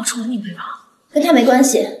真的冒充了宁北王，跟他没关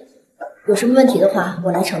系。有什么问题的话，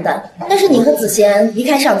我来承担。但是你和子贤离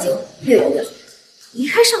开上京，越远越好。离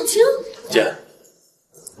开上京？姐，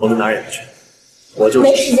我们哪儿也不去，我就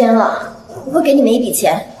没时间了。我会给你们一笔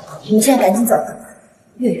钱，你们现在赶紧走，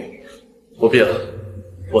越远越好。不必了，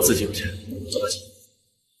我自己有钱，走吧，姐。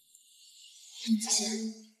宁子贤，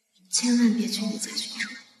千万别拘泥在军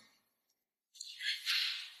中。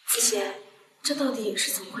子贤，这到底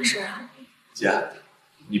是怎么回事啊？姐，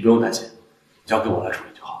你不用担心，交给我来处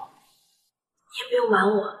理就好。你也不用瞒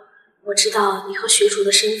我，我知道你和学主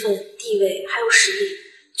的身份、地位还有实力，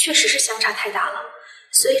确实是相差太大了，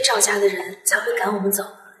所以赵家的人才会赶我们走，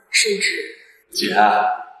甚至……姐，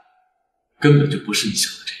根本就不是你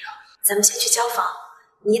想的这样。咱们先去交房，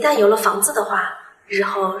你一旦有了房子的话，日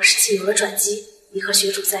后事情有了转机，你和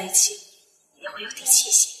学主在一起也会有底气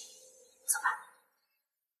一些。走吧。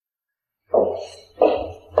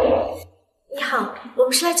你好，我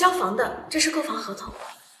们是来交房的，这是购房合同。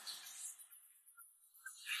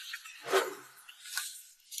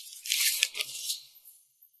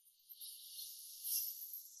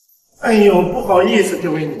哎呦，不好意思，这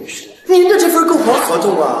位女士，您的这份购房合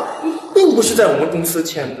同啊，并不是在我们公司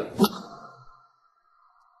签的。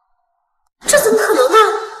这怎么可能呢？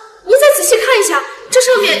您再仔细看一下，这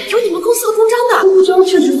上面有你们公司的公章的。公章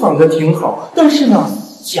确实仿得挺好，但是呢，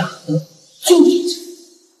假的就是假。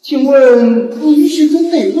请问您是跟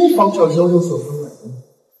哪位房产销售所购买的？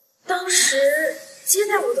当时接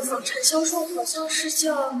待我的房产销售好像是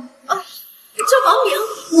叫王明。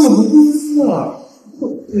我们公司啊，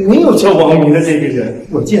没有叫王明的这个人。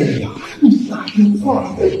我建议啊，你打电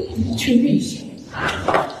话确认一下。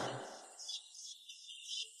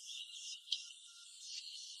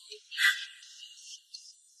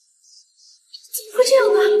怎么会这样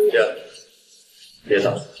呢？姐，别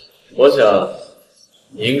打，我想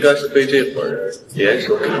你应该是被这伙人联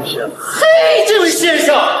手给骗了。嘿，这位先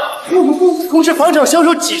生，我们公司从事房产销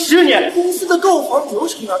售几十年，公司的购房流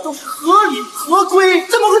程啊都是合理合规，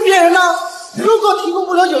怎么会骗人呢？如果提供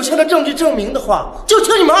不了有效的证据证明的话，就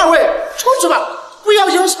请你们二位出去吧，不要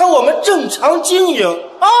影响我们正常经营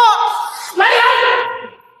啊！来人！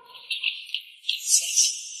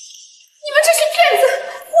你们这群骗子，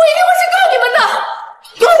我一定会去告你们的。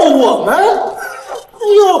告我们？哎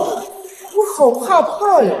呦，我好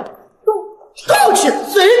怕呀！告去，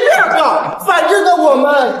随便告，反正呢我们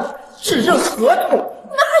只认合同。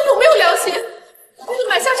那还有没有良心？为了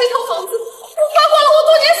买下这套房子，我花光了我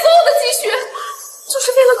多年所有的积蓄，就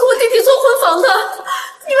是为了给我弟弟做婚房的。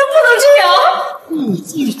你们不能这样！你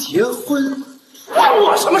弟结婚，关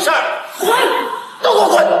我什么事儿？滚！都给我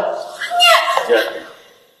滚！你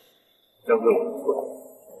交给我们混，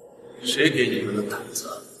谁给你们的胆子，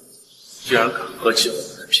居然敢和起我们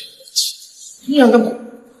的平等气？你想干嘛？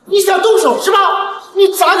你想动手是吧？你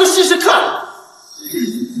砸个试试看！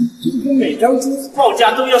今天每张珠子报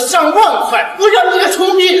价都要上万块，我让你这个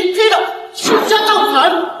穷逼赔的倾家荡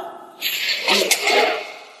产！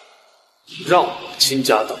让我倾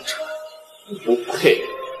家荡产，不配！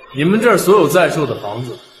你们这儿所有在售的房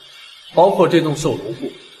子，包括这栋售楼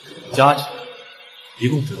部，加起来一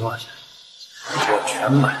共值多少钱？我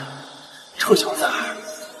全买了。臭小子，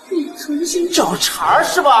你存心找茬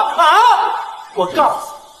是吧？啊！我告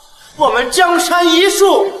诉你，我们江山一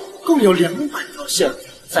树共有200套现房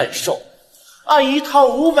在售，按一套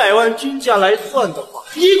500万均价来算的话，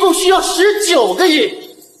一共需要19个亿。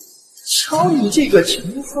瞧你这个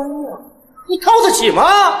情分啊，你掏得起吗？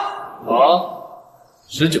好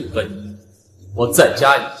，19个亿，我再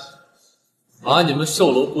加一些，把你们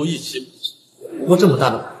售楼部一起补齐。不过这么大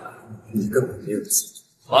的买卖，你根本没有资格。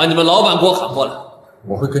把你们老板给我喊过来，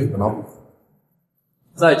我会跟你们老板。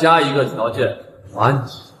再加一个条件，把你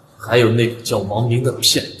还有那个叫王明的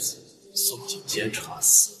骗子送进监察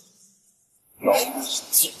司，牢底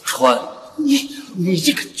坐穿。你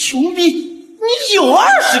这个穷逼，你有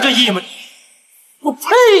20个亿吗？我呸！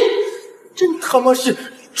真他妈是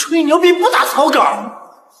吹牛逼不打草稿！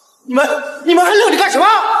你们还愣着干什么？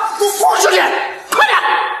给我放出去！快点！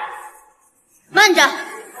慢着！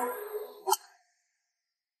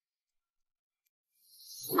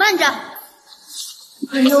慢着！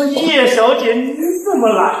哎呦，叶小姐，您这么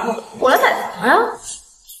懒吗？我来买房呀！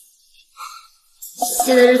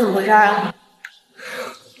现在是怎么回事啊？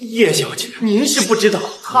叶小姐，您是不知道，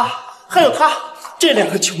还有他这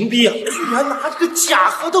2个穷逼啊，居然拿着个假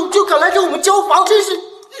合同就敢来跟我们交房，真是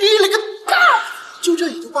立了个大！就这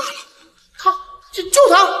也就罢了，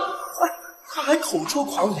他还口出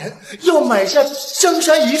狂言，要买下江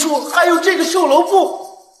山一处，还有这个售楼部。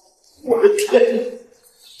我的天！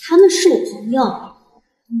他们是我朋友，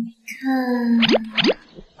你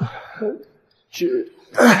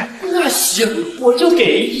看，那行，我就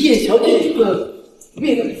给叶小姐一个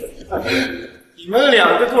面子。你们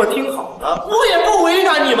2个给我听好了，我也不为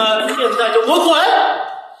难你们，现在就给我滚！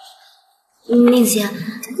宁姐，赶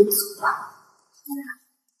紧走吧。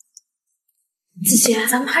子杰，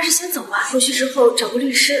咱们还是先走吧，回去之后找个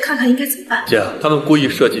律师看看应该怎么办。姐，他们故意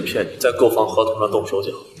设计骗你，在购房合同上动手脚，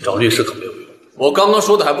找律师可没有用。我刚刚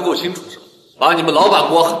说的还不够清楚是吧？把你们老板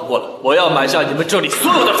给我喊过来，我要买下你们这里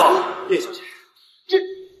所有的房。叶小姐，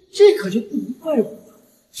这可就不能怪我，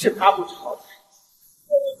是他不知好歹。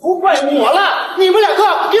我们不怪我了，你们两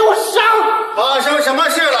个给我上！发生什么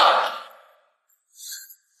事了？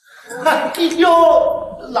哎呦，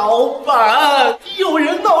老板，有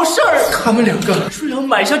人闹事儿，他们两个说要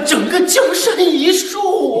买下整个江山一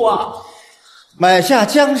树啊！买下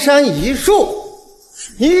江山一树？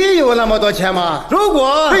你有那么多钱吗？如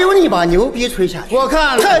果没有你把牛逼吹下去，我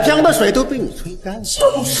看太平洋的水都被你吹干了。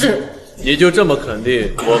就是。你就这么肯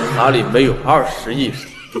定我卡里没有20亿是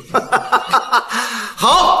吗？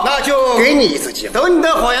好，那就给你一次机会，等你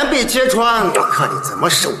的谎言被揭穿，我看你怎么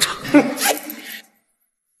收场。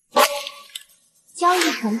交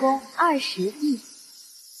易成功20亿。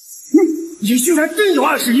你居然真有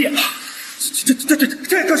20亿！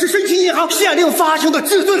这可是申请银行限令发行的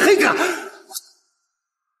至尊黑卡！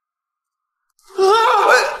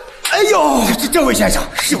哎呦，这位先生，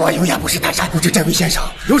是我有眼不识泰山，不知这位先生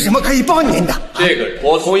有什么可以帮您的？这个人，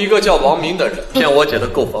我同一个叫王明的人骗我姐的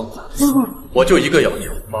购房款，我就一个要求，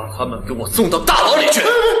把他们给我送到大牢里去。老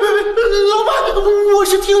板，我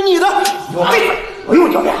是听你的。我闭嘴，不用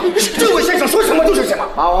狡辩。这位先生说什么就是什么。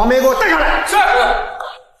把王明给我带上来。是。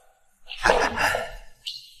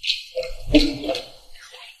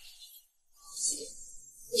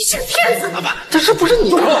你是骗子！老板，这是不是你？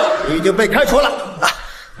你已经被开除了啊！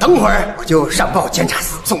等会儿我就上报监察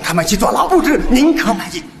司，送他们去坐牢，不知您可满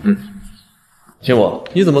意？听我，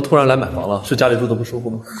你怎么突然来买房了？是家里住的不舒服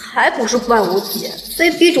吗？还不是怪我姐，非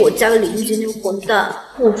逼着我嫁给李玉洁那个混蛋，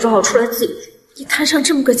我只好出来自己住。你摊上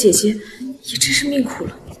这么个姐姐，也真是命苦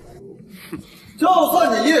了。就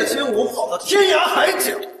算你叶青武跑到天涯海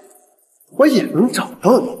角，我也能找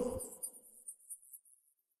到你。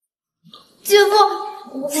姐夫，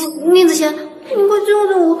宁子贤，你快救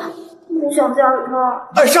救我！我想嫁给他。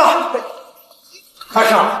二少，二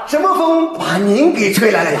少，什么风把您给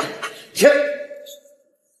吹来了呀？切！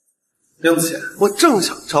宁子贤，我正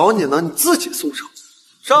想找你呢，你自己松手。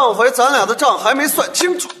上回咱俩的账还没算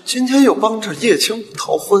清楚，今天又帮着叶青武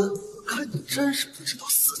逃婚，看你真是不知道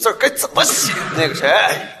死字该怎么写。那个谁，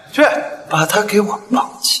去把他给我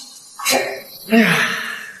绑起来。哎呀，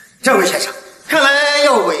这位先生，看来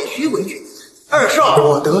要委屈委屈。二少，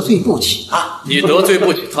我得罪不起啊！你得罪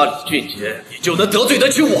不起他李俊杰，你就能得罪得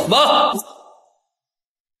起我吗？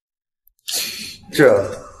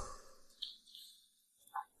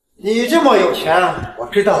你这么有钱，我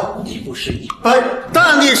知道你不是一般人，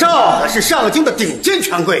但李少可是上京的顶尖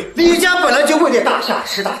权贵，李家本来就位列大夏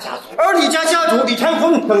10大家族，而李家家主李天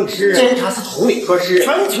风更是监察司统领，可是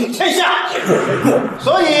权倾天下，不为过，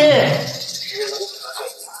所以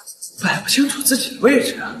摆不清楚自己的位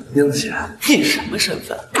置啊！宁子贤，你什么身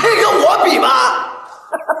份？配跟我比吗？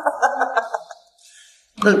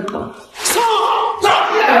那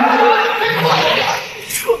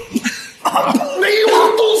没有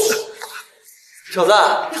东西。小子，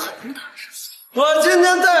你很能打是？我今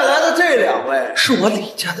天带来的这2位是我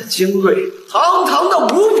李家的精锐，堂堂的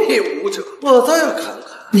5品武者，我倒要看看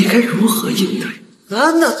你该如何应对。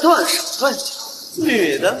男的断手断脚，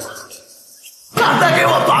女的把他给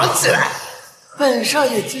我绑起来。本少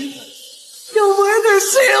爷今晚要玩点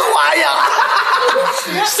新花样。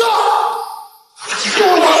上！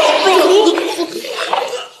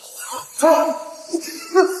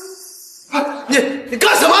你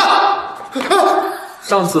干什么？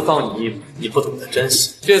上次放你一马，你不懂得珍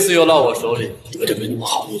惜，这次又落我手里，我就没那么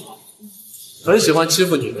好运了。很喜欢欺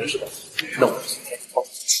负女人是吧？那我今天放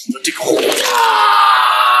你这个货！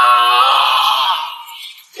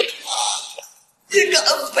你敢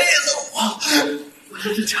背了我？我这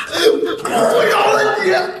家不饶了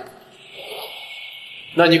你！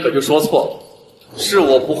那你可就说错了，是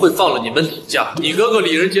我不会放了你们李家。你哥哥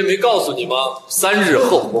李仁杰没告诉你吗？3日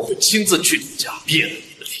后我会亲自去你家灭了你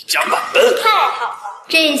们李家满门。太好了，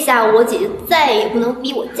这下我姐就再也不能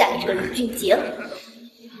逼我嫁给这个李俊杰了。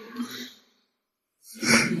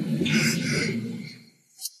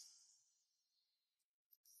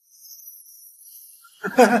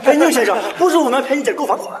宁先生，不是我们陪你姐购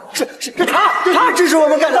房款，是他指使我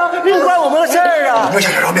们干的，并关我们的事儿啊！刘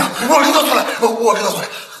先生饶命，我知道错了，我知道错了。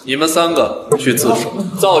你们3个去自首，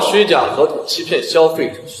造虚假合同欺骗消费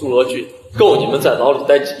者数额巨大，够你们在牢里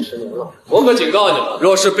待几10年了。我可警告你们，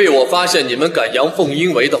若是被我发现你们敢阳奉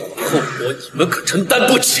阴违的话，后果你们可承担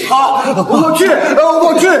不起。好，我去，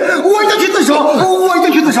我一定去自首，我一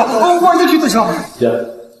定去自首。姐，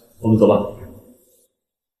我们走吧。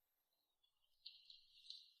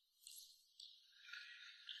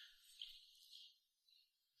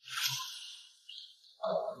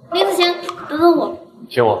林子贤，等等我。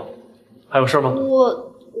听我，还有事吗？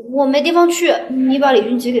我没地方去，你把李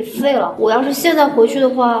俊杰给废了。我要是现在回去的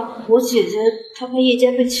话，我姐姐她怕叶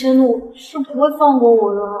家被迁怒，是不会放过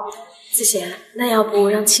我的。子贤，那要不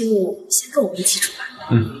让青武先跟我们一起住吧？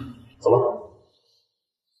走吧。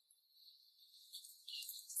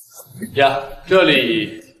呀，这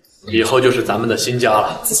里以后就是咱们的新家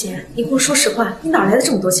了。子贤，你给我说实话，你哪来的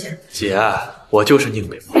这么多钱？姐，我就是宁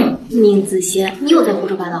北王。宁子贤，你又在胡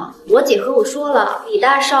说八道！我姐和我说了，李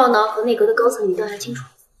大少呢和内阁的高层已经调查清楚，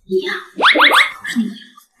你呀，是宁北王。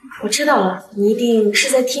我知道了，你一定是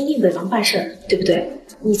在替宁北王办事儿，对不对？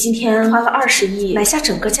你今天花了20亿买下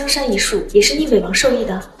整个江山一术，也是宁北王授意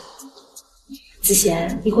的。子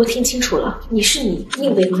贤，你给我听清楚了，你是你，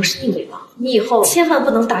宁北王是宁北王，你以后千万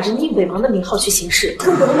不能打着宁北王的名号去行事，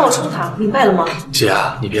更不能冒充他，明白了吗？姐，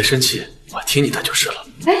你别生气，我听你的就是了。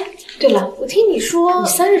哎，对了，我听你说你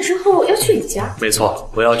3日之后要去李家。没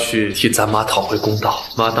错，我要去替咱妈讨回公道，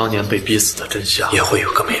妈当年被逼死的真相也会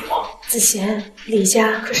有个眉目。子贤，李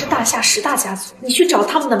家可是大夏10大家族，你去找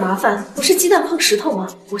他们的麻烦，不是鸡蛋碰石头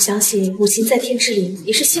吗？我相信母亲在天之灵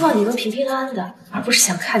也是希望你能平平安安的，而不是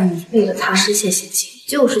想看你为了他身陷险境。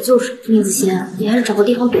就是，宁子贤，你还是找个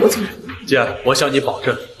地方躲起来。姐，我向你保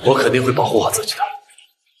证，我肯定会保护好自己的。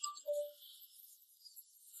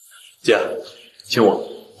姐，请我，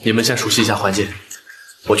你们先熟悉一下环境，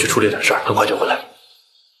我去处理点事儿，很快就回来。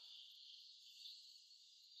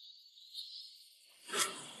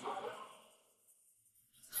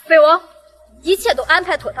北王，一切都安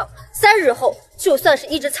排妥当，3日后就算是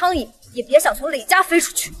一只苍蝇，也别想从李家飞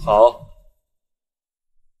出去。好。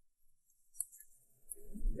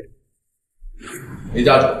李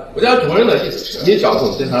家主，我家主人的意思是，你掌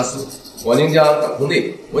控侦察司，我宁家掌控内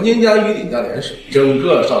阁，我宁家与李家联手，整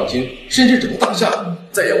个上京，甚至整个大夏，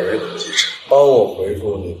再也无人可击制。帮我回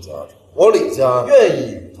复宁家主，我李家愿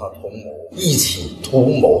意与他同谋，一起图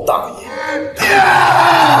谋大业。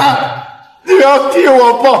你要替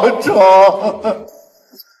我报仇！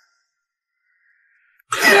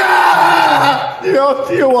你要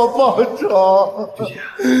替我报仇！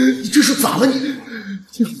你这是咋了你？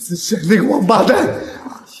宁子贤那个王八蛋，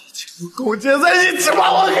一切都勾结在一起，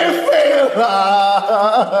把我给废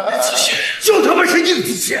了！子贤，就他妈是宁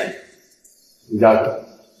子贤！李家主，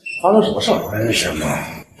发生什么事儿？为什么？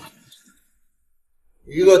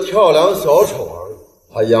一个跳梁小丑而已。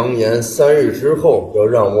他扬言3日之后要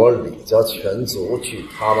让我李家全族去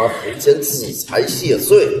他妈府前自裁谢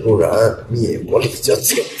罪，不然灭我李家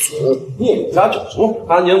九族。灭你家九族？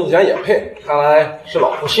他宁子贤也配？看来是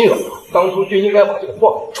老夫心软了。当初就应该把这个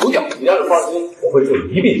祸除掉。你家的花心，我会做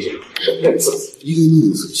一臂之力，审判自己。一个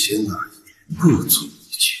宁子贤而已，不足为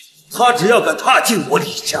惧。他只要敢踏进我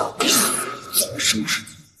李家，再生是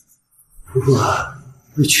不过，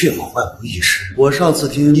为确保万无一失，我上次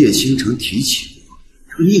听叶倾城提起过，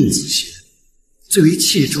这宁子贤最为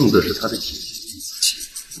器重的是他的姐姐宁子贤。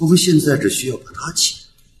我们现在只需要把他请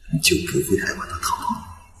来，就不会害怕他逃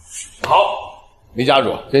跑。好，李家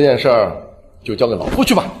主，这件事儿就交给老夫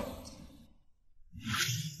去吧。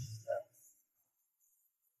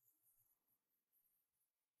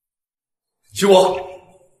徐武，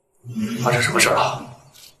发生什么事了？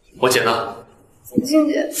我姐呢？静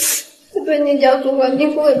姐，她被宁家族把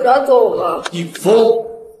宁风给抓走了。宁风，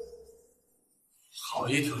好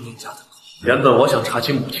一条宁家的狗！原本我想查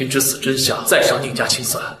清母亲之死真相，再上宁家清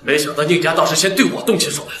算，没想到宁家倒是先对我动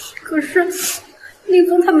起手来了。可是宁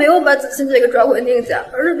风他没有把子欣姐给抓回宁家，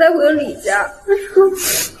而是带回了李家。他说，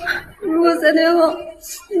如果3天后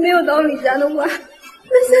没有到李家的话，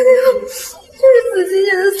那3天后就是子欣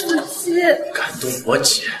姐的死期。敢动我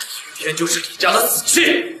姐，明天就是李家的死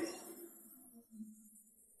期。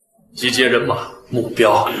集结人马，目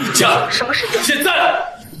标李家。什么时间？现在！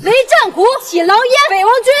雷战鼓，起狼烟，北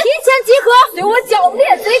王军提前集合，随我剿灭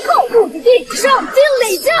贼寇，目的地上京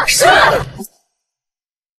李家。是。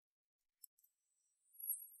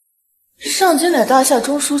上京乃大夏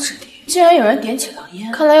中枢之地，竟然有人点起狼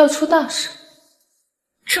烟，看来要出大事。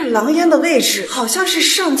这狼烟的位置好像是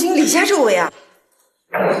上京李家周围啊。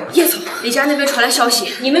叶总，李家那边传来消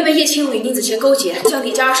息，你妹妹叶青与宁子贤勾结，将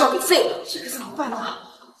李家2少给废了。这可怎么办呢？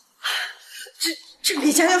这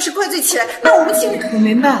李家要是怪罪起来，那我们岂不……我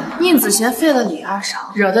明白了，宁子贤废了李2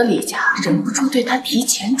少，惹得李家忍不住对他提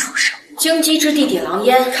前出手。荆棘之地点狼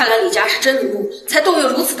烟，看来李家是真怒，才动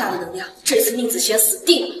用如此大的能量。这次宁子贤死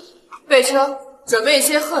定了。备车，准备一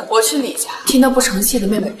些恨，我去李家替那不成器的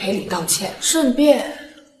妹妹赔礼道歉，顺便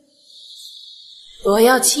我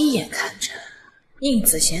要亲眼看着宁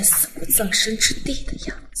子贤死不葬身之地的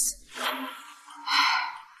样子。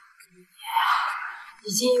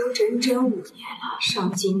已经有整整5年了，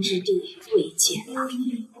上京之地未见狼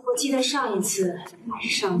烟。我记得上一次还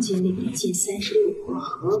是上京那边见36国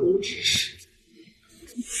合围之时。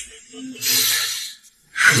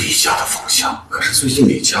是李家的方向。可是最近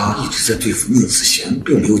李家一直在对付宁子贤，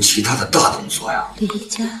并没有其他的大动作呀。李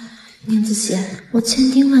家，宁子贤，我千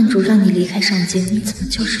叮万嘱让你离开上京，你怎么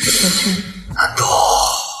就是不听劝？难道？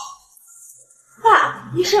爸，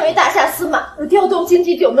你身为大夏司马，有调动经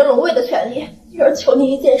济九门龙卫的权利。女儿求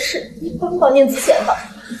你一件事，你帮帮宁子贤吧。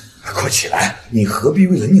快起来！你何必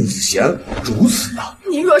为了宁子贤如此呢？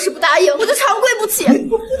您若是不答应，我就长跪不起。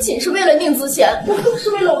我不仅是为了宁子贤，我更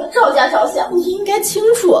是为了我们赵家着想。你应该清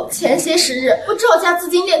楚，前些时日我赵家资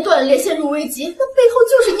金链断裂，陷入危机，那背后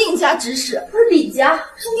就是宁家指使，而李家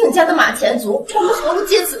是宁家的马前卒。我们何不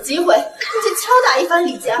借此机会，赶紧敲打一番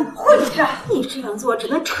李家？混账！你这样做只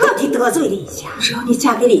能彻底得罪李家。只要你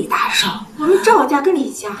嫁给李大少，我们赵家跟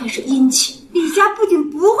李家便是姻亲。李家不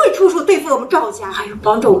仅不会出手对付我们赵家，还要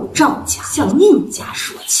帮着我们赵家向宁家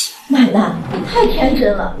说情。奶奶，你太天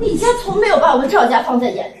真了！李家从没有把我们赵家放在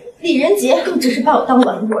眼里，李仁杰更只是把我当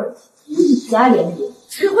玩意儿。与李家联姻，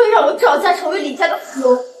只会让我赵家成为李家的俘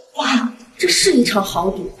虏。哇，这是一场豪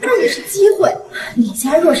赌，这也是机会。李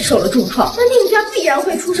家若是受了重创，那宁家必然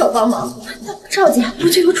会出手帮忙，那我赵家不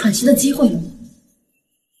就有喘息的机会了吗？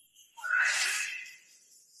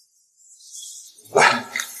来，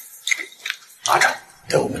拿着，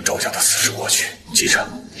带我们赵家的私事过去，记着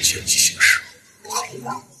谨记行事，不可鲁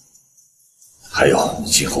莽。还有，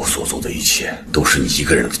今后所做的一切都是你一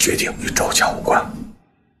个人的决定，与赵家无关。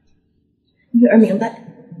女儿明白。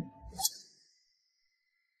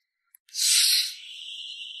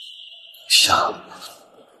夏，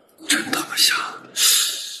真他妈夏！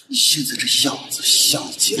你现在这样子像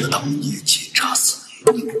极了当年检察司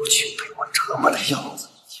你母亲对我折磨的样子。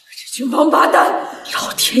这群王八蛋，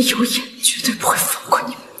老天有眼，绝对不会放过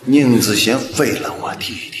你们。宁子贤为了我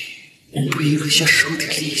弟弟，不应该先收点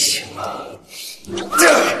利息吗？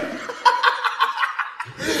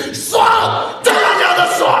爽，这他娘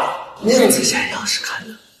的爽！宁子贤要是看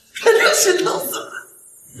了，肯定心疼死了。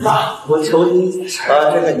妈，我求你把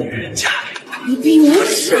这个女人嫁给我。卑鄙无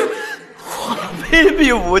耻！我卑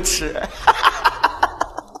鄙无耻！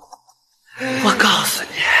我告诉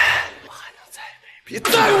你，我还能再卑鄙、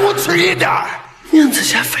再无耻一点。宁子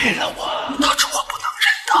贤废了我，导致我不能忍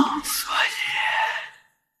到，所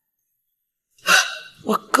以，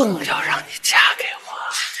我更要让你嫁给我，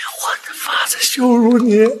换着法子羞辱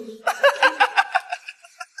你。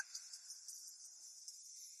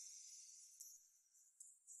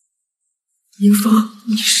宁风，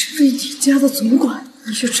你身为宁家的总管，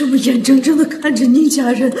你就这么眼睁睁地看着宁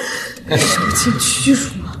家人受尽屈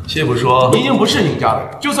辱吗？且不说你已经不是宁家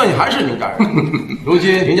人，就算你还是宁家人，如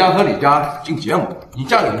今宁家和李家进结盟，你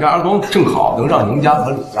嫁给你家二公，正好能让宁家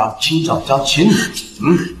和李家亲上加亲。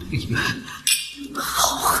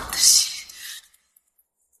好狠的心！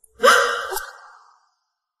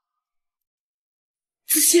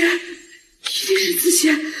子贤，一定是子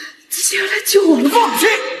贤，子贤要来救我了。放屁！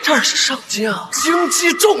这儿是上京，京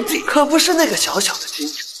畿重地，可不是那个小小的京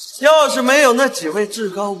城。要是没有那几位至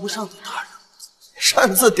高无上的大人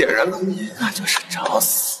擅自点燃龙吟，那就是找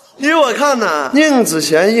死。依我看呢，宁子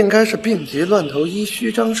贤应该是病急乱投医，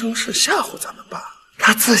虚张声势吓唬咱们罢了。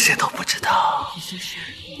他自己都不知道，已经陷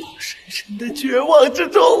入到深深的绝望之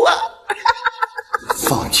中了。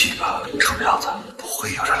放弃吧，臭婊子，不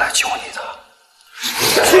会有人来救你的。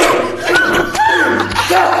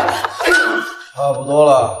差不多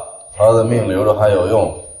了，他的命留着还有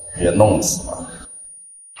用，别弄死了。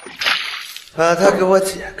把他给我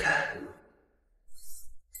解开。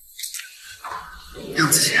宁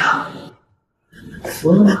子贤，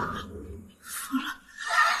服了吗？服了。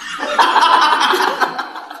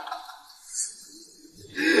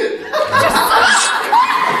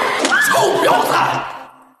臭婊子！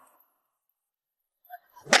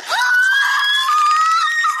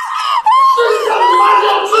真他妈要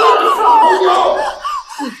这么牛！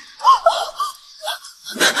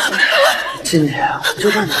今天我就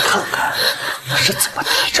让你看看我是怎么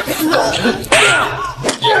提着命的。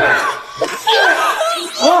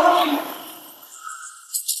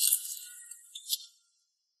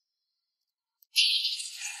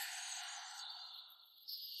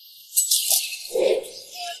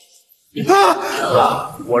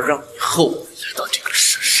我让你后悔来到这个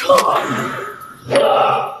世上。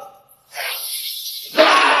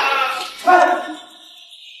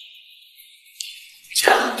姐，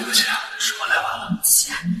对不起，是我来晚了。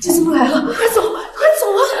姐，你怎么来了？快走，快走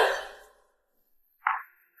啊！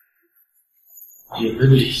你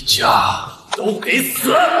们李家都给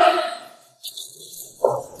死！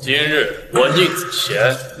今日我宁子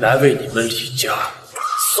贤来为你们李家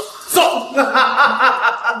送葬。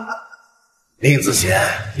宁子贤，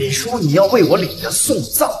你说你要为我李家送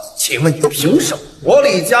葬，请问你凭什么？我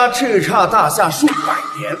李家叱咤大夏数百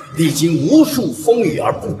年，历经无数风雨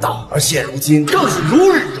而不倒，而现如今正是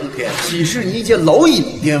如日中天，岂是你一介蝼蚁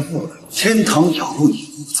能颠覆的？天堂有路你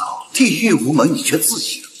不走，地狱无门你却自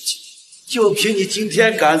诩如今。就凭你今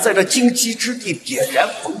天敢在这荆棘之地点燃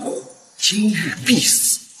烽火，今日必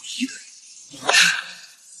死无疑的人。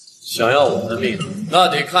想要我的命，那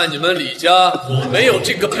得看你们李家有没有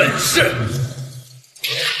这个本事。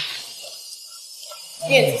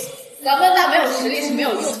念子贤，嗓门大没有实力是没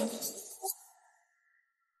有用的。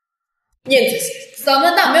念子贤，嗓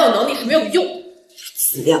门大没有能力是没有用的。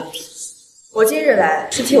死亮皮！我今日来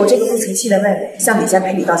是替我这个不成器的妹妹向李家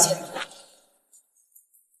赔礼道歉。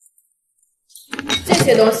这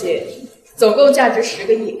些东西总共价值10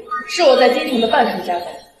个亿，是我在京城的半数家产，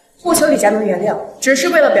不求李家能原谅，只是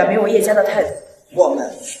为了表明我叶家的态度，我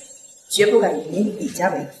们绝不敢以你李家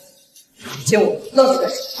为荣。请我愣着干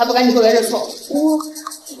什么？还不赶紧过来认错？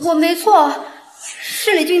我没错，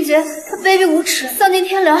是李俊杰，他卑鄙无耻，丧尽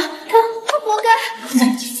天良，他活该。那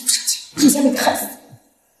你负上去，叶家被砍死。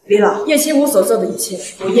李老，叶清武所做的一切，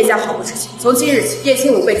我叶家毫不知情。从今日起，叶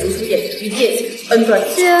清武被逐出叶家，与叶家恩断义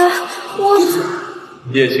绝。姐，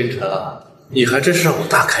叶星辰啊，你还真是让我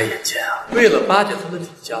大开眼界啊！为了巴结他们李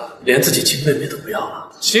家，连自己亲妹妹都不要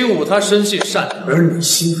了。清武他生性善良，而你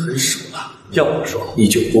心狠手辣。要我说，你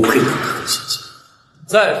就不配得他的亲情。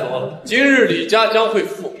再说了，今日李家将会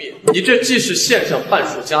覆灭，你这既是献上半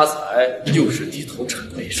数家财，又是低头谄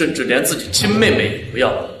媚，甚至连自己亲妹妹也不要。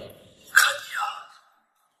看你啊，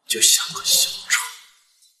就像个小丑。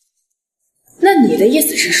那你的意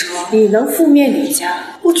思是说，你能覆灭李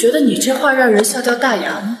家？不觉得你这话让人笑掉大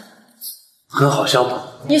牙吗？很好笑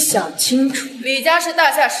吧？你想清楚，李家是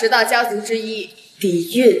大夏10大家族之一，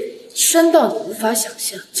底蕴深到你无法想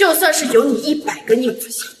象。就算是有你100个宁子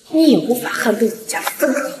贤，你也无法撼动李家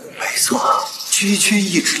分毫。没错，区区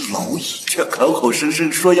一只蝼蚁，却口口声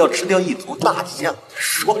声说要吃掉一头大象。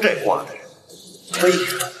说这话的人，非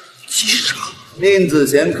常极傻。宁子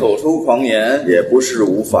贤口出狂言，也不是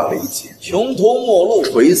无法理解。穷途末路，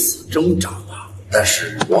垂死挣扎吧。但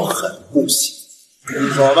是我很不喜。你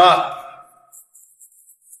说吧。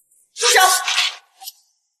住手！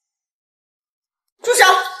住手！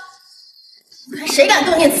看谁敢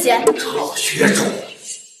动宁子贤！好学主，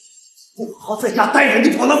不好好在家待着，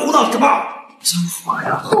你跑来胡闹什么？真烦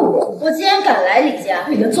呀！后果，我既然敢来李家，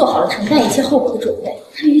就已经做好了承担一切后果的准备。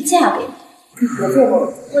至于嫁给你，我做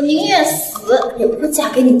过，我宁愿死，也不会嫁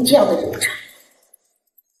给你这样的人渣。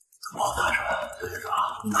王大人，刘局长，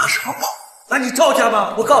拿什么保？那你赵家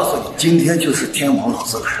吧，我告诉你，今天就是天王老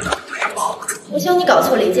子来了，也保不住。我希望你搞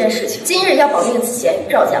错了一件事情，今日要保宁子贤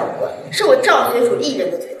与赵家无关，是我赵学主一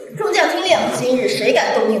人的决定。众将听令，今日谁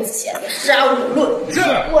敢动宁子贤，杀无论。是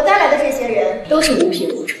我带来的这些人都是无品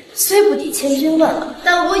入城，虽不抵千军万马，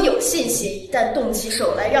但我有信心，一旦动起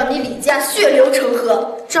手来，让你李家血流成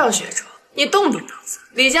河。赵学主，你动动脑子，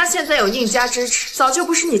李家现在有宁家支持，早就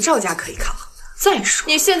不是你赵家可以抗衡的。再说，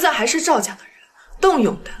你现在还是赵家的人，动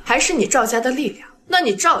用的还是你赵家的力量，那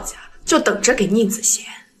你赵家就等着给宁子贤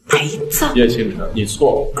陪葬。叶星辰，你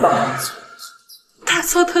错了，大错。大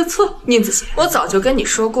错特错，宁子贤，我早就跟你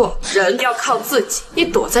说过，人要靠自己，你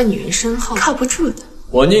躲在女人身后靠不住的。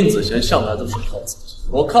我宁子贤向来都是靠自己，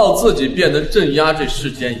我靠自己便能镇压这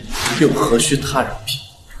世间一切，又何须他人庇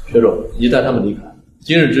护？学主，你带他们离开，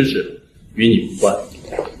今日之事与你无关。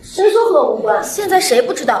谁说和我无关？现在谁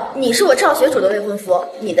不知道你是我赵学主的未婚夫？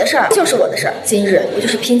你的事儿就是我的事儿。今日我就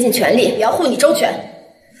是拼尽全力，也要护你周全。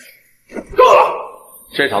够了，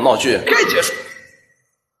这场闹剧该结束。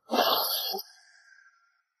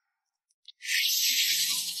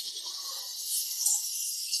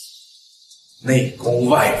内功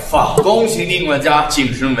外放，恭喜宁管家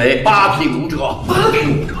晋升为8品武者。8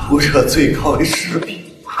品武者，武者最高为10品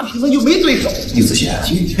，8品怎就没对手？宁子贤，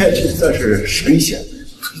今天就算是神仙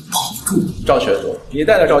可以保不住。赵学主，你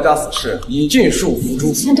带着赵家死士已尽数伏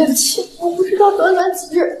诛。先对不起，我不知道短短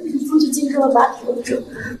几日，宁风就晋升了8品武者。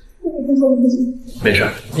没事，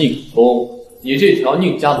宁风，你这条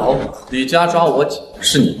宁家老狗，李家抓我姐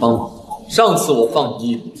是你帮忙的。上次我放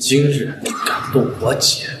你一马，今日你敢动我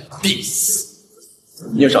姐，必死。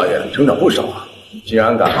宁少爷成长不少啊，竟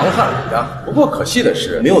然敢强悍李家。不过可惜的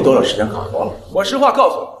是，没有多少时间考核了。我实话告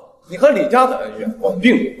诉你，你和李家的恩怨我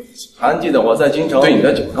并不会记。还记得我在京城对你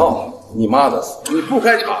的警告吗？你妈的死，你不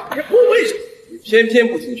该查，也不为什么，你偏偏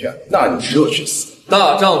不听劝，那你只有去死。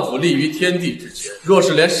大丈夫立于天地之间，若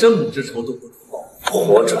是连生母之仇都不报，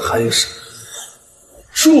活着还有什么？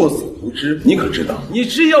庶子无知，你可知道，你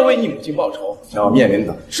只要为你母亲报仇，将要面临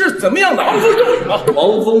的是怎么样的王风骤雨吗？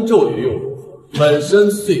王风骤雨又如何？本身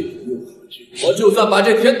虽有又何惧？我就算把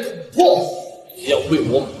这天捅破，也要为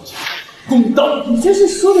我母亲公道。你这是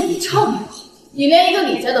说的比唱还好，你连一个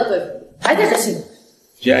李家都对付，还在这信我？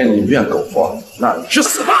既然你不愿苟活，那你去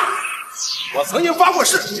死吧！我曾经发过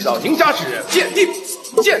誓，遇到宁家之人，见地不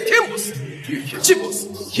死，见天不死，遇天气不死。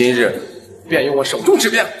今日便用我手中之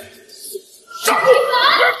鞭杀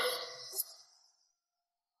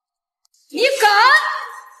你！你敢！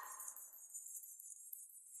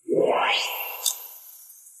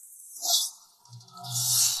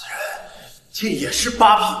竟也是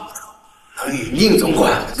八品，能与宁总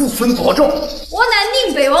管不分伯仲。我乃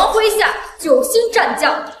宁北王麾下9星战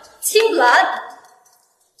将青兰。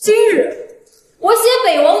今日我携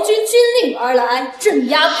北王军军令而来，镇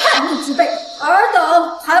压叛逆之辈，尔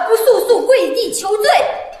等还不速速跪地求罪？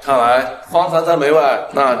看来方才在门外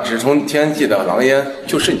那直冲天际的狼烟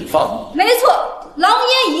就是你放的。没错，狼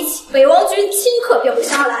烟一起，北王军顷刻便会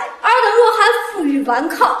杀来。尔等若还负隅顽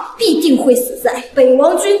抗，必定会死在北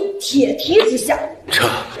王军铁蹄之下。这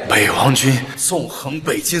北王军纵横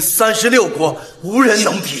北境36国，无人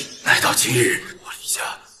能比。来到今日，我李家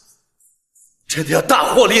真的要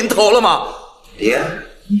大祸临头了吗？爹，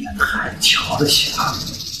你也太瞧得起他了。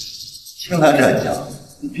青兰战将，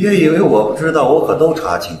你别以为我不知道，我可都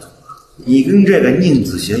查清楚了。你跟这个宁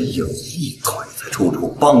子贤有一腿在处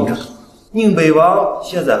处帮着他。宁北王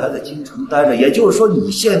现在还在京城待着，也就是说，你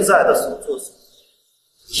现在的所作所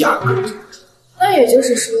为，压根儿就不知道。那也就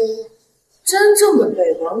是说，真正的北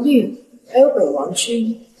王令还有北王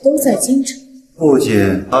军都在京城。不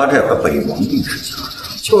仅他这个北王令是假的，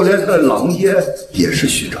就连这狼烟也是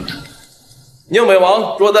虚张声势。宁北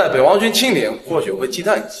王若在北王军亲领，或许会忌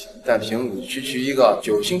惮一些，但凭你区区一个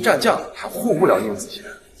9星战将，还护不了宁子贤。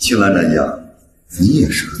青兰战将，你也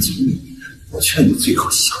是个聪明人，我劝你最好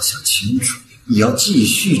想想清楚，你要继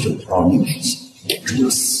续这条命之下，只有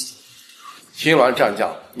死。青鸾战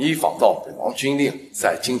将，你仿造北王军令，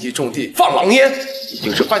在荆棘重地放狼烟，已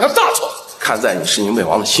经是犯下大错。看在你是宁北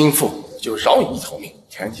王的心腹，就饶你一条命，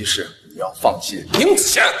前提是你要放弃宁子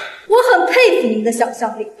贤。我很佩服您的想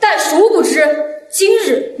象力，但殊不知，今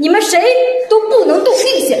日你们谁都不能动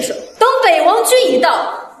宁先生。等北王军一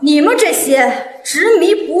到，你们这些执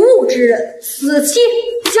迷不悟之人，死期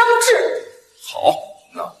将至。好，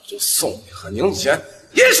那我就送你和宁子贤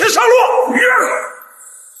一起上路。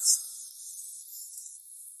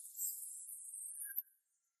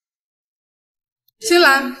青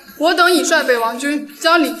兰，我等已率北王军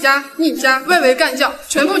将李家、宁家蔚为干将，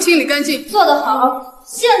全部清理干净。做得好！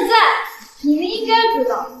现在你们应该知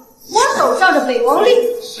道，我手上的北王令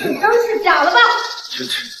是真是假了吧？是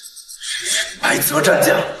白泽战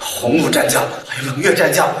将、红木战将，还有冷月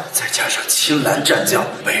战将，再加上青兰战将，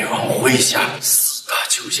北王麾下4大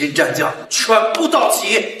9星战将全部到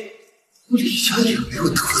齐。我李家也没有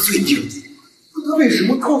得罪宁子，他为什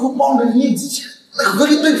么偷偷帮着宁子贤来合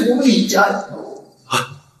力对付我们李家呀？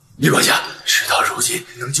李管家，事到如今，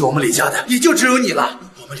能救我们李家的也就只有你了。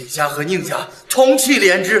我们李家和宁家同气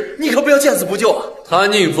连枝，你可不要见死不救啊！他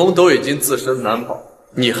宁风都已经自身难保，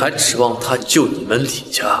你还指望他救你们李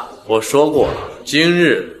家？我说过了，今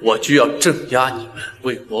日我就要镇压你们，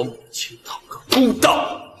为我母亲讨个公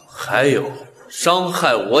道。还有伤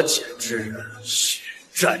害我姐之人，血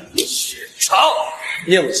债血偿。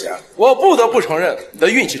宁子贤，我不得不承认，你的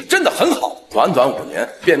运气真的很好，短短5年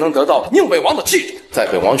便能得到宁北王的器重，在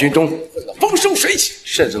北王军中混得风生水起，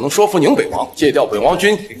甚至能说服宁北王戒掉北王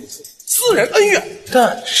军私人恩怨。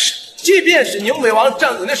但是，即便是宁北王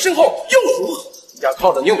站在你身后，又如何？你家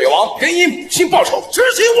靠着宁北王给你母亲报仇，痴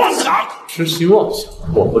心妄想。痴心妄想？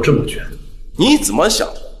我不这么觉得。你怎么想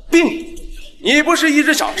的并不重要。你不是一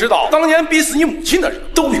直想知道当年逼死你母亲的人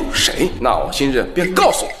都有谁？那我今日便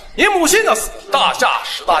告诉你，你母亲的死，大夏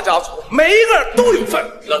10大家族每一个人都有份，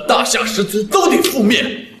那大夏10族都得覆灭。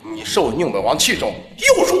你受宁北王器重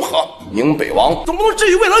又如何？宁北王总不能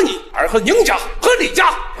至于为了你而和宁家、和李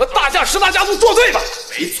家、和大夏10大家族作对吧？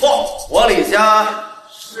没错，我李家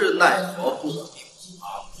是奈何不得宁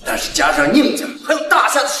王，但是加上宁家还有大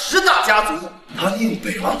夏的10大家族，他宁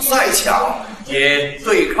北王再强也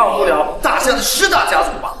对抗不了大夏的10大家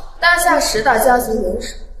族吧？大夏10大家族人少，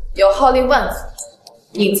有号令万子。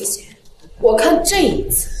宁子贤，我看这一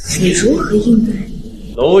次你如何应对？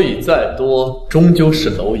蝼蚁再多，终究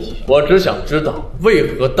是蝼蚁。我只想知道，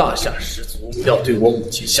为何大夏10族要对我母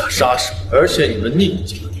亲下杀手，而且你们宁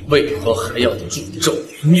家为何还要助纣为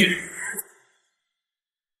虐？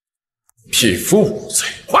匹夫无罪，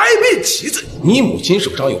怀璧其罪。你母亲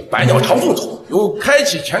手上有百鸟朝凤头，有开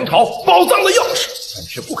启前朝宝藏的钥匙，但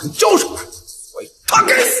却不肯交出来，所以他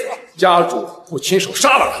该死。家主不亲手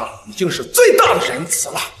杀了他，已经是最大的仁慈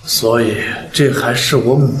了。所以这还是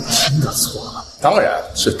我母亲的错了。当然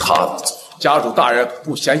是他的错。家主大人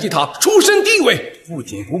不嫌弃他出身低微，不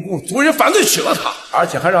仅不顾族人反对娶了他，而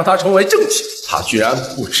且还让他成为正妻。他居然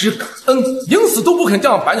不知感恩，宁死都不肯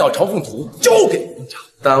将百鸟朝凤图交给宁家，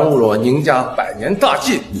耽误了我宁家100年大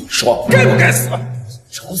计。你说该不该死？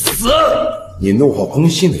找死！你怒火攻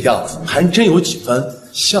心的样子，还真有几分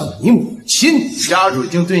像你母亲。家主已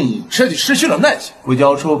经对你彻底失去了耐心，不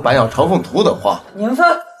交出百鸟朝凤图的话，宁风，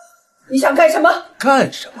你想干什么？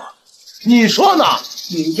干什么？你说呢？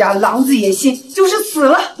宁家狼子野心，就是死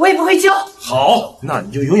了我也不会交。好，那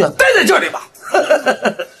你就永远待在这里吧。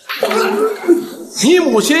你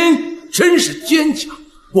母亲真是坚强，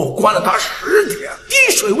我关了她10天，滴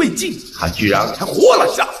水未进，她居然还活了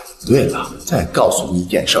下来。对了，再告诉你一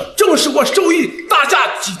件事，正是我授意大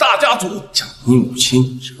夏几大家族将你母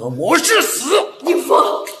亲折磨致死。宁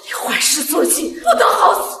风，你坏事做尽，不得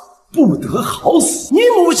好死！不得好死，你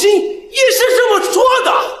母亲也是这么说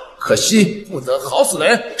的。可惜不得好死的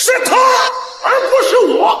人是她，而不是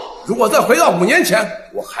我。如果再回到5年前，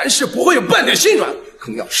我还是不会有半点心软，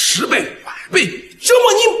更要10倍、100倍折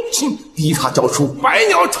磨你母亲，逼她交出百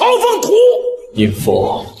鸟朝凤图。宁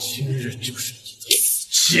风，今日就是你的死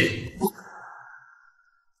期！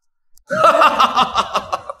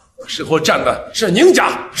事后站的是宁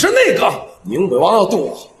家，是那个宁北王要动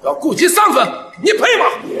我，要顾及3分，你配吗？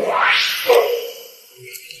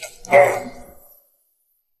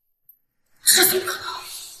这怎么可能？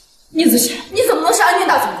宁子贤，你怎么能杀宁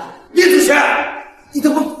大总管？宁子贤，你他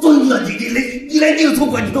妈疯了！你连宁总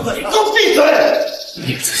管你都敢杀，给我闭嘴！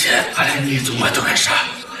宁子贤，他连宁总管都敢杀，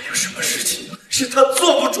还有什么事情是他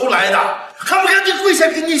做不出来的？还不赶紧跪下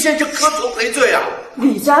给宁先生磕头赔罪啊！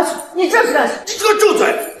李家主，你这是干什么？你给我住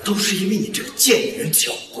嘴！都是因为你这个贱女人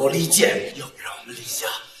挑拨离间，要不然我们李家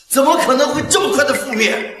怎么可能会这么快的覆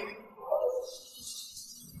灭？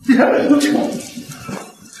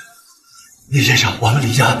李先生，我们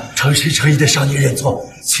李家诚心诚意的向您认错，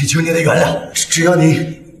请求您的原谅。只要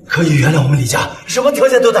您可以原谅我们李家，什么条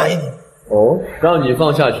件都答应您。哦，让你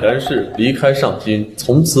放下权势，离开上京，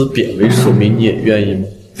从此贬为庶民，你也愿意吗？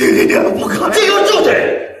不可能！这个住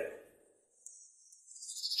嘴！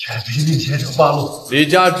全凭宁先生发怒。李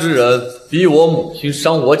家之人逼我母亲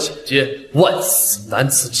伤我姐姐，万死难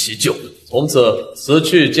辞其咎。从此辞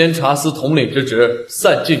去监察司统领之职，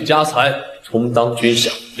散尽家财，充当军饷。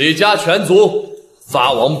李家全族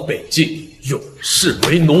发往北境，永世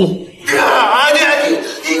为奴。你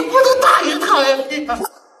不能答应他呀！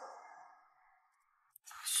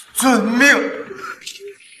遵命。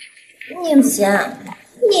宁子贤，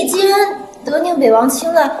你既然得宁北王青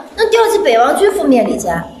了，能调集北王军覆灭李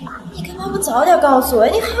家，你干嘛不早点告诉我？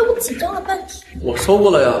你害我紧张了半天。我说过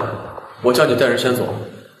了呀，我叫你带人先走，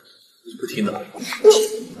你不听的。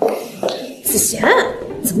子贤，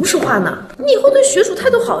怎么说话呢？你以后对学主态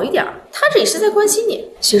度好一点，他这也是在关心你。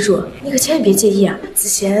学主，你可千万别介意啊，子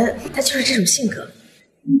贤他就是这种性格。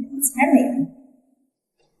才美。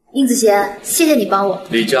宁子贤，谢谢你帮我。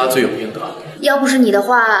李家罪有应得。要不是你的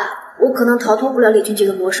话，我可能逃脱不了李俊这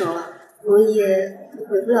个魔手了，我也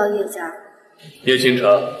回不了叶家。叶倾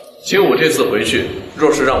城，请我这次回去，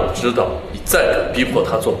若是让我知道你再敢逼迫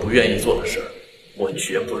他做不愿意做的事，我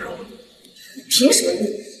绝不饶你。凭什么你？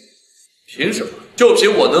凭什么？就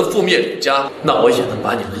凭我能覆灭李家，那我也能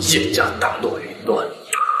把你们叶家打落云端。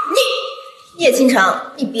叶倾城，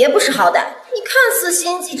你别不识好歹，你看似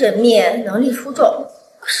心机缜密，能力出众，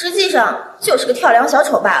实际上就是个跳梁小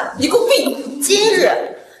丑罢了。你给我闭嘴！今日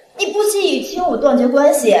你不惜与亲武断绝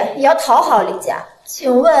关系，也要讨好李家，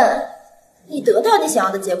请问你得到你想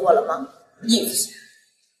要的结果了吗？叶子贤，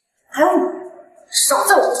还有你，少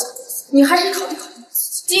在我面前作死！你还是考虑考虑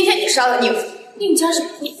自己。今天你杀了宁府，宁家是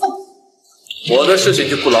不放。我的事情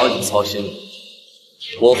就不劳你操心了，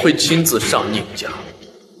我会亲自上宁家，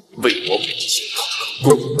为我母亲讨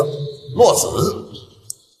个公道。落子，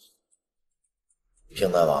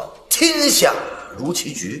平大王，天下如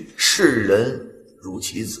棋局，世人如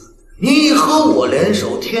棋子。你和我联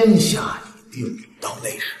手，天下已定。到那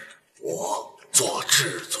时，我做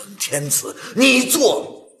至尊天子，你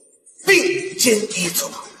做并肩一侧。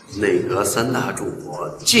内阁3大柱国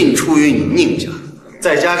尽出于你宁家，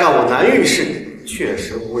再加上我南域势力，确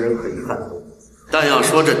实无人可以撼动。但要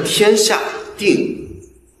说这天下定，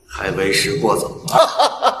还为时过早。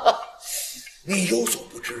你有所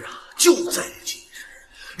不知啊，就在今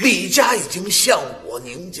日，李家已经向我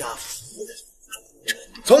宁家服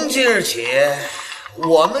从。从今日起，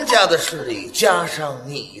我们家的势力加上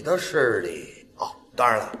你的势力，哦，当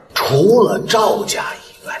然了，除了赵家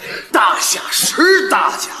以外，大夏10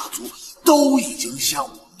大家族都已经向我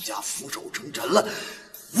们家俯首称臣了。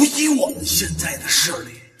以我们现在的势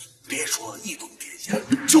力，别说一统天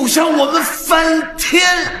就像我们翻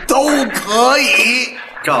天都可以。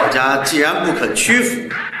赵家既然不肯屈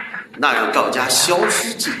服，那让赵家消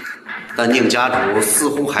失即可。但宁家主似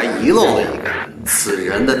乎还遗漏了一个人，此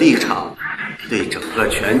人的立场对整个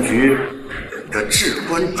全局有着至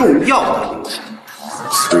关重要的影响。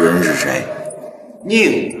此人是谁？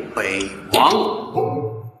宁北王。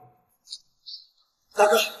大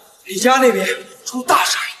哥，李家那边出大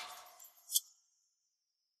事。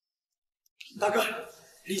大哥，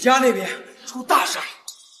李家那边出大事。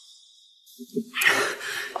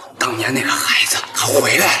当年那个孩子，他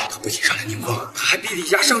回来了，他不仅上了宁宫，他还逼李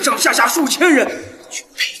家上上下下数千人去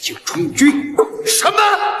北京充军。什么？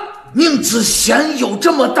宁子贤有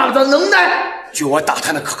这么大的能耐？据我打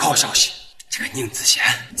探的可靠消息，这个宁子贤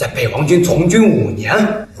在北王军从军5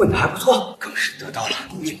年，混得还不错，更是得到了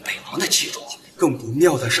宁北王的器重。更不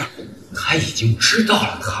妙的是，他已经知道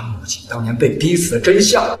了他母亲当年被逼死的真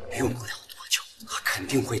相，用不了多久，他肯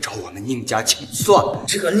定会找我们宁家清算。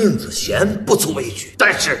这个宁子贤不足为惧，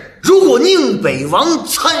但是如果宁北王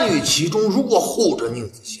参与其中，如果护着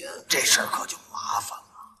宁子贤，这事儿可就麻烦了。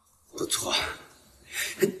不错，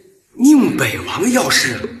宁北王要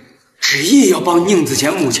是执意要帮宁子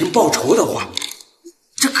贤母亲报仇的话，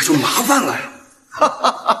这可就麻烦了呀！哈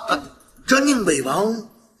哈哈！这宁北王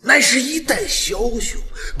乃是一代枭雄，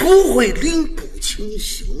不会拎不清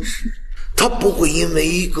形势，他不会因为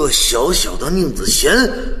一个小小的宁子贤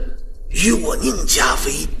与我宁家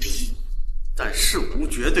为敌。但事无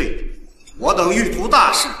绝对，我等欲图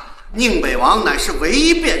大事，宁北王乃是唯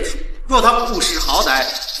一变数。若他不识好歹，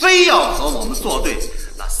非要和我们作对，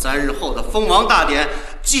那3日后的封王大典，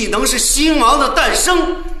既能是新王的诞生，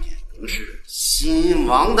也能是新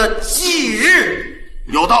王的忌日。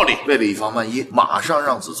有道理，为了以防万一，马上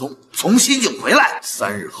让子聪从西境回来。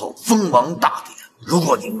3日后封王大典，如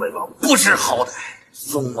果宁北王不识好歹，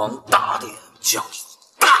封王大典将有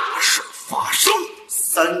大事发生。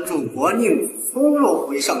3柱国宁子聪若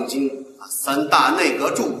回上京，那3大内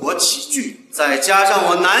阁柱国齐聚，再加上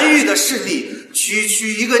我南域的势力，区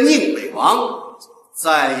区一个宁北王，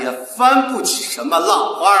再也翻不起什么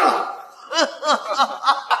浪花了。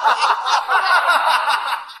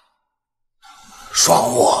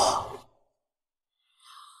双卧，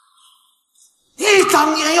你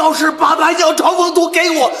当年要是把百鸟朝凤图给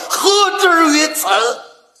我，何至于此？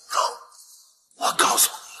我告诉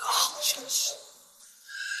你一个好消息，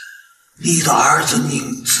你的儿子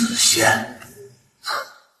宁子贤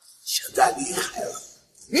现在离开了，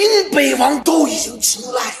宁北王都已经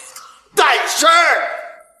青睐他，但是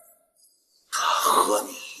他和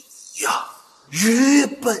你一样愚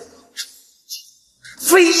笨，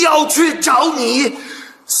非要去找你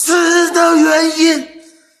死的原因。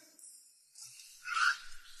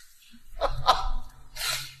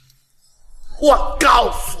我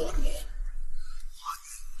告诉你，我宁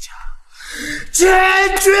家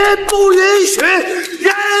坚决不允许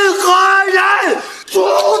任何人阻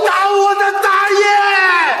挡我的大业。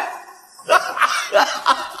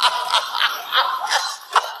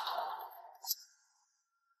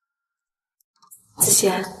子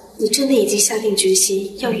贤，你真的已经下定决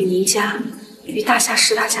心要与宁家、与大夏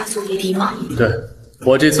10大家族为敌吗？对，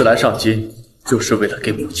我这次来上京，就是为了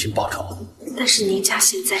给母亲报仇。但是宁家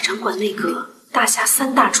现在掌管内阁，大夏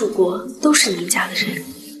3大柱国都是宁家的人，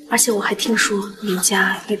而且我还听说宁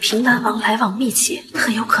家与平南王来往密切，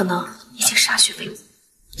很有可能已经歃血为盟。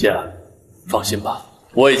姐，放心吧，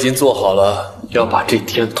我已经做好了要把这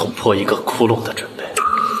天捅破一个窟窿的准备。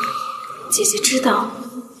姐姐知道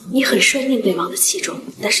你很受宁北王的器重，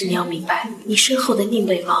但是你要明白，你身后的宁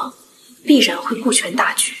北王必然会顾全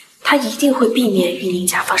大局，他一定会避免与宁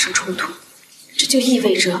家发生冲突。这就意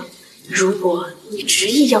味着，如果你执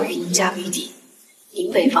意要与宁家为敌，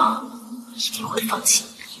宁北王一定会放弃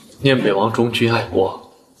你。宁北王忠君爱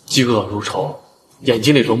国，嫉恶如仇，眼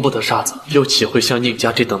睛里容不得沙子，又岂会向宁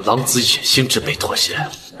家这等狼子野心之辈妥协？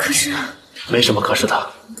可是，没什么可是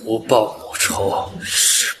的，不报母仇，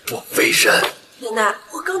誓不为人。奶奶，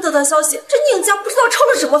我刚得到消息，这宁家不知道抽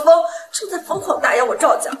了什么风，正在疯狂打压我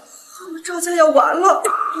赵家，我们赵家要完了。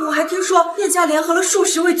我还听说聂家联合了数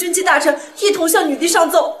十位军机大臣，一同向女帝上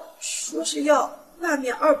奏，说是要罢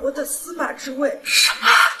免二伯的司马之位。什么？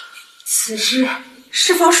此事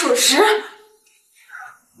是否属实？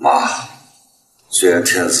妈，虽然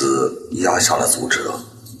天子压下了奏折，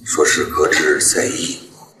说是搁置在议，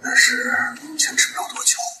但是坚持不了多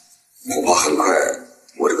久，恐怕很快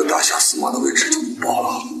我这个大夏司马的位置就不保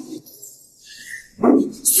了。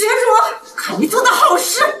学主，看你做的好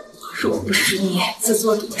事！若不是你自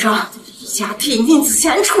作主张，假替宁子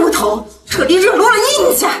贤出头，彻底惹落了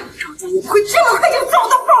宁家，赵家也不会这么快就遭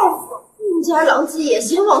到报复。宁家狼子野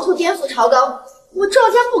心，妄图颠覆朝纲，我赵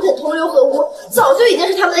家不肯同流合污，早就已经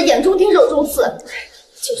是他们的眼中钉、肉中刺。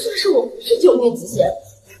就算是我不是救宁子贤，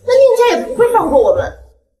那宁家也不会放过我们。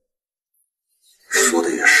说的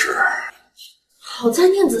也是。好在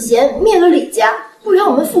宁子贤灭了李家，不然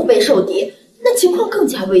我们腹背受敌，那情况更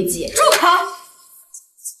加危急。住口！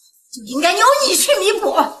就应该由你去弥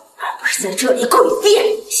补，而不是在这里诡辩。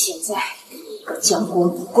现在给你一个将功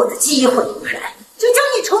补过的机会，不然就将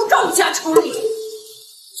你从赵家处理。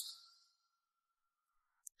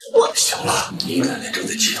行了，你奶奶正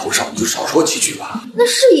在气头上，你就少说几句吧。那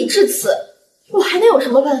事已至此，我还能有什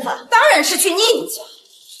么办法？当然是去宁家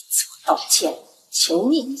认错道歉，求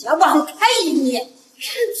宁家网开一面。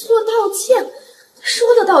认错道歉，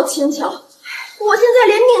说得倒轻巧，我现在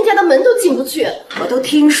连宁家的门都进不去。我都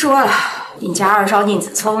听说了，宁家二少宁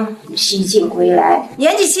子聪西进归来，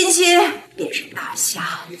年纪轻轻便是大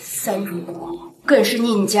夏三主国，更是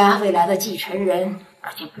宁家未来的继承人，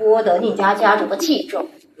而且博得宁家家主的器重。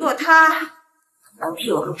若他能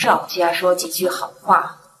替我们赵家说几句好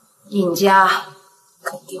话，宁家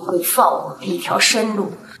肯定会放我们一条生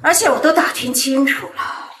路。而且我都打听清楚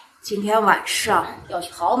了，今天晚上要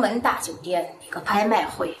去豪门大酒店一个拍卖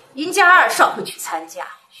会，宁家二少会去参加。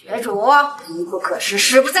学主一不可失，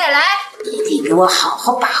失不再来，一定给我好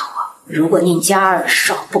好把握。如果宁家二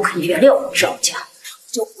少不肯原谅我们赵家，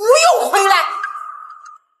就不用回来。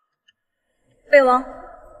魏王，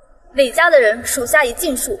李家的人属下已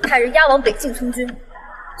尽数派人押往北境充军。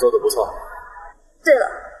做得不错。对了，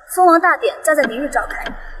封王大典将在明日召开，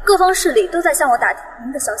各方势力都在向我打听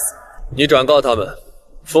您的消息。你转告他们，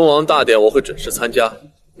封王大典我会准时参加，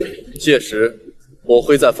届时我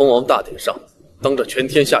会在封王大典上当着全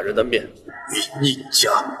天下人的面与宁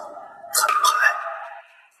家摊牌。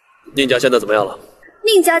宁家现在怎么样了？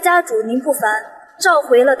宁家家主宁不凡召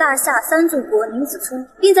回了大夏三郡国宁子聪，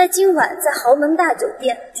并在今晚在豪门大酒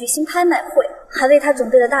店举行拍卖会，还为他准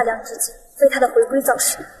备了大量资金，为他的回归造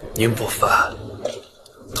势。宁不凡，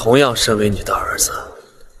同样身为你的儿子，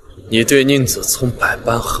你对宁子聪百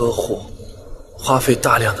般呵护，花费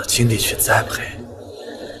大量的精力去栽培，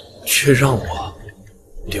却让我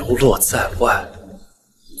流落在外，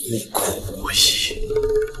孤苦无依。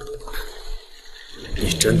你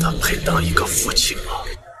真的配当一个父亲吗？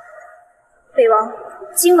北王，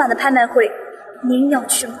今晚的拍卖会，您要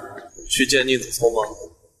去吗？去见宁子聪吗？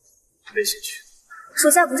没兴趣。属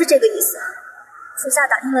下不是这个意思。属下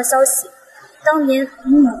打听了消息，当年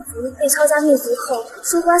您母族被抄家灭族后，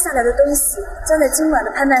收刮下来的东西将在今晚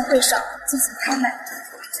的拍卖会上进行拍卖，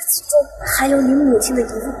这其中还有您母亲的遗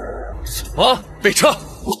物。什么？备车！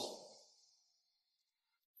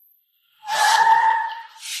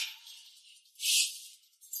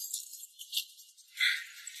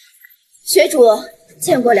学主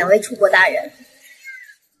见过两位出国大人。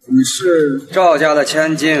你是赵家的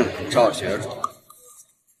千金赵学主。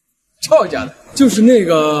赵家的，就是那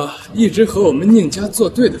个一直和我们宁家作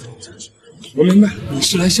对的赵家。我明白，你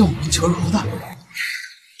是来向我们求饶的。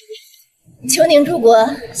求您出国，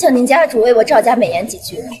向您家主为我赵家美言几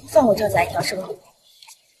句，放我赵家一条生路。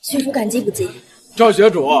学主感激不尽。赵学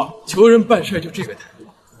主，求人办事就这个态度，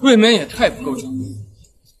未免也太不够诚意。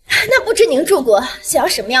那不知您出国想要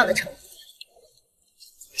什么样的诚意？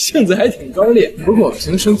性子还挺刚烈，不过我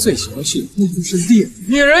平生最喜欢训那就是烈。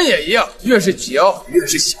女人也一样，越是娇，越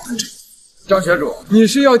是喜欢这个。赵学主，你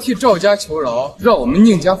是要替赵家求饶，让我们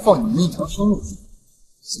宁家放你们一条生路？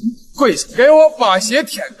行，跪下，给我把鞋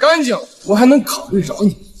舔干净了，我还能考虑饶你。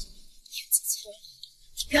你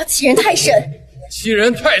不要欺人太甚！欺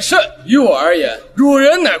人太甚，于我而言，辱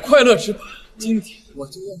人乃快乐之本。今天我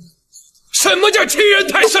就要什么叫欺人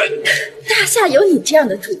太甚？大夏有你这样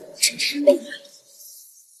的主，真是悲哀。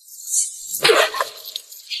你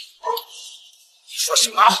说什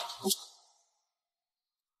么？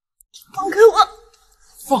放开我！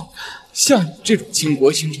放开！像你这种倾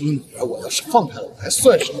国倾城的女人，我要是放开了，我还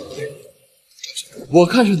算什么女人？我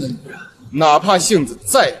看上的女人，哪怕性子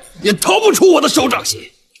再烈，也逃不出我的手掌心。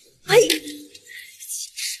哎，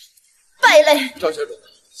败类！赵学主，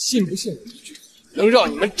信不信我一句，能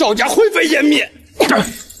让你们赵家灰飞烟灭？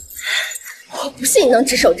我不信你能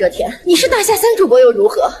只手遮天。你是大夏三主国又如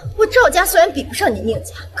何？我赵家虽然比不上你宁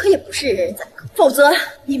家，可也不是人人宰割，否则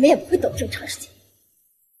你们也不会等这么长时间。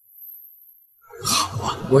好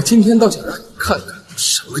啊，我今天倒想让你看看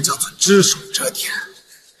什么叫做只手遮天。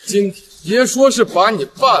今天别说是把你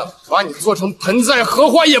办了，把你做成盆栽荷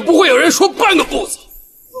花，也不会有人说半个不字。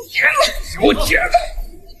给我起来！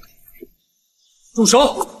住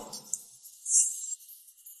手！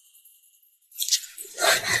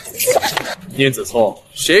宁子聪，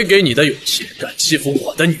谁给你的勇气敢欺负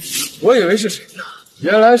我的女人？我以为是谁呢？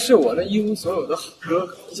原来是我那一无所有的好哥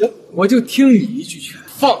哥。行，我就听你一句劝，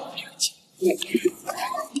放了这个姐。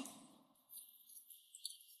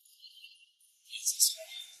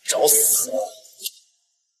找死！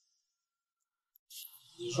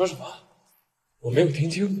你说什么？我没有听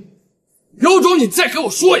清。有种你再给我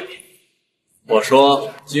说一遍！我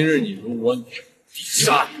说，今日你辱我女，必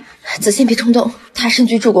杀你！子谦别冲动，他身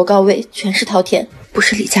居柱国高位，权势滔天，不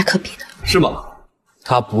是李家可比的。是吗？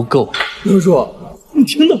他不够。刘叔，你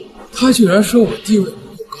听到？他居然说我地位不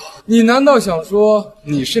够高，你难道想说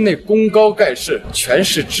你是那功高盖世、权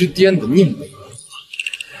势之巅的宁北王？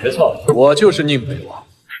没错，我就是宁北王。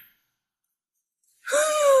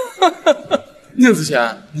宁子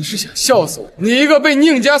谦，你是想笑死我？你一个被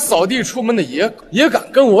宁家扫地出门的野狗，也敢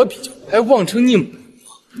跟我比较，还妄称宁北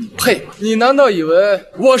王，你配吗？你难道以为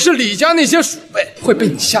我是李家那些鼠辈会被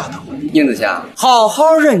你吓到？宁子谦，好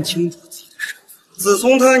好认清楚自己的身份。自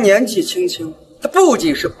从他年纪轻轻，他不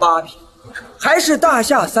仅是8品，还是大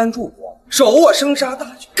夏3柱国，手握生杀大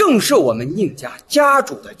权，更是我们宁家家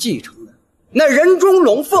主的继承人，那人中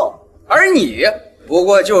龙凤。而你不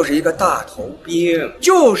过就是一个大头兵，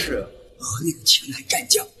就是和那个秦来战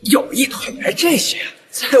将有一腿，而这些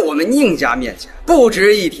在我们宁家面前不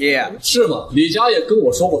值一提。是吗？李家也跟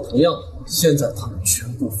我说过同样的话，现在他们全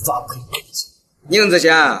部发配北京。宁子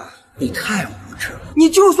谦，你太无知了！你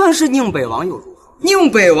就算是宁北王又如何？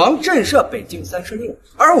宁北王震慑北境36，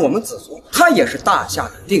而我们子孙他也是大夏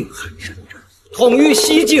的定海神针，统御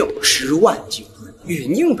西境10万精锐，与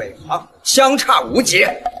宁北王相差无几。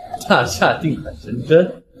大夏定海神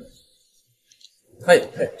针，他也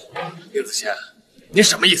配？宁子谦，你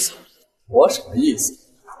什么意思？我什么意思？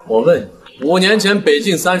我问你，5年前北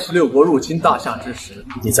境36国入侵大夏之时，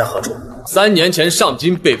你在何处？3年前上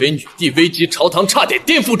京被围女帝危机朝堂，差点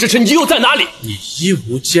颠覆之时，你又在哪里？你一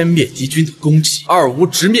无歼灭敌军的功绩，二无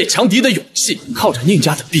直面强敌的勇气，靠着宁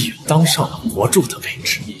家的庇佑，当上了国柱的位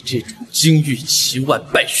置。你这种金玉其外，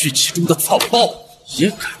败絮其中的草包，也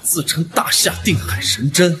敢自称大夏定海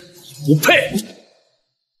神针？不配！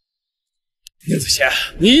宁子谦，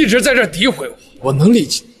你一直在这诋毁我，我能理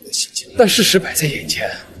解你的心情，但事实摆在眼前，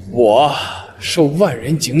我受万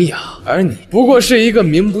人敬仰，而你不过是一个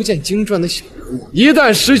名不见经传的小人物。一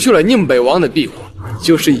旦失去了宁北王的庇护，你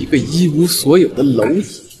就是一个一无所有的蝼蚁。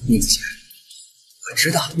宁子谦，我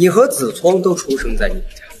知道你和子聪都出生在宁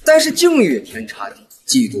家，但是境遇天差地，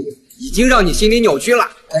嫉妒已经让你心里扭曲了。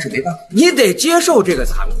但是没办法，你得接受这个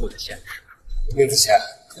残酷的现实。宁子谦，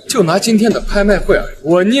就拿今天的拍卖会而言，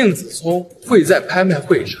我宁子聪会在拍卖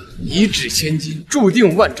会上一掷千金，注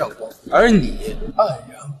定万丈光，而你黯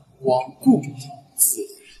然无光，固定自然。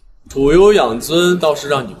土有养尊，倒是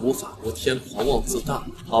让你无法无天，狂妄自大。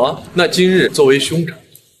好啊，那今日作为兄长，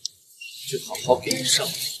就好好给你上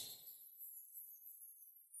礼。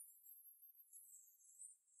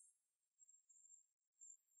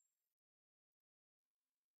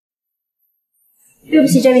对不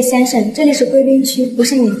起，这位先生，这里是贵宾区，不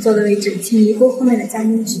是你坐的位置，请移过后面的嘉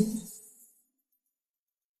宾区。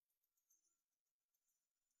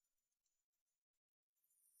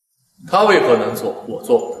他为何能做，我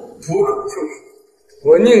做不了？不可就是，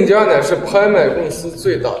我宁家乃是拍卖公司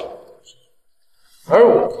最大的，而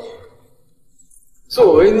我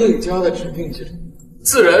作为宁家的指定继承人，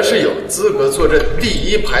自然是有资格坐这第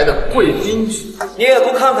1排的贵宾区。你也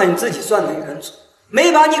不看看你自己算哪根葱，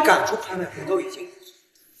没把你赶出拍卖会都已经，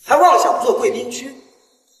还妄想坐贵宾区。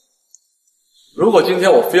如果今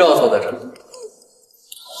天我非要坐在这里，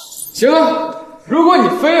行啊，如果你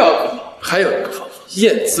非要，还有一个方法，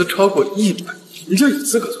验资超过100亿，你就有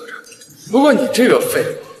资格坐这儿。不过你这个废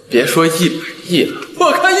物，别说100亿了，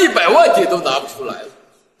我看100万你都拿不出来了。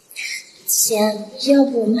钱，要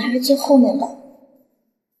不我们还是坐后面吧。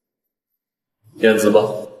验资吧。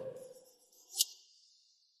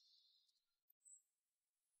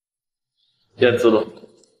验资吧。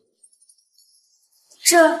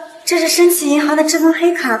这是申旗银行的至尊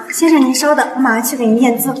黑卡，先生您稍等，我马上去给您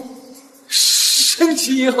验资。申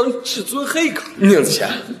旗银行至尊黑卡，宁子谦，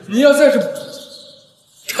你要再这么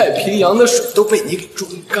太平洋的水都被你给装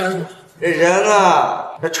干了。这人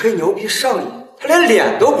啊，那吹牛逼上瘾，他连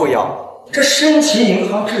脸都不要。这申旗银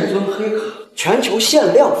行至尊黑卡全球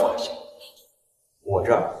限量发行，我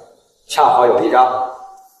这儿恰好有一张。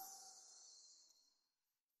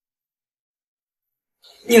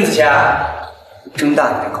宁子谦，睁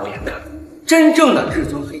大你的狗眼看，真正的至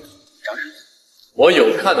尊黑卡长什么样？我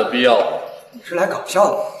有看的必要吗？你是来搞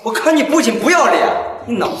笑的？我看你不仅不要脸，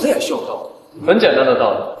你脑子也秀逗。很简单的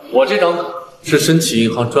道理，我这张卡是申旗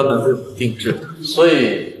银行专门为我定制的，所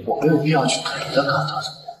以我没有必要去看你的卡长什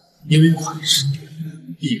么样，因为款式利润。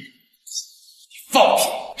你放屁！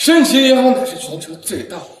申请银行乃是全球最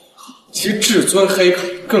大的银行，其至尊黑卡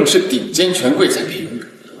更是顶尖权贵才配拥有。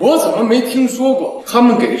我怎么没听说过他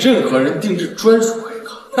们给任何人定制专属黑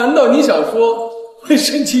卡？难道你想说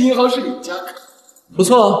申请银行是李家卡？不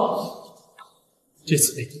错啊，这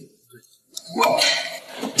次没对。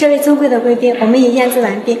这位尊贵的贵宾，我们已验资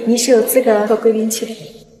完毕，你是有资格做贵宾区的。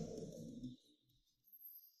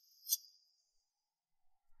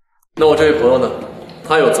那我这位朋友呢？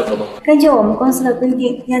他有资格吗？根据我们公司的规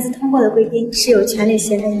定，验资通过的贵宾是有权利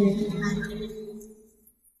携带人员的。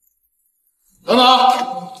等等，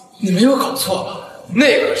你没有搞错吧？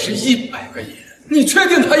那可是100个亿，你确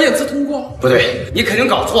定他验资通过？不对，你肯定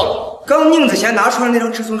搞错了。刚宁子贤拿出来那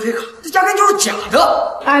张至尊黑卡，这压根就是假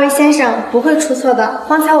的。2位先生不会出错的，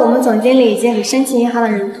方才我们总经理已经给申请银行的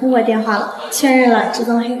人通过电话了，确认了至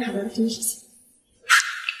尊黑卡的真实性。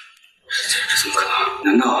这怎么可能？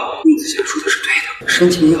难道宁子贤说的是对的？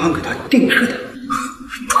申请银行给他定制的？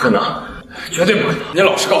不可能，绝对不可能！你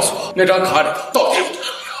老实告诉我，那张卡里头到底有多少？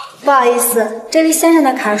不好意思，这位先生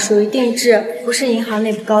的卡属于定制，不是银行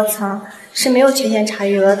内部高层，是没有权限查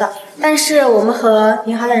余额的。但是我们和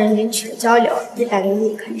银行的人领取了交流，100个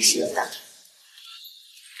亿肯定是有的。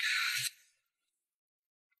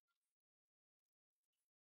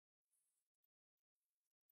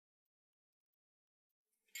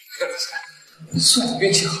算你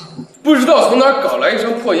运气好，不知道从哪儿搞来一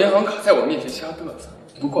张破银行卡，在我面前瞎嘚瑟。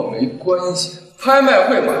不过没关系，拍卖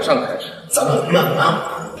会马上开始，咱们慢慢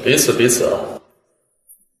玩。彼此啊。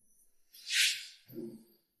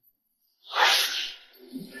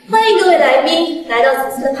欢迎各位来宾来到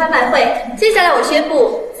此次的拍卖会。接下来我宣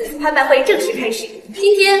布，此次拍卖会正式开始。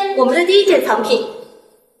今天我们的第一件藏品，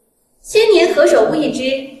千年何首乌一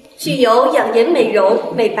只，具有养颜美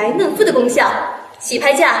容、美白嫩肤的功效，起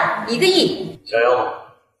拍价1个亿。想要吗？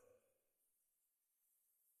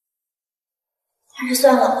还是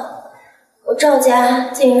算了吧，我赵家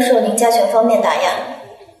竟然受宁家全方面打压，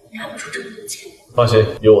拿不出这么多钱。放心，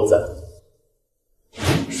有我在。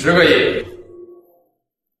10个亿。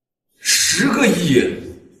10个亿，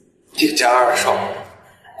宁家二少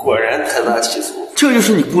果然财大气粗。这就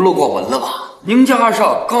是你孤陋寡闻了吧？宁家二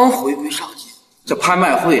少刚回归上级，这拍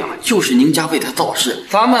卖会啊，就是宁家为他造势，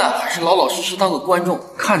咱们还是老老实实当个观众，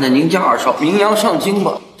看着宁家二少名扬上京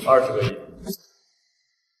吧。20个亿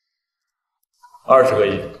，20个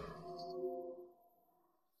亿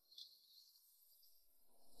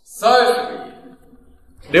，30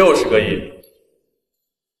个亿，60个亿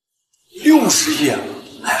，60亿，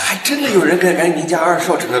哎，还真的有人敢跟宁家二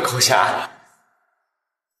少争个高下。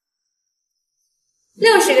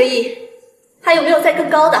60个亿，还有没有再更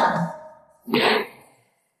高的？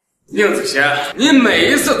宁子贤，你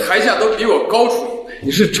每一次台下都比我高出1倍，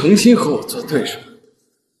你是诚心和我作对是吧？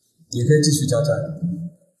你可以继续交战。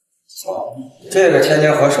这个千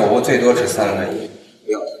年何首乌最多值3个亿，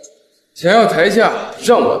不要太重。想要台下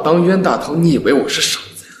让我当冤大头，你以为我是傻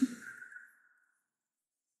子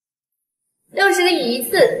呀？60个亿1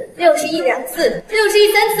次，60亿2次，60亿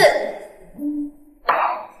3次。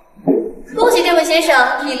恭喜这位先生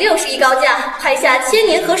以60亿高价拍下千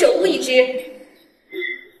年何首乌一只。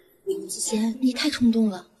子贤，你太冲动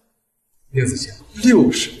了。宁子贤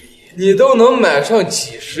，60个亿，你都能买上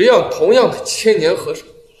几10样同样的千年何首乌，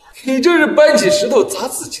你这是搬起石头砸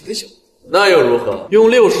自己的脚。那又如何？用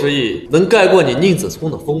60亿能盖过你宁子聪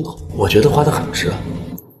的风头，我觉得花得很值啊。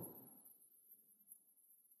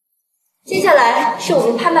接下来是我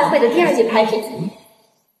们拍卖会的第2件拍品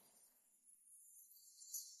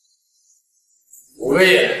，5个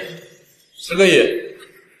亿，10个亿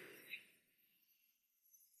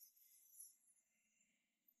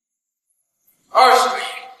，20个亿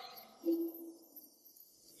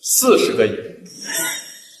，40个亿。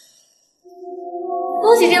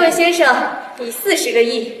恭喜这位先生以40个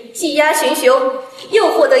亿技压群雄，又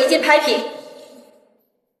获得1件拍品。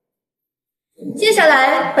接下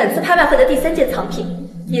来本次拍卖会的第3件藏品，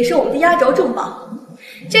也是我们的压轴重磅。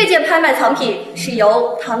这件拍卖藏品是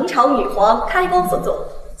由唐朝女皇开光所作，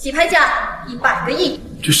起拍价100个亿。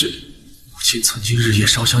这是母亲曾经日夜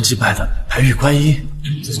烧香祭拜的白玉观音。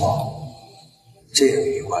子聪，这个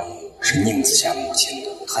玉观音是宁子贤母亲的，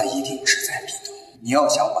她一定志在必得。你要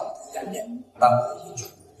想挽回颜面，扳回阴主，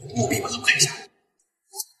务必把它拍下来。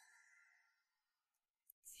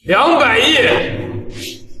200亿。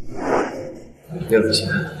宁子贤，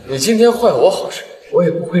你今天坏我好事，我也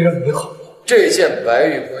不会让你好过。这件白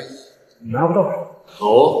玉观音你拿不到手。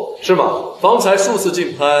哦，是吗？方才数次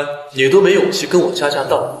竞拍，你都没勇气跟我加价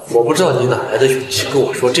道，我不知道你哪来的勇气跟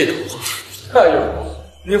我说这种话。哎呦，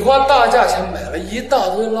你花大价钱买了一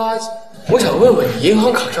大堆垃圾，我想问问你银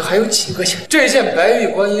行卡上还有几个钱？这件白玉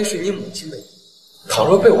观音是你母亲的，倘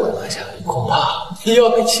若被我拿下，恐怕你要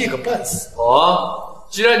被气个半死。好啊，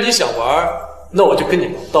既然你想玩，那我就跟你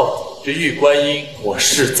玩到底。这玉观音，我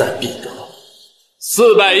势在必得。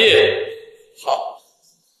400亿，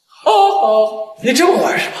好，你这么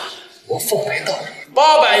玩是吧？我奉陪到底。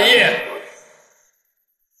800亿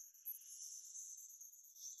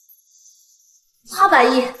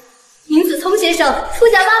，800亿，宁子聪先生出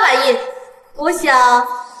价800亿，我想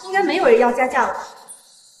应该没有人要加价了。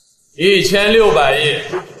1600亿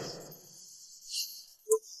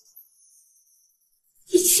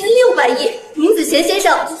，1600亿，宁子贤先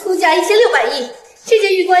生出价1600亿。这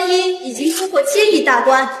件玉观音已经突破1000亿大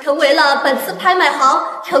关，成为了本次拍卖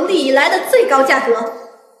行成立以来的最高价格。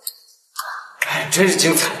哎，真是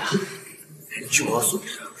精彩啊！据我所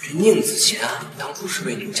知，这宁子贤当初是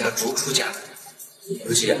被宁家逐出家门的，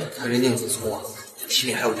而且他这宁子聪啊，心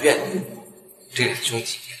里还有怨念，这俩兄弟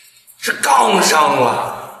是杠上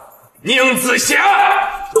了。宁子贤，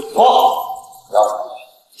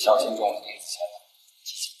小心中了宁子贤了。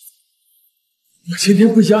我今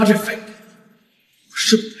天不压这废物，我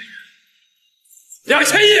是不来人。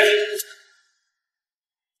2000亿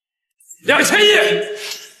，2000亿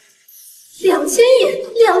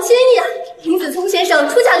啊！宁子聪先生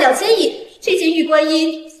出价2000亿，这件玉观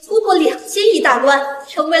音突破2000亿大关，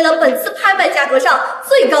成为了本次拍卖价格上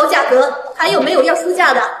最高价格。还有没有要出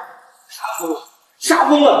价的？杀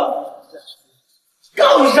疯了！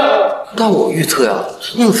杠上了！但我预测呀，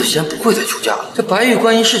宁子贤不会再出价了。这白玉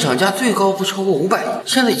观音市场价最高不超过500亿，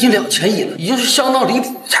现在已经2000亿了，已经是相当离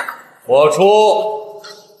谱的价格。我出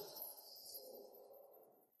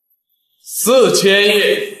4000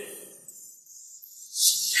亿。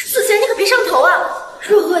子贤，你可别上头啊！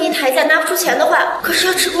若恶意抬价拿不出钱的话，可是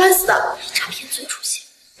要吃官司的。诈骗罪出现。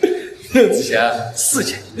宁子贤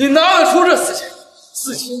，4000亿，你拿得出这4000亿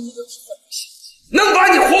？4000亿都是犯罪行径，能把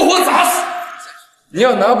你活活砸死。你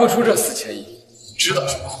要拿不出这4000亿，你知道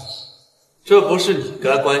什么？这不是你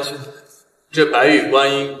该关心的。这白玉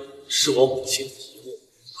观音是我母亲的遗物，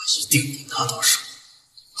我一定得拿到手。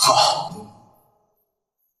好，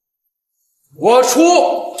我出。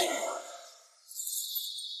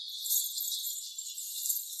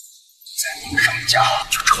宁上家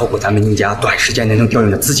就超过咱们宁家短时间内能调用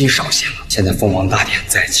的资金上限了。现在凤凰大典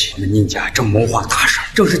在即，我们宁家正谋划大事，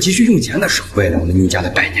正是急需用钱的时候。为了我们宁家的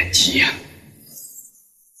百年基业，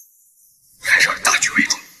还是要以大局为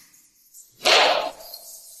重。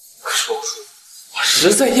可是我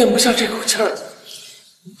实在咽不下这口气儿。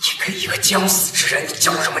你跟一个将死之人，你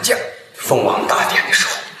较什么劲？凤凰大典的时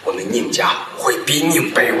候，我们宁家会逼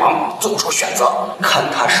宁北王做出选择，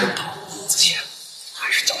看他是保宁子贤，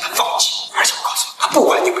还是叫他放弃。而且我告诉你，他不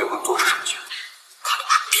管宁北王做出什么选择，他都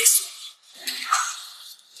是逼死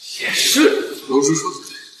我。也是，楼主说的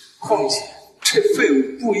对。况且这废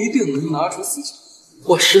物不一定能拿出4000亿。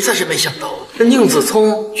我实在是没想到，这宁子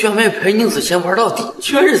聪居然没陪宁子贤玩到底，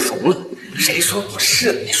居然认怂了。谁说不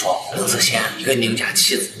是？你说宁子贤一个宁家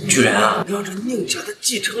妻子，居然让这宁家的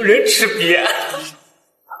继承人吃瘪。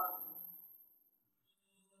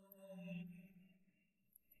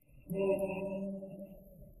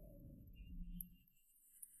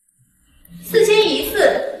4000亿1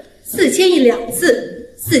次，4000亿2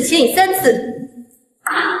次，4000亿3次。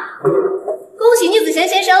恭喜宁子贤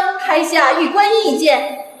先生拍下玉观音一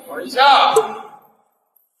件。等一下，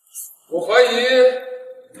我怀疑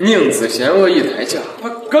宁子贤恶意抬价，他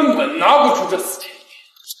根本拿不出这4000亿。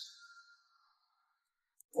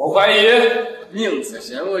我怀疑宁子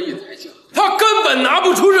贤恶意抬价，他根本拿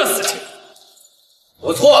不出这4000亿。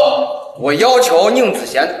我错了，我要求宁子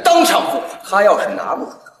贤当场付款。他要是拿不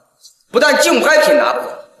出，不但竞拍品拿不走，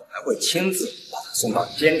我还会亲自把他送到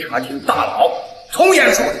监察厅大牢从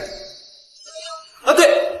严处理。啊，对，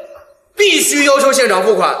必须要求现场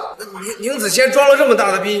付款。宁子贤装了这么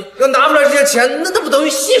大的逼，要拿不出来这些钱，那不等于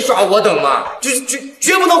戏耍我等吗？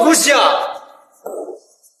绝不能姑息啊！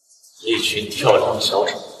一群跳梁小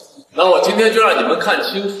丑，那我今天就让你们看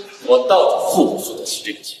清楚，我到底付不付得起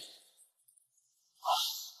这个钱。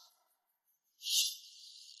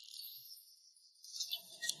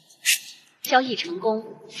交易成功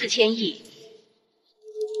，4000亿。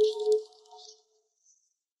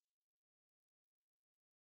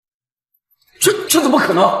这怎么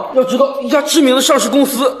可能？要知道，一家知名的上市公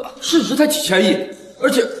司市值才几千亿，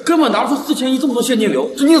而且根本拿不出4000亿这么多现金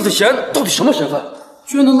流。这宁子贤到底什么身份，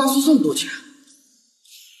居然能拿出这么多钱？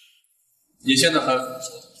你现在还有什么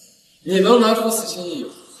说的？你能拿出4000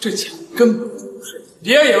亿，这钱根本不是。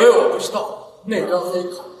别以为我不知道，那张黑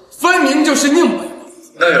卡分明就是宁北王。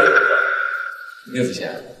那有什么？宁子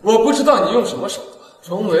贤，我不知道你用什么手段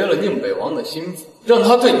成为了宁北王的心腹，让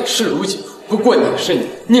他对你视如己出。不过你是你，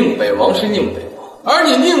宁北王是宁北王，而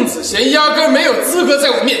你宁子贤压根没有资格在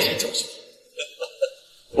我面前叫嚣。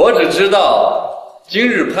我只知道，今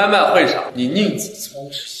日拍卖会上，你宁子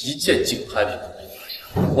聪是一件竞拍品都没拿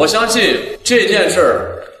下。我相信这件事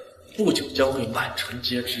儿不久将会满城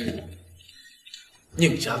皆知。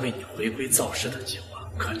宁家为你回归造势的计划，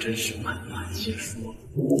可真是满满皆说。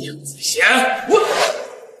宁子贤，我。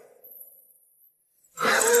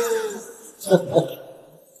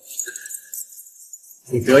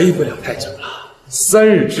你得意不了太久了。3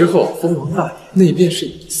日之后，封王大典那边是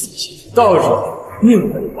你的死期，到时候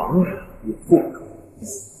宁北王人也不可。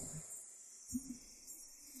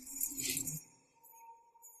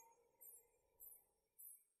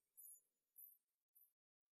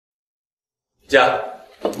姐，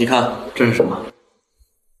你看这是什么？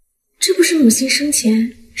这不是母亲生前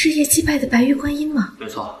日夜祭拜的白玉观音吗？没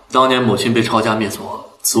错，当年母亲被抄家灭族，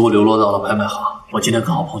此物流落到了拍卖行，我今天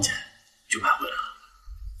刚好碰见，就买回来了。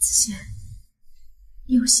子贤，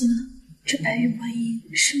你有心了，这白玉观音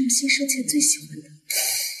是母亲生前最喜欢的，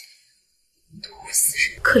毒死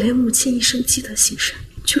人！可怜母亲一生积德行善，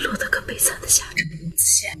却落得个悲惨的下场。子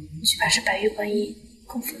贤，你去把这白玉观音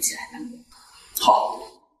供奉起来吧。好。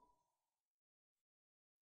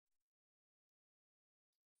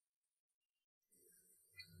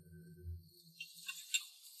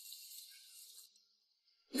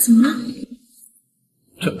怎么了？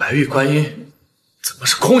这白玉观音怎么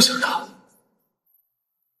是空形的？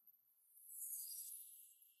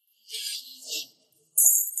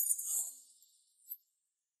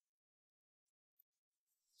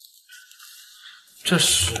这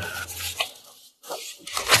是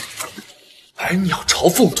百鸟朝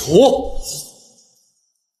凤图。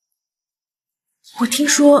我听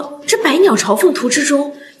说这百鸟朝凤图之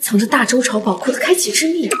中藏着大周朝宝库的开启之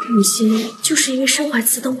秘，母亲就是因为身怀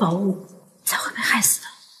此等宝物才会被害死的。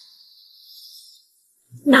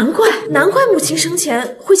难怪母亲生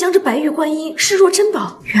前会将这白玉观音视若珍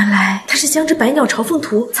宝，原来她是将这百鸟朝凤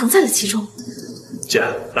图藏在了其中。姐，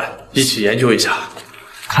来一起研究一下，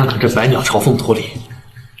看看这百鸟朝凤图里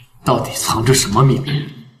到底藏着什么秘密。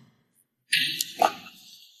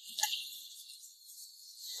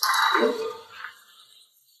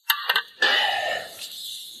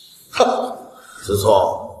哼，子聪，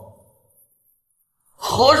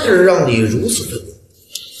何事让你如此愤怒？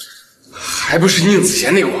还不是宁子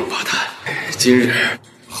贤那个王八蛋！今日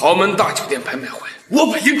豪门大酒店拍卖会，我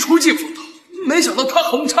本应出尽风头，没想到他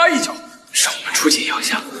横插一脚，让我们出尽洋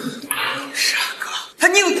相。是啊，哥，他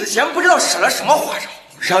宁子贤不知道使了什么花招，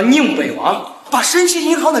让宁北王把神奇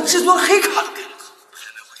银行的至尊黑卡都给了他。拍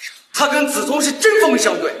卖会上，他跟子聪是针锋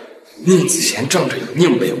相对。宁子贤仗着有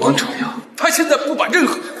宁北王撑腰，他现在不把任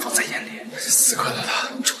何人放在眼里。此刻的他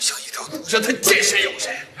就像一条毒蛇，他见谁有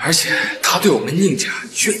谁。而且他对我们宁家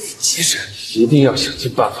怨念极深，一定要想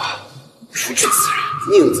尽办法除去此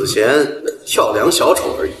人。宁子贤跳梁小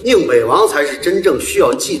丑而已，宁北王才是真正需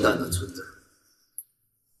要忌惮的存在。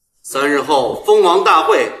3日后封王大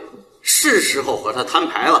会，是时候和他摊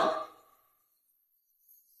牌了。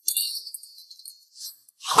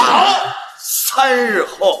好，3日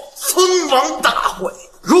后封王大会，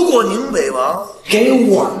如果宁北王给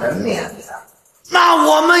我们面子，那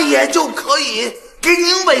我们也就可以给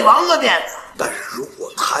宁北王个面子。但是如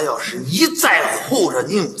果他要是一再护着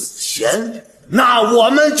宁子贤，那我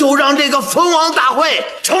们就让这个封王大会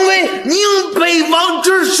成为宁北王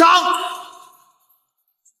之伤。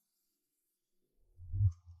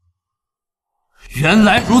原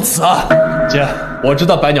来如此啊！姐，我知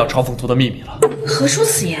道百鸟朝凤图的秘密了。何出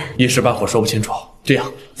此言？一时半会儿说不清楚。这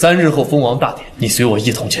样，3日后封王大典，你随我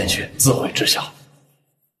一同前去，自会知晓。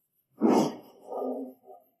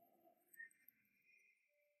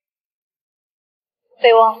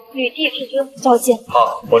北王，女帝至尊召见。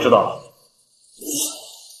好，我知道了。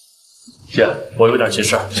姐，我有点急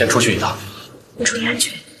事，先出去一趟。你注意安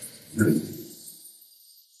全。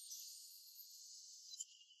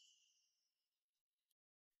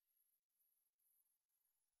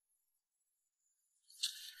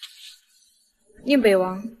宁北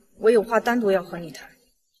王，我有话单独要和你谈。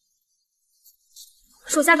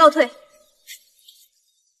属下告退。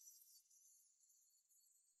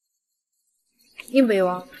宁北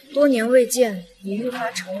王，多年未见，你愈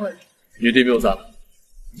发沉稳。女帝谬赞了，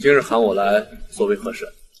今日喊我来，所为何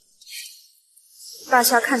事？大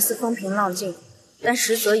夏看似风平浪静，但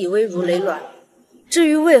实则已危如累卵。至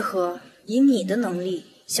于为何，以你的能力，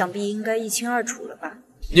想必应该一清二楚了吧？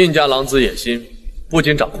宁家狼子野心，不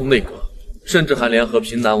仅掌控内阁，甚至还联合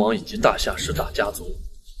平南王以及大夏10大家族，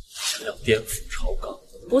想要颠覆朝纲。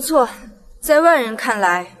不错，在外人看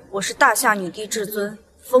来，我是大夏女帝至尊，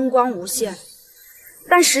风光无限。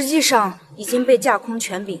但实际上已经被架空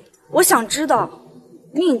权柄。我想知道，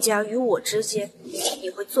宁家与我之间，你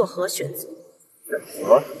会作何选择？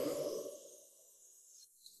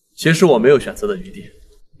其实我没有选择的余地。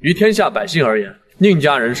于天下百姓而言，宁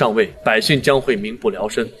家人上位，百姓将会民不聊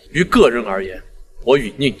生；于个人而言，我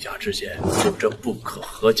与宁家之间有着不可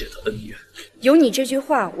和解的恩怨。有你这句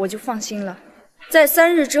话，我就放心了。在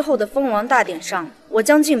3日之后的封王大典上，我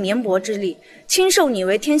将尽绵薄之力，亲授你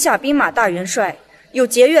为天下兵马大元帅，有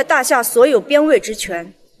节越大夏所有边卫之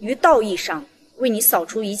权，于道义上为你扫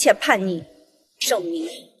除一切叛逆，证明。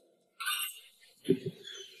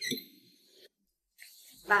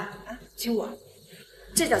爸，请我，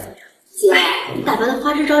这叫怎么样？姐，你打扮的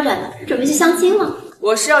花枝招展的，准备去相亲了？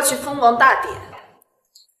我是要去封王大典。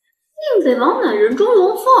宁北王乃人中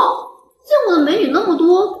龙凤，见过的美女那么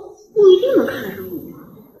多，不一定能看得上你。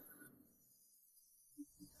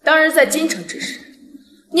当日在京城之时，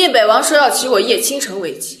宁北王说要娶我叶倾城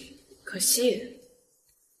为妻，可惜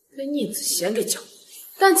被宁子贤给搅了。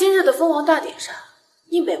但今日的封王大典上，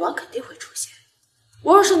宁北王肯定会出现。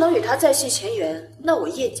我若是能与他再续前缘，那我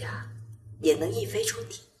叶家也能一飞冲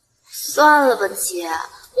天。算了吧，姐，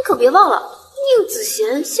你可别忘了，宁子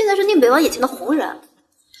贤现在是宁北王眼前的红人，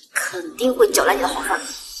肯定会搅来你的好事。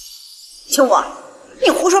青我，你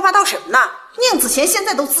胡说八道什么呢？宁子贤现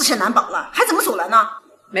在都自身难保了，还怎么阻拦呢？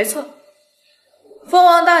没错，封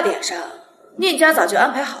王大典上，宁家早就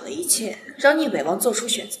安排好了一切，让宁北王做出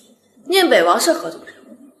选择。宁北王是合同人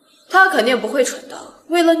物，他肯定不会蠢到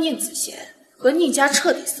为了宁子贤和宁家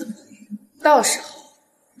彻底撕破脸。到时候，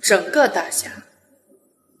整个大夏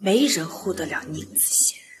没人护得了宁子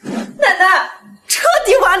贤。奶奶，彻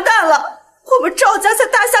底完蛋了！我们赵家在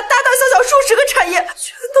大夏大大小小数十个产业，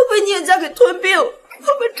全都被宁家给吞并，我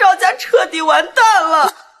们赵家彻底完蛋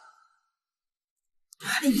了！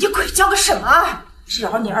你鬼叫个什么？只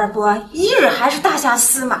要你二伯一日还是大夏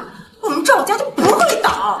司马，我们赵家就不会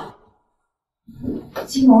倒。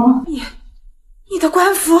金龙，你的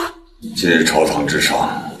官服。今日朝堂之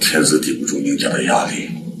上，天子抵不住宁家的压力，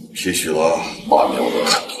批许了罢免我的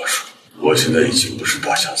砍头术。我现在已经不是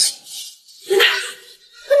大夏司马。奶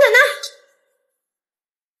奶，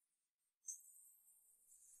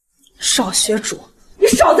少学主，你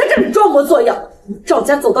少在这里装模作样！赵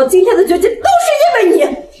家走到今天的绝境，都是因为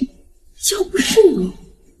你。要不是你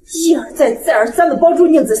一而再再而三的帮助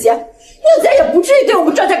宁子贤，宁家也不至于对我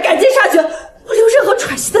们赵家赶尽杀绝，不留任何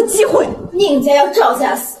喘息的机会。宁家要赵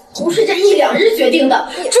家死，不是这1、2日决定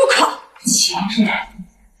的。住口！前日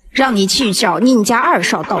让你去找宁家2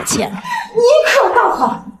少道歉，你可倒好，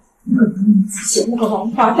和宁子贤那个王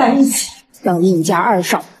八蛋一起，让宁家2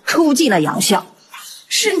少出尽了洋相。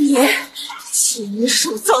是你亲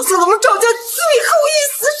手葬送了我们赵家最后一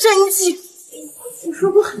丝生机。我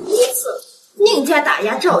说过很多次，宁家打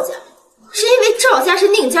压赵家，是因为赵家是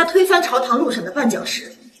宁家推翻朝堂入省的绊脚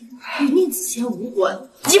石，与宁子贤无关。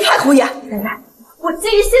一派胡言！奶奶，我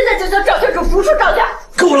建议现在就叫赵家主逐出赵家。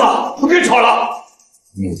够了，不别吵了！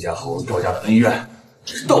宁家和我们赵家的恩怨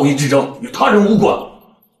只是道义之争，与他人无关。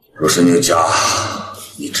若是宁家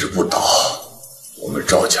一直不倒，我们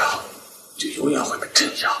赵家就永远会被镇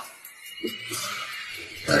压。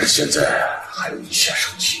但是现在还有一线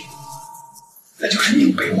生机，那就是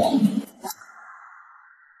宁北王。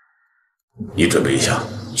你准备一下，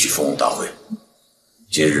去封王大会。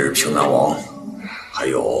今日平南王还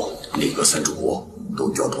有宁葛3诸国都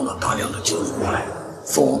调动了大量的精力过来，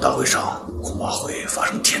封王大会上恐怕会发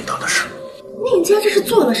生天大的事。宁家这是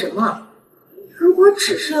做了什么？如果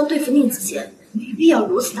只是要对付宁子贤，没必要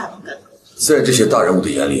如此大动干戈。在这些大人物的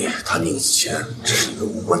眼里，他宁子贤只是一个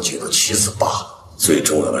无关紧要的棋子罢了。最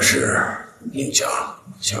重要的是，宁家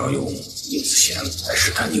想要用宁子贤来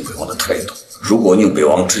试探宁北王的态度。如果宁北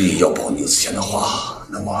王执意要保宁子贤的话，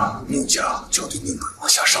那么宁家就要对宁北王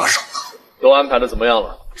下杀手了。都安排的怎么样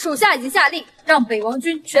了？属下已经下令，让北王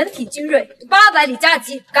军全体精锐800里加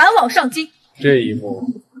急赶往上京。这一幕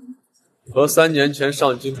和3年前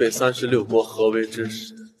上京被36国合围之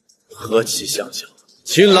时何其相像！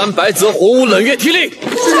青蓝白泽红乌冷月提令，是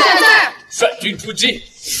在率军出击，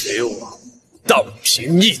流亡荡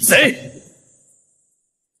平逆贼。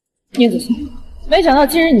宁子贤，没想到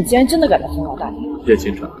今日你竟然真的赶到封王大典。叶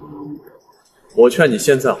倾城，我劝你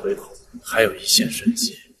现在回头，还有一线生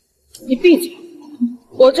机。你闭嘴！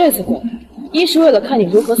我这次过来，一是为了看你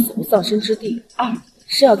如何死无葬身之地，2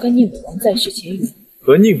是要跟宁北王再续前缘。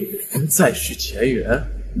和宁北王再续前缘，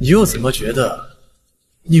你又怎么觉得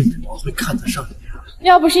宁北王会看得上你啊？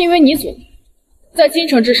要不是因为你所为，在京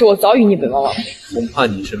城之时，我早与宁北王亡别。恐怕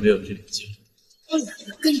你是没有这个机会。我哪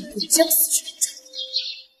能跟你不将死去？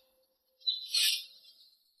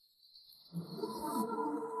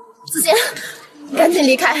子贤，赶紧紧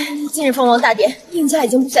离开！今日封王大典，宁家已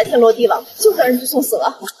经不再天落地了，就等人去送死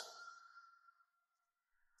了。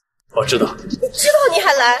我知道。你知道你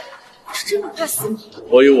还来，是真不怕死吗？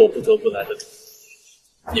我有我不得不来的理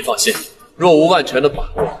由。你放心，若无万全的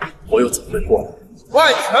把握，我又怎么会过来？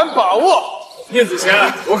万全把握，宁子贤，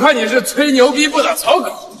我看你是吹牛逼不打草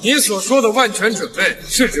稿。你所说的万全准备，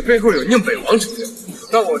是指背后有宁北王之类。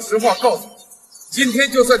但我实话告诉你，今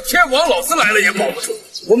天就算天王老子来了也保不住。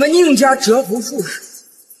我们宁家蛰伏术士，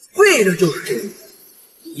为的就是这个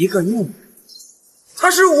一个宁人，他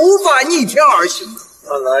是无法逆天而行的。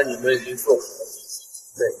看来你们已经做好了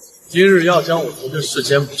准备，今日要将我从这世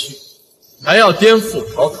间不去，还要颠覆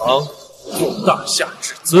朝堂，做大夏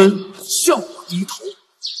至尊，向我低头，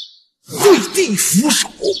跪地俯首，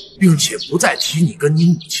并且不再提你跟你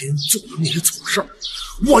母亲做的那些错事儿，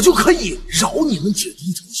我就可以饶你们姐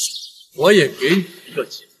弟这么行。我也给你一个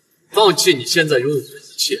机会，放弃你现在拥有的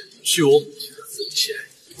一切，去我母亲的坟前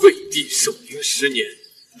跪地守灵10年，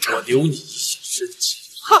我留你一线生机。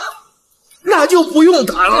哈，那就不用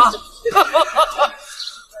谈了。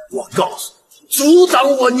我告诉你，阻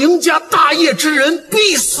挡我宁家大业之人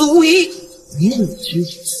必死无疑。你母亲如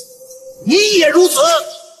此，你也如此。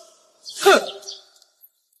哼！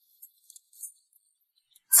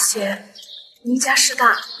子贤，宁家事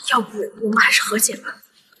大，要不我们还是和解吧。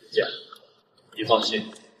姐，你放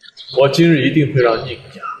心，我今日一定会让宁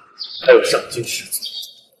家还有上京师祖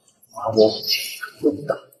把我母亲弄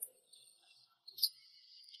大。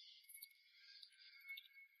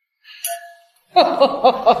哈哈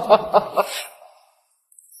哈哈哈哈！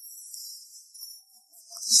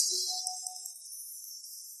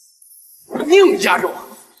宁家众，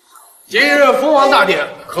今日封王大典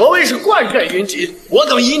可谓是冠盖云集，我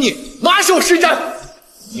等以你马首是瞻。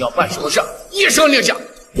你要办什么事，一声令下，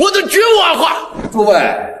我等绝无二话。诸位，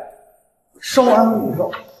稍安勿躁。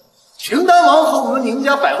秦丹王和我们宁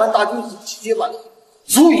家100万大军集结完毕，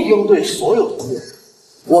足以应对所有的任务。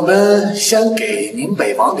我们先给宁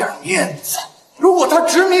北王点面子，如果他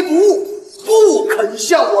执迷不悟，不肯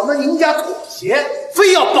向我们宁家妥协，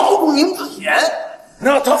非要保住宁子贤，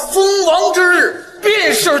那他封王之日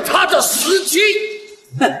便是他的死期。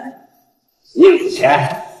哼，宁子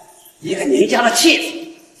贤，一个宁家的弃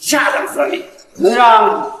子，下等则礼，能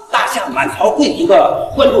让大夏满朝贵族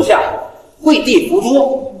的关注下跪地伏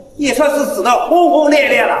诛，也算是死得轰轰烈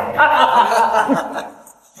烈了。哈哈哈哈！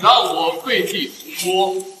让我跪地伏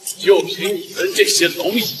诛，就凭你们这些蝼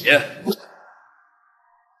蚁！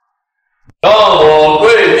让我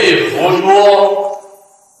跪地伏诛，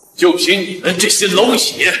就凭你们这些蝼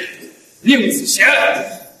蚁！宁子贤，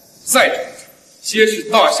在场皆是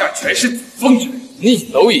大夏权势顶峰之人，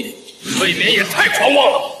你蝼蚁未免也太狂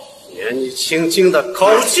妄了。连你轻轻的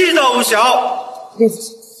口气都不小。宁子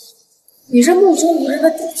贤，你这目中无人的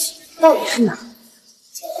底气到底是哪？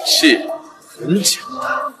底气很简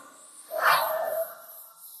单。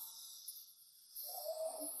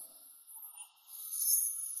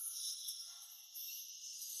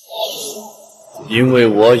因为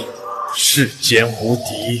我有世间无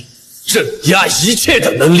敌、镇压一切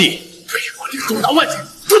的能力。对我领东大万军，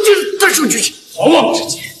他就是单手举起，狂妄之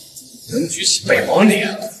极，能举起北王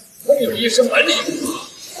脸，我有一身蛮力。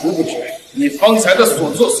殊不知你方才的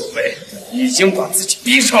所作所为，已经把自己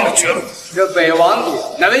逼上了绝路。这北王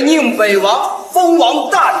鼎乃为宁北王封王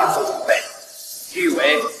大典所准备，誉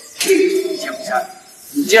为天子江山。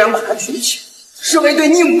你既然把它举起，是为对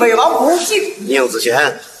宁北王不敬。宁子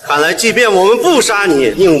贤，看来即便我们不杀你，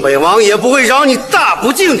宁北王也不会饶你大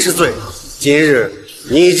不敬之罪。今日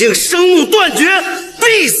你已经生路断绝，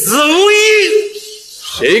必死无疑。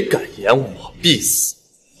谁敢言我必死？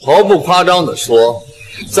毫不夸张地说，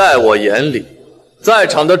在我眼里，在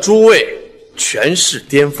场的诸位全是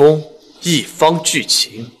巅峰，一方巨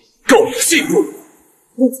情，够有信不？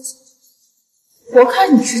宁子贤，我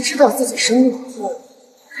看你是知道自己生路不够，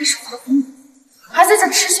还是发疯，还在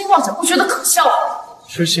这痴心妄想，不觉得可笑吗？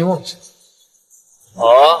痴心妄想。好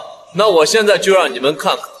啊，那我现在就让你们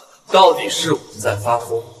看看，到底是我在发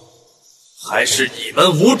疯，还是你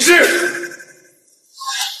们无知？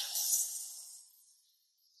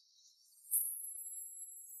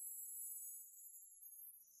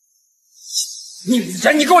宁子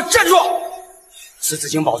贤，你给我站住！此紫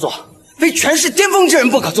金宝座，非权势巅峰之人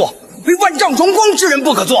不可坐，非万丈荣光之人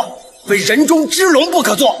不可坐，非人中之龙不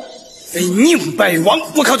可坐，非宁北王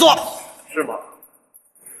不可坐。是吗？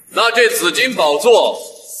那这紫金宝座，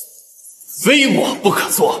非我不可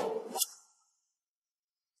坐。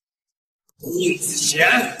宁子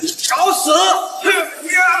贤，你找死！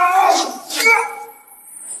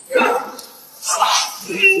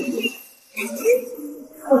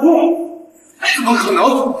怎么可能？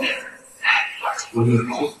我女儿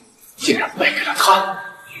竟然败给了他，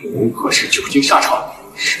云何时久经沙场，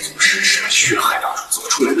是从世事血海当中走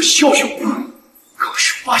出来的枭雄，更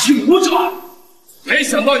是八星武者。没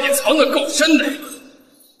想到你藏得够深的，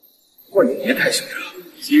不过你别太嚣张，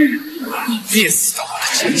今日你必死到我的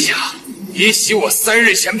剑下，以洗我3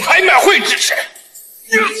日前拍卖会之耻。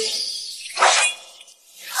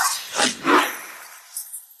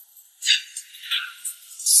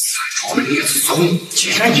我聂子聪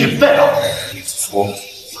竟然也败了！聂子聪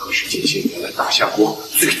可是近些年来大夏国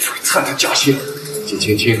最璀璨的假仙，季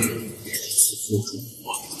青青也是此夫主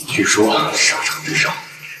我。据说沙场之上，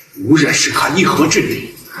无人是他一合之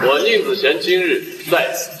敌。我宁子贤今日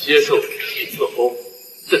在此接受一册封，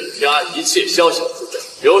镇家一切宵小之辈，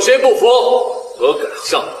有谁不服，可敢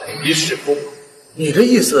上来一试锋芒？你的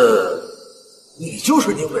意思，你就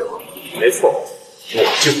是宁北王？没错，我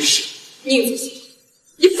就是。宁子贤，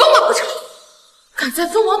你疯了不成？敢在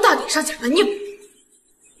封王大典上假扮宁北王，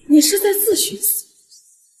你是在自寻死？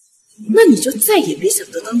那你就再也别想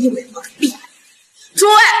得到宁北王的庇护。诸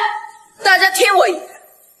位，大家听我一言，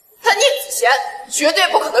他宁子贤绝对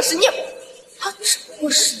不可能是宁北王，他只不过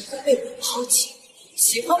是一个被我抛弃、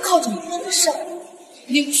喜欢靠着女人的少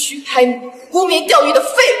女，溜须拍马、沽名钓誉的废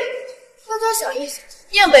物。大家想一想，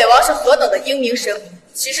宁北王是何等的英明神武，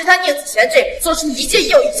其实他宁子贤这人做出一件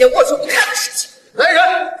又一件龌龊不堪的事情。来人，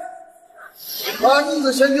把宁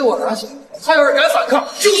子贤给我拿下！他要是敢反抗，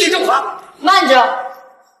就地正法！慢着，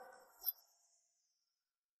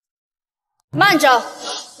慢着！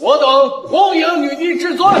我等恭迎女帝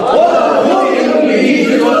至尊！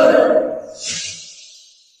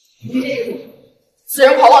此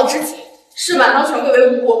人狂妄之极，视满堂权贵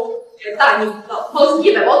为无国，还大逆不道，抛出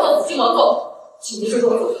100王做子亲王后，请您说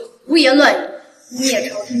说。胡言乱语，污蔑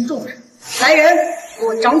朝廷重臣！来人，给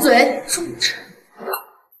我掌嘴！重臣，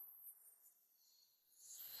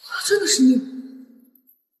他真的是宁。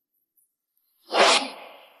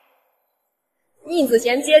宁子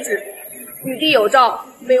贤接旨，女帝有诏，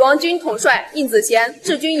北王军统帅宁子贤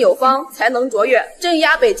治军有方，才能卓越，镇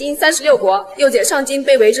压北京36国，又解上京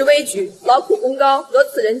被围之危局，劳苦功高，得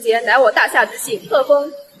此人杰，乃我大夏之幸，特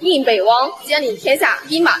封宁北王，兼领天下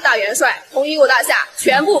兵马大元帅，统御我大夏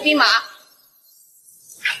全部兵马。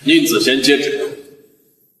宁子贤接旨。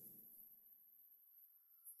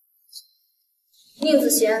宁子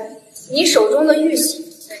贤，你手中的玉玺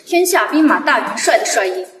乃天下兵马大元帅的帅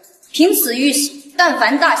印，凭此玉玺，但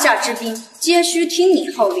凡大夏之兵，皆须听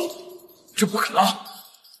你号令。这不可能，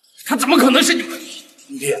他怎么可能是你们？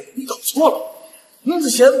女帝，你搞错了，宁子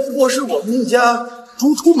贤不过是我们宁家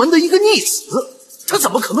逐出门的一个逆子，他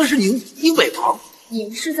怎么可能是宁北王？你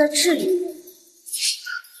们是在质疑我？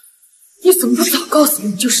你怎么不早告诉我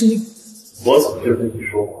你就是宁？我早就跟你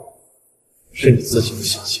说过，是你自己不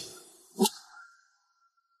相信。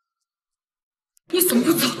你怎么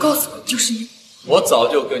不早告诉我你就是宁？我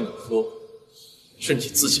早就跟你说，是你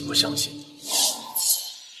自己不相信。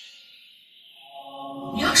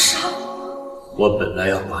你要杀我？我本来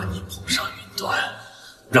要把你捧上云端，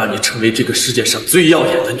让你成为这个世界上最耀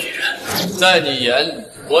眼的女人。在你眼里，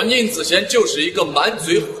我宁子贤就是一个满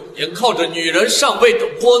嘴谎言、靠着女人上位的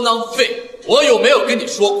窝囊废。我有没有跟你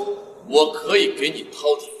说过，我可以给你滔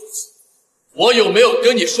天不负？我有没有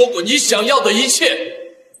跟你说过，你想要的一切，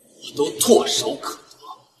我都唾手可得？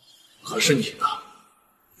可是你呢？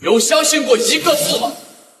有相信过一个字吗？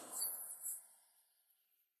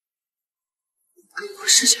不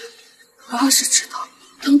是这样，我要是知道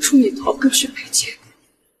当初你逃奔去北京，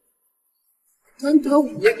短短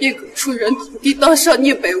5年便可出人头地，当上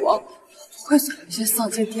宁北王，不会做一些丧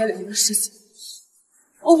尽天良的事情。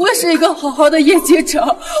我会是一个好好的夜行者，我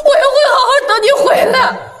也会好好等你回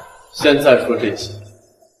来。现在说这些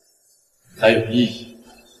才有意义。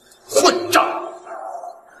混账！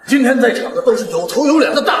今天在场的都是有头有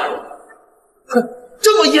脸的大人，哼，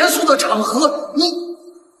这么严肃的场合，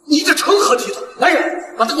你这成何体统？来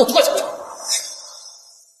人，把他给我拖下去！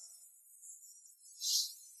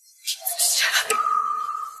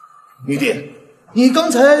女帝，你刚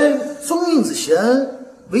才封宁子贤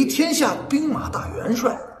为天下兵马大元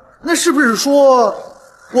帅，那是不是说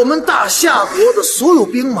我们大夏国的所有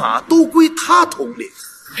兵马都归他统领？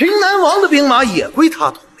平南王的兵马也归他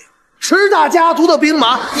统领，十大家族的兵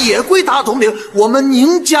马也归他统领，我们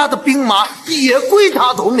宁家的兵马也归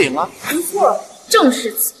他统领啊！没错，正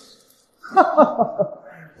是此。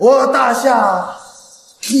我大夏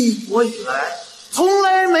立国以来，从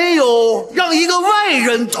来没有让一个外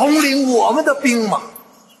人统领我们的兵马。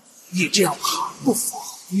你这样喊不符合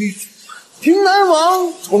规矩。平南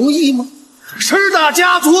王同意吗？十大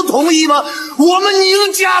家族同意吗？我们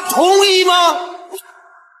宁家同意吗？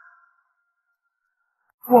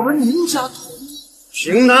我们宁家同意。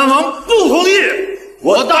平南王不同意，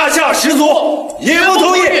我大夏始祖也不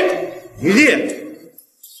同意。女帝，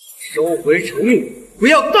收回成命，不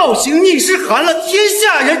要倒行逆施，寒了天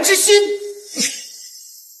下人之心。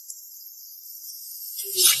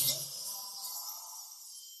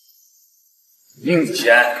宁子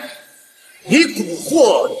贤，你蛊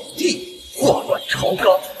惑女帝，祸乱朝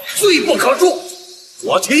纲，罪不可恕。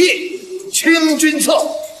我提议清君侧，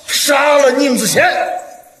杀了宁子贤。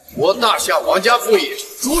我大夏王家父义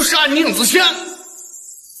诛杀宁子贤。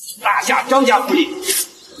大夏张家父义，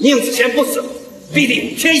宁子贤不死，必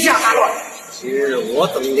定天下大乱。今日我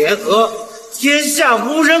等联合，天下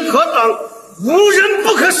无人可挡，无人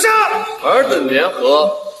不可杀。尔等联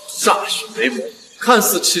合，歃血为盟，看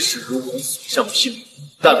似气势如虹，所向披靡，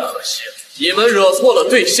但可惜你们惹错了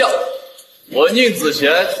对象。我宁子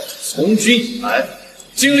贤从军以来，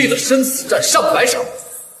经历了生死战上百场，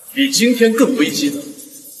比今天更危机的不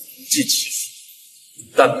计其数，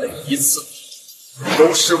但每一次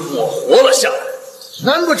都是我活了下来。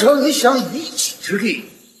难不成你想以一己之力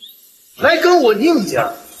来跟我宁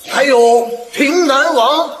家，还有平南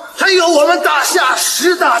王，还有我们大夏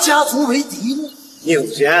10大家族为敌吗？宁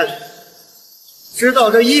子贤，知道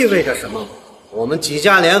这意味着什么吗？我们几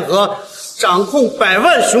家联合，掌控100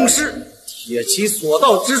万雄师，铁骑所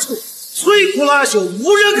到之处，摧枯拉朽，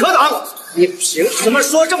无人可挡。你凭什么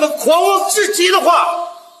说这么狂妄至极的话？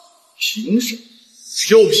凭什么？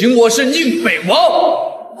就凭我是宁北王。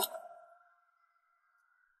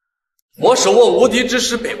我手握无敌之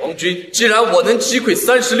师北王军，既然我能击溃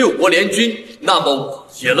36国联军，那么我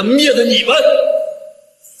也能灭了你们。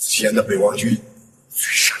现在北王军最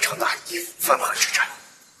擅长打一府翻盘之战，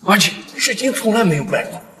而且至今从来没有败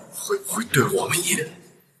过，会不会对我们赢？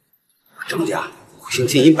张家兴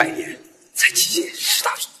近100年，才集结10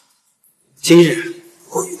大族，今日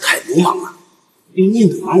国运太鲁莽了，与宁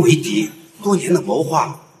北王为敌，多年的谋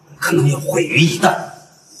划可能要毁于一旦。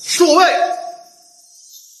诸位，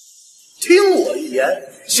听我一言，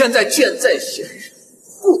现在箭在弦上，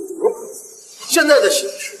不得不服。现在的形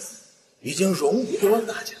势已经容不得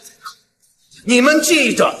大家再看。你们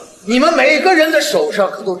记着，你们每个人的手上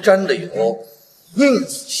可都沾着有宁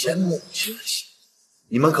子贤母亲的血，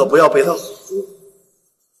你们可不要被他唬住。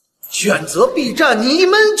选择避战，你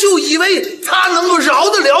们就以为他能够饶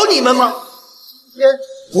得了你们吗？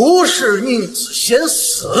不是宁子贤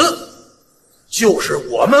死，就是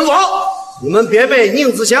我们亡。你们别被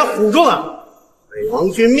宁子贤唬住了。北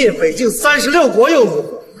王军灭北境36国又如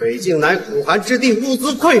何？北境乃苦寒之地，物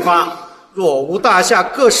资匮乏，若无大夏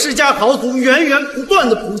各世家豪族源源不断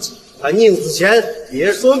的补给，而宁子贤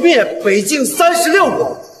别说灭北境36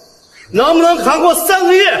国，能不能扛过3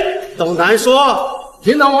个月都难说。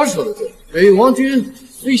林大王说的对，北王军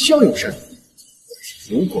虽骁勇善战，但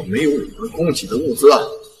是如果没有我们供给的物资，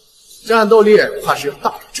战斗力怕是要大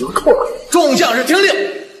打折扣了。众将士听令，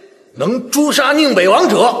能诛杀宁北王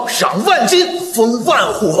者，赏万金，封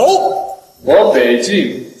万户侯。我北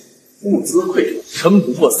境物资匮乏，撑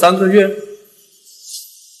不过3个月。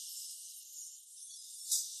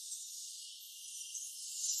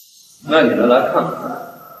那你们来看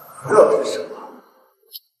看，这是什么？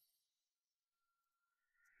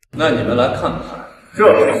那你们来看看，这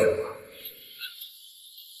是什么？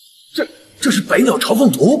这是百鸟朝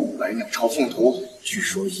凤图。百鸟朝凤图据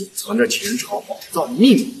说隐藏着前朝宝藏的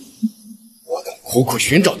秘密，我等苦苦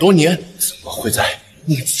寻找多年，怎么会在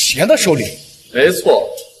宁子贤的手里？没错，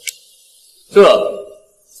这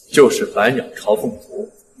就是百鸟朝凤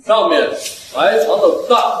图，上面埋藏了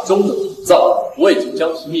大周的宝藏，我已经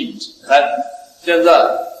将其秘密解开。现在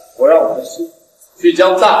我让我的师傅去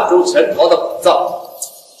将大周前朝的宝藏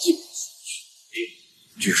尽数取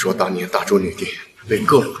回。据说当年大周女帝被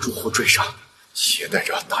各路诸侯追杀，携带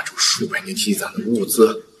着大周数百年积攒的物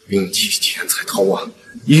资、兵器、钱财逃亡，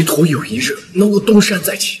意图有一日能够东山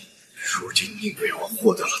再起。如今宁北王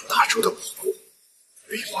获得了大周的保护，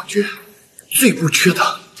北王军最不缺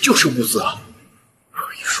的就是物资啊，可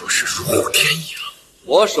以说是如虎添翼了。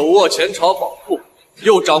我手握前朝宝库，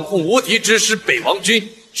又掌控无敌之师北王军，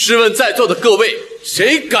试问在座的各位，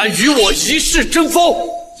谁敢与我一试争锋？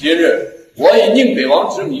今日我以宁北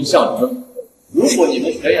王之名向你们，如果你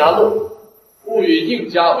们悬崖勒马，不与宁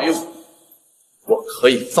家为伍，我可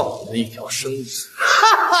以放你们一条生路。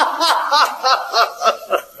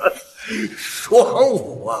双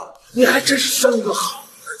武啊，你还真是生个好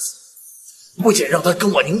儿子，不仅让他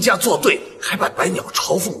跟我宁家作对，还把百鸟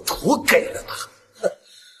朝凤图给了他。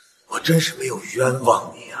我真是没有冤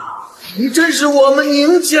枉你啊！你真是我们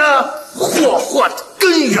宁家祸患的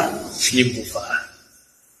根源。宁不凡，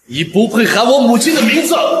你不配喊我母亲的名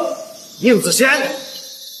字。宁子贤，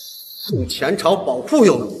送前朝宝库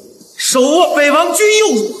有路，手握北王军右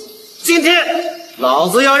镯，今天老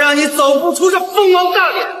子要让你走不出这凤凰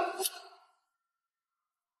大典！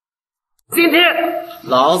今天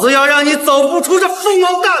老子要让你走不出这凤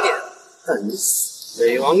凰大典！但你死，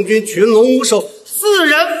北王军群龙无首，自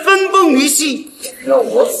然分崩离析。让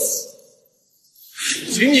我死，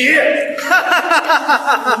请你！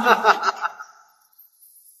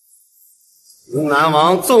平南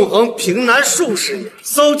王纵横平南数十年，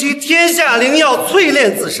搜集天下灵药，淬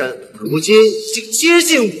炼自身，如今已经接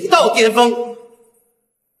近武道巅峰。我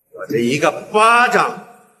这一个巴掌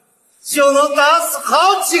就能打死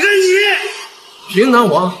好几个你！平南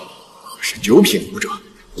王可是九品武者，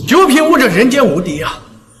九品武者人间无敌啊！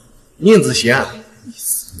宁子贤，你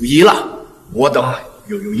死无疑了，我等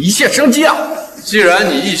又有一线生机啊！既然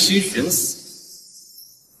你一心寻死，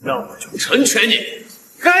让我就成全你。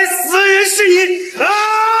该死的人是你！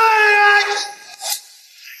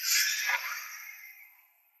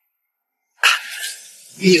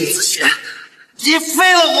宁子贤，你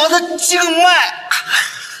废了我的经脉！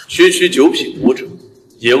区区九品武者，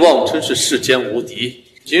也妄称是世间无敌。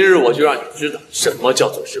今日我就让你知道什么叫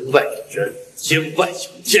做人外有人，天外有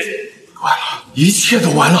天。完了，一切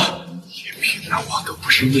都完了，连平南王都不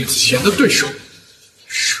是宁子贤的对手。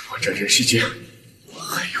除了这人世间，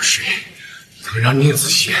还有谁能让宁子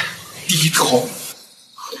贤低头？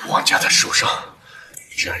王家的手上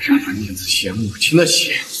沾染了宁子贤母亲的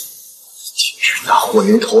血，今日大祸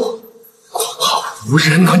临头，恐怕无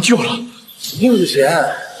人能救了。宁子贤，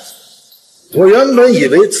我原本以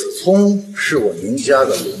为子聪是我宁家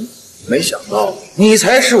的龙，没想到你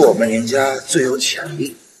才是我们宁家最有潜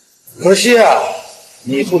力。可惜啊，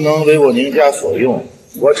你不能为我宁家所用，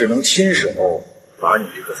我只能亲手把你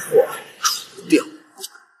这个祸除掉。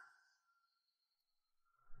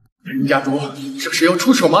宁家主这是要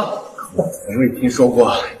出手吗？我从未听说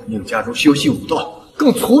过宁家主修习武道，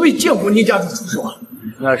更从未见过宁家主出手啊！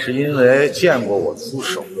那是因为见过我出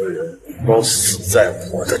手的人都死在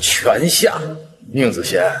我的拳下。宁子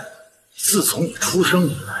贤，自从你出生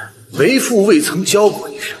以来，为父未曾教过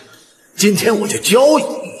一声，今天我就教你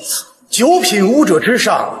一次。九品武者之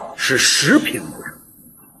上是10品武者，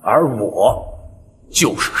而我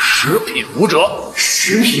就是10品武者。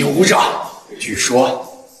10品武者，据说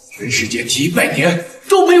全世界几百年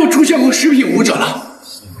都没有出现过10品武者了，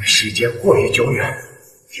因为时间过于久远，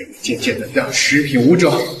人们渐渐的将10品武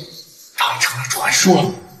者当成了传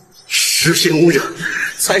说。10品武者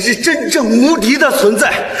才是真正无敌的存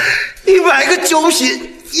在，100个9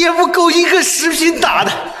品也不够一个10品打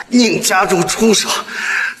的。宁家主出手，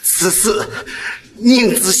此次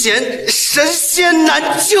宁子贤神仙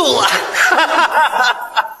难救啊！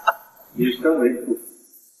你身为父亲，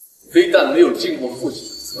非但没有尽过父亲的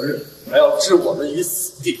责任，还要置我们于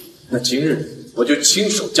死地。那今日我就亲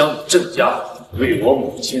手将你镇压，为我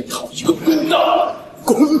母亲讨一个公道。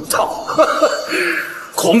公道？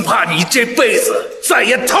恐怕你这辈子再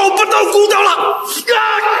也讨不到公道了！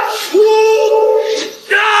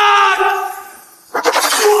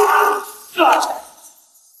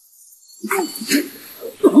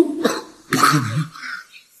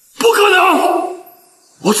不可能！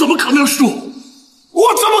我怎么可能输？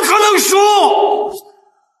我怎么可能输？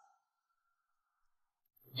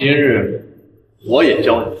今日我也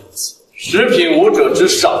教你一次，10品武者之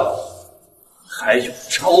上还有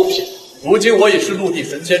超品。如今我已是陆地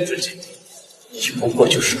神仙之境，你不过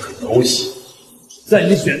就是个东西。在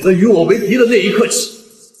你选择与我为敌的那一刻起，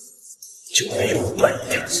就没有半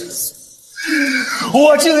点胜算。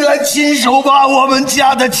我竟然亲手把我们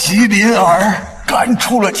家的麒麟儿赶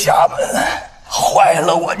出了家门，坏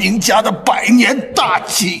了我宁家的100年大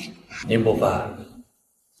计。宁不凡，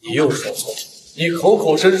你又说错了。你口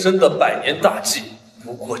口声声的100年大计，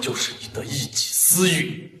不过就是你的一己私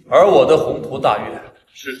欲，而我的宏图大愿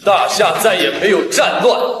是大夏再也没有战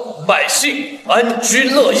乱，百姓安居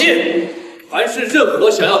乐业。凡是任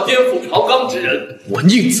何想要颠覆朝纲之人，我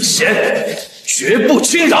宁子贤绝不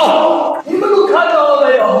轻饶。你们都看到了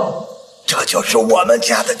没有？这就是我们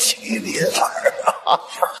家的麒麟儿啊！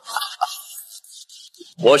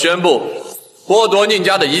我宣布，剥夺宁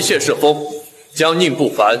家的一切世风，将宁不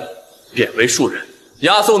凡贬为庶人，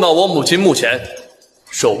押送到我母亲墓前，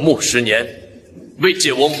守墓10年，慰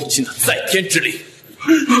藉我母亲的在天之灵。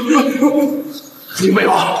宁美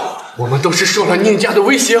王，我们都是受了宁家的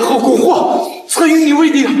威胁和蛊惑，才与你为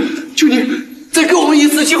敌。求你再给我们一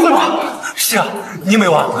次机会吧。是啊，宁美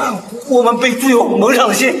王，我们被自由蒙上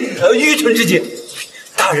了心，愚蠢至极。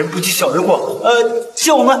大人不计小人过，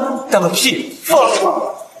叫我们当个屁，放了吧。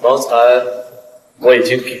刚才我已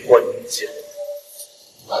经给过你意见，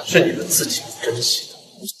是你们自己不珍惜的。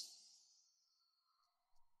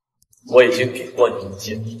我已经给过你意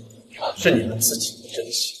见，是你们自己的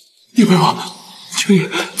真心。宁北王，请你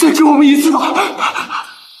再给我们一次吧。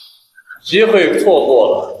机会错过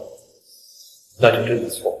了，那就真的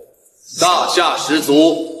错过。大夏十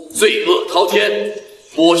族罪恶滔天，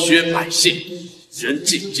剥削百姓，人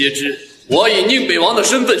尽皆知。我以宁北王的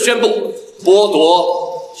身份宣布，剥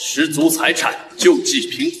夺十族财产，救济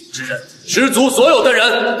贫苦之人，十族所有的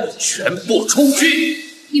人全部充军。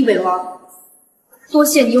宁北王，多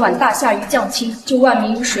谢你挽大夏于将倾，救万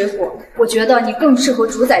民于水火。我觉得你更适合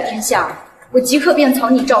主宰天下，我即刻便草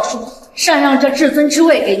拟诏书，禅让这至尊之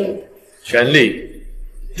位给你。权力、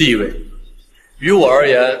地位，于我而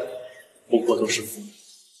言，不过都是负。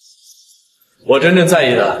我真正在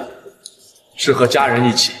意的是和家人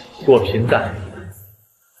一起过平淡、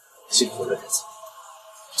幸福的日子，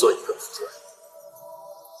做一个负责人。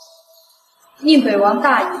宁北王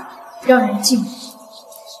大义，让人敬佩。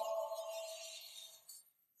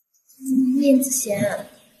宁子贤，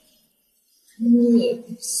你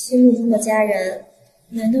心目中的家人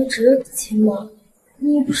难道只有子清吗？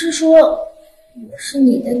你不是说我是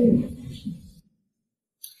你的女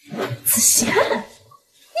儿？子贤，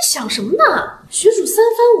你想什么呢？学主3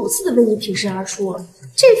番5次的为你挺身而出，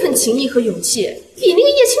这份情谊和勇气比那个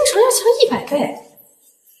叶倾城要强100倍。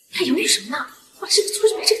你还犹豫什么呢？把这个出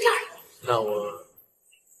去卖这个店儿。那我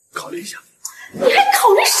考虑一下。你还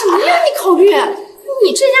考虑什么呀？你考虑？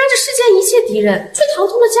你镇压着世间一切敌人，却逃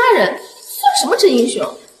脱了家人，算什么真英雄？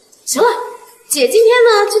行了，姐今天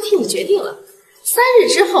呢就替你决定了，3日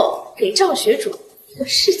之后给赵学主一个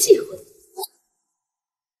世纪婚礼。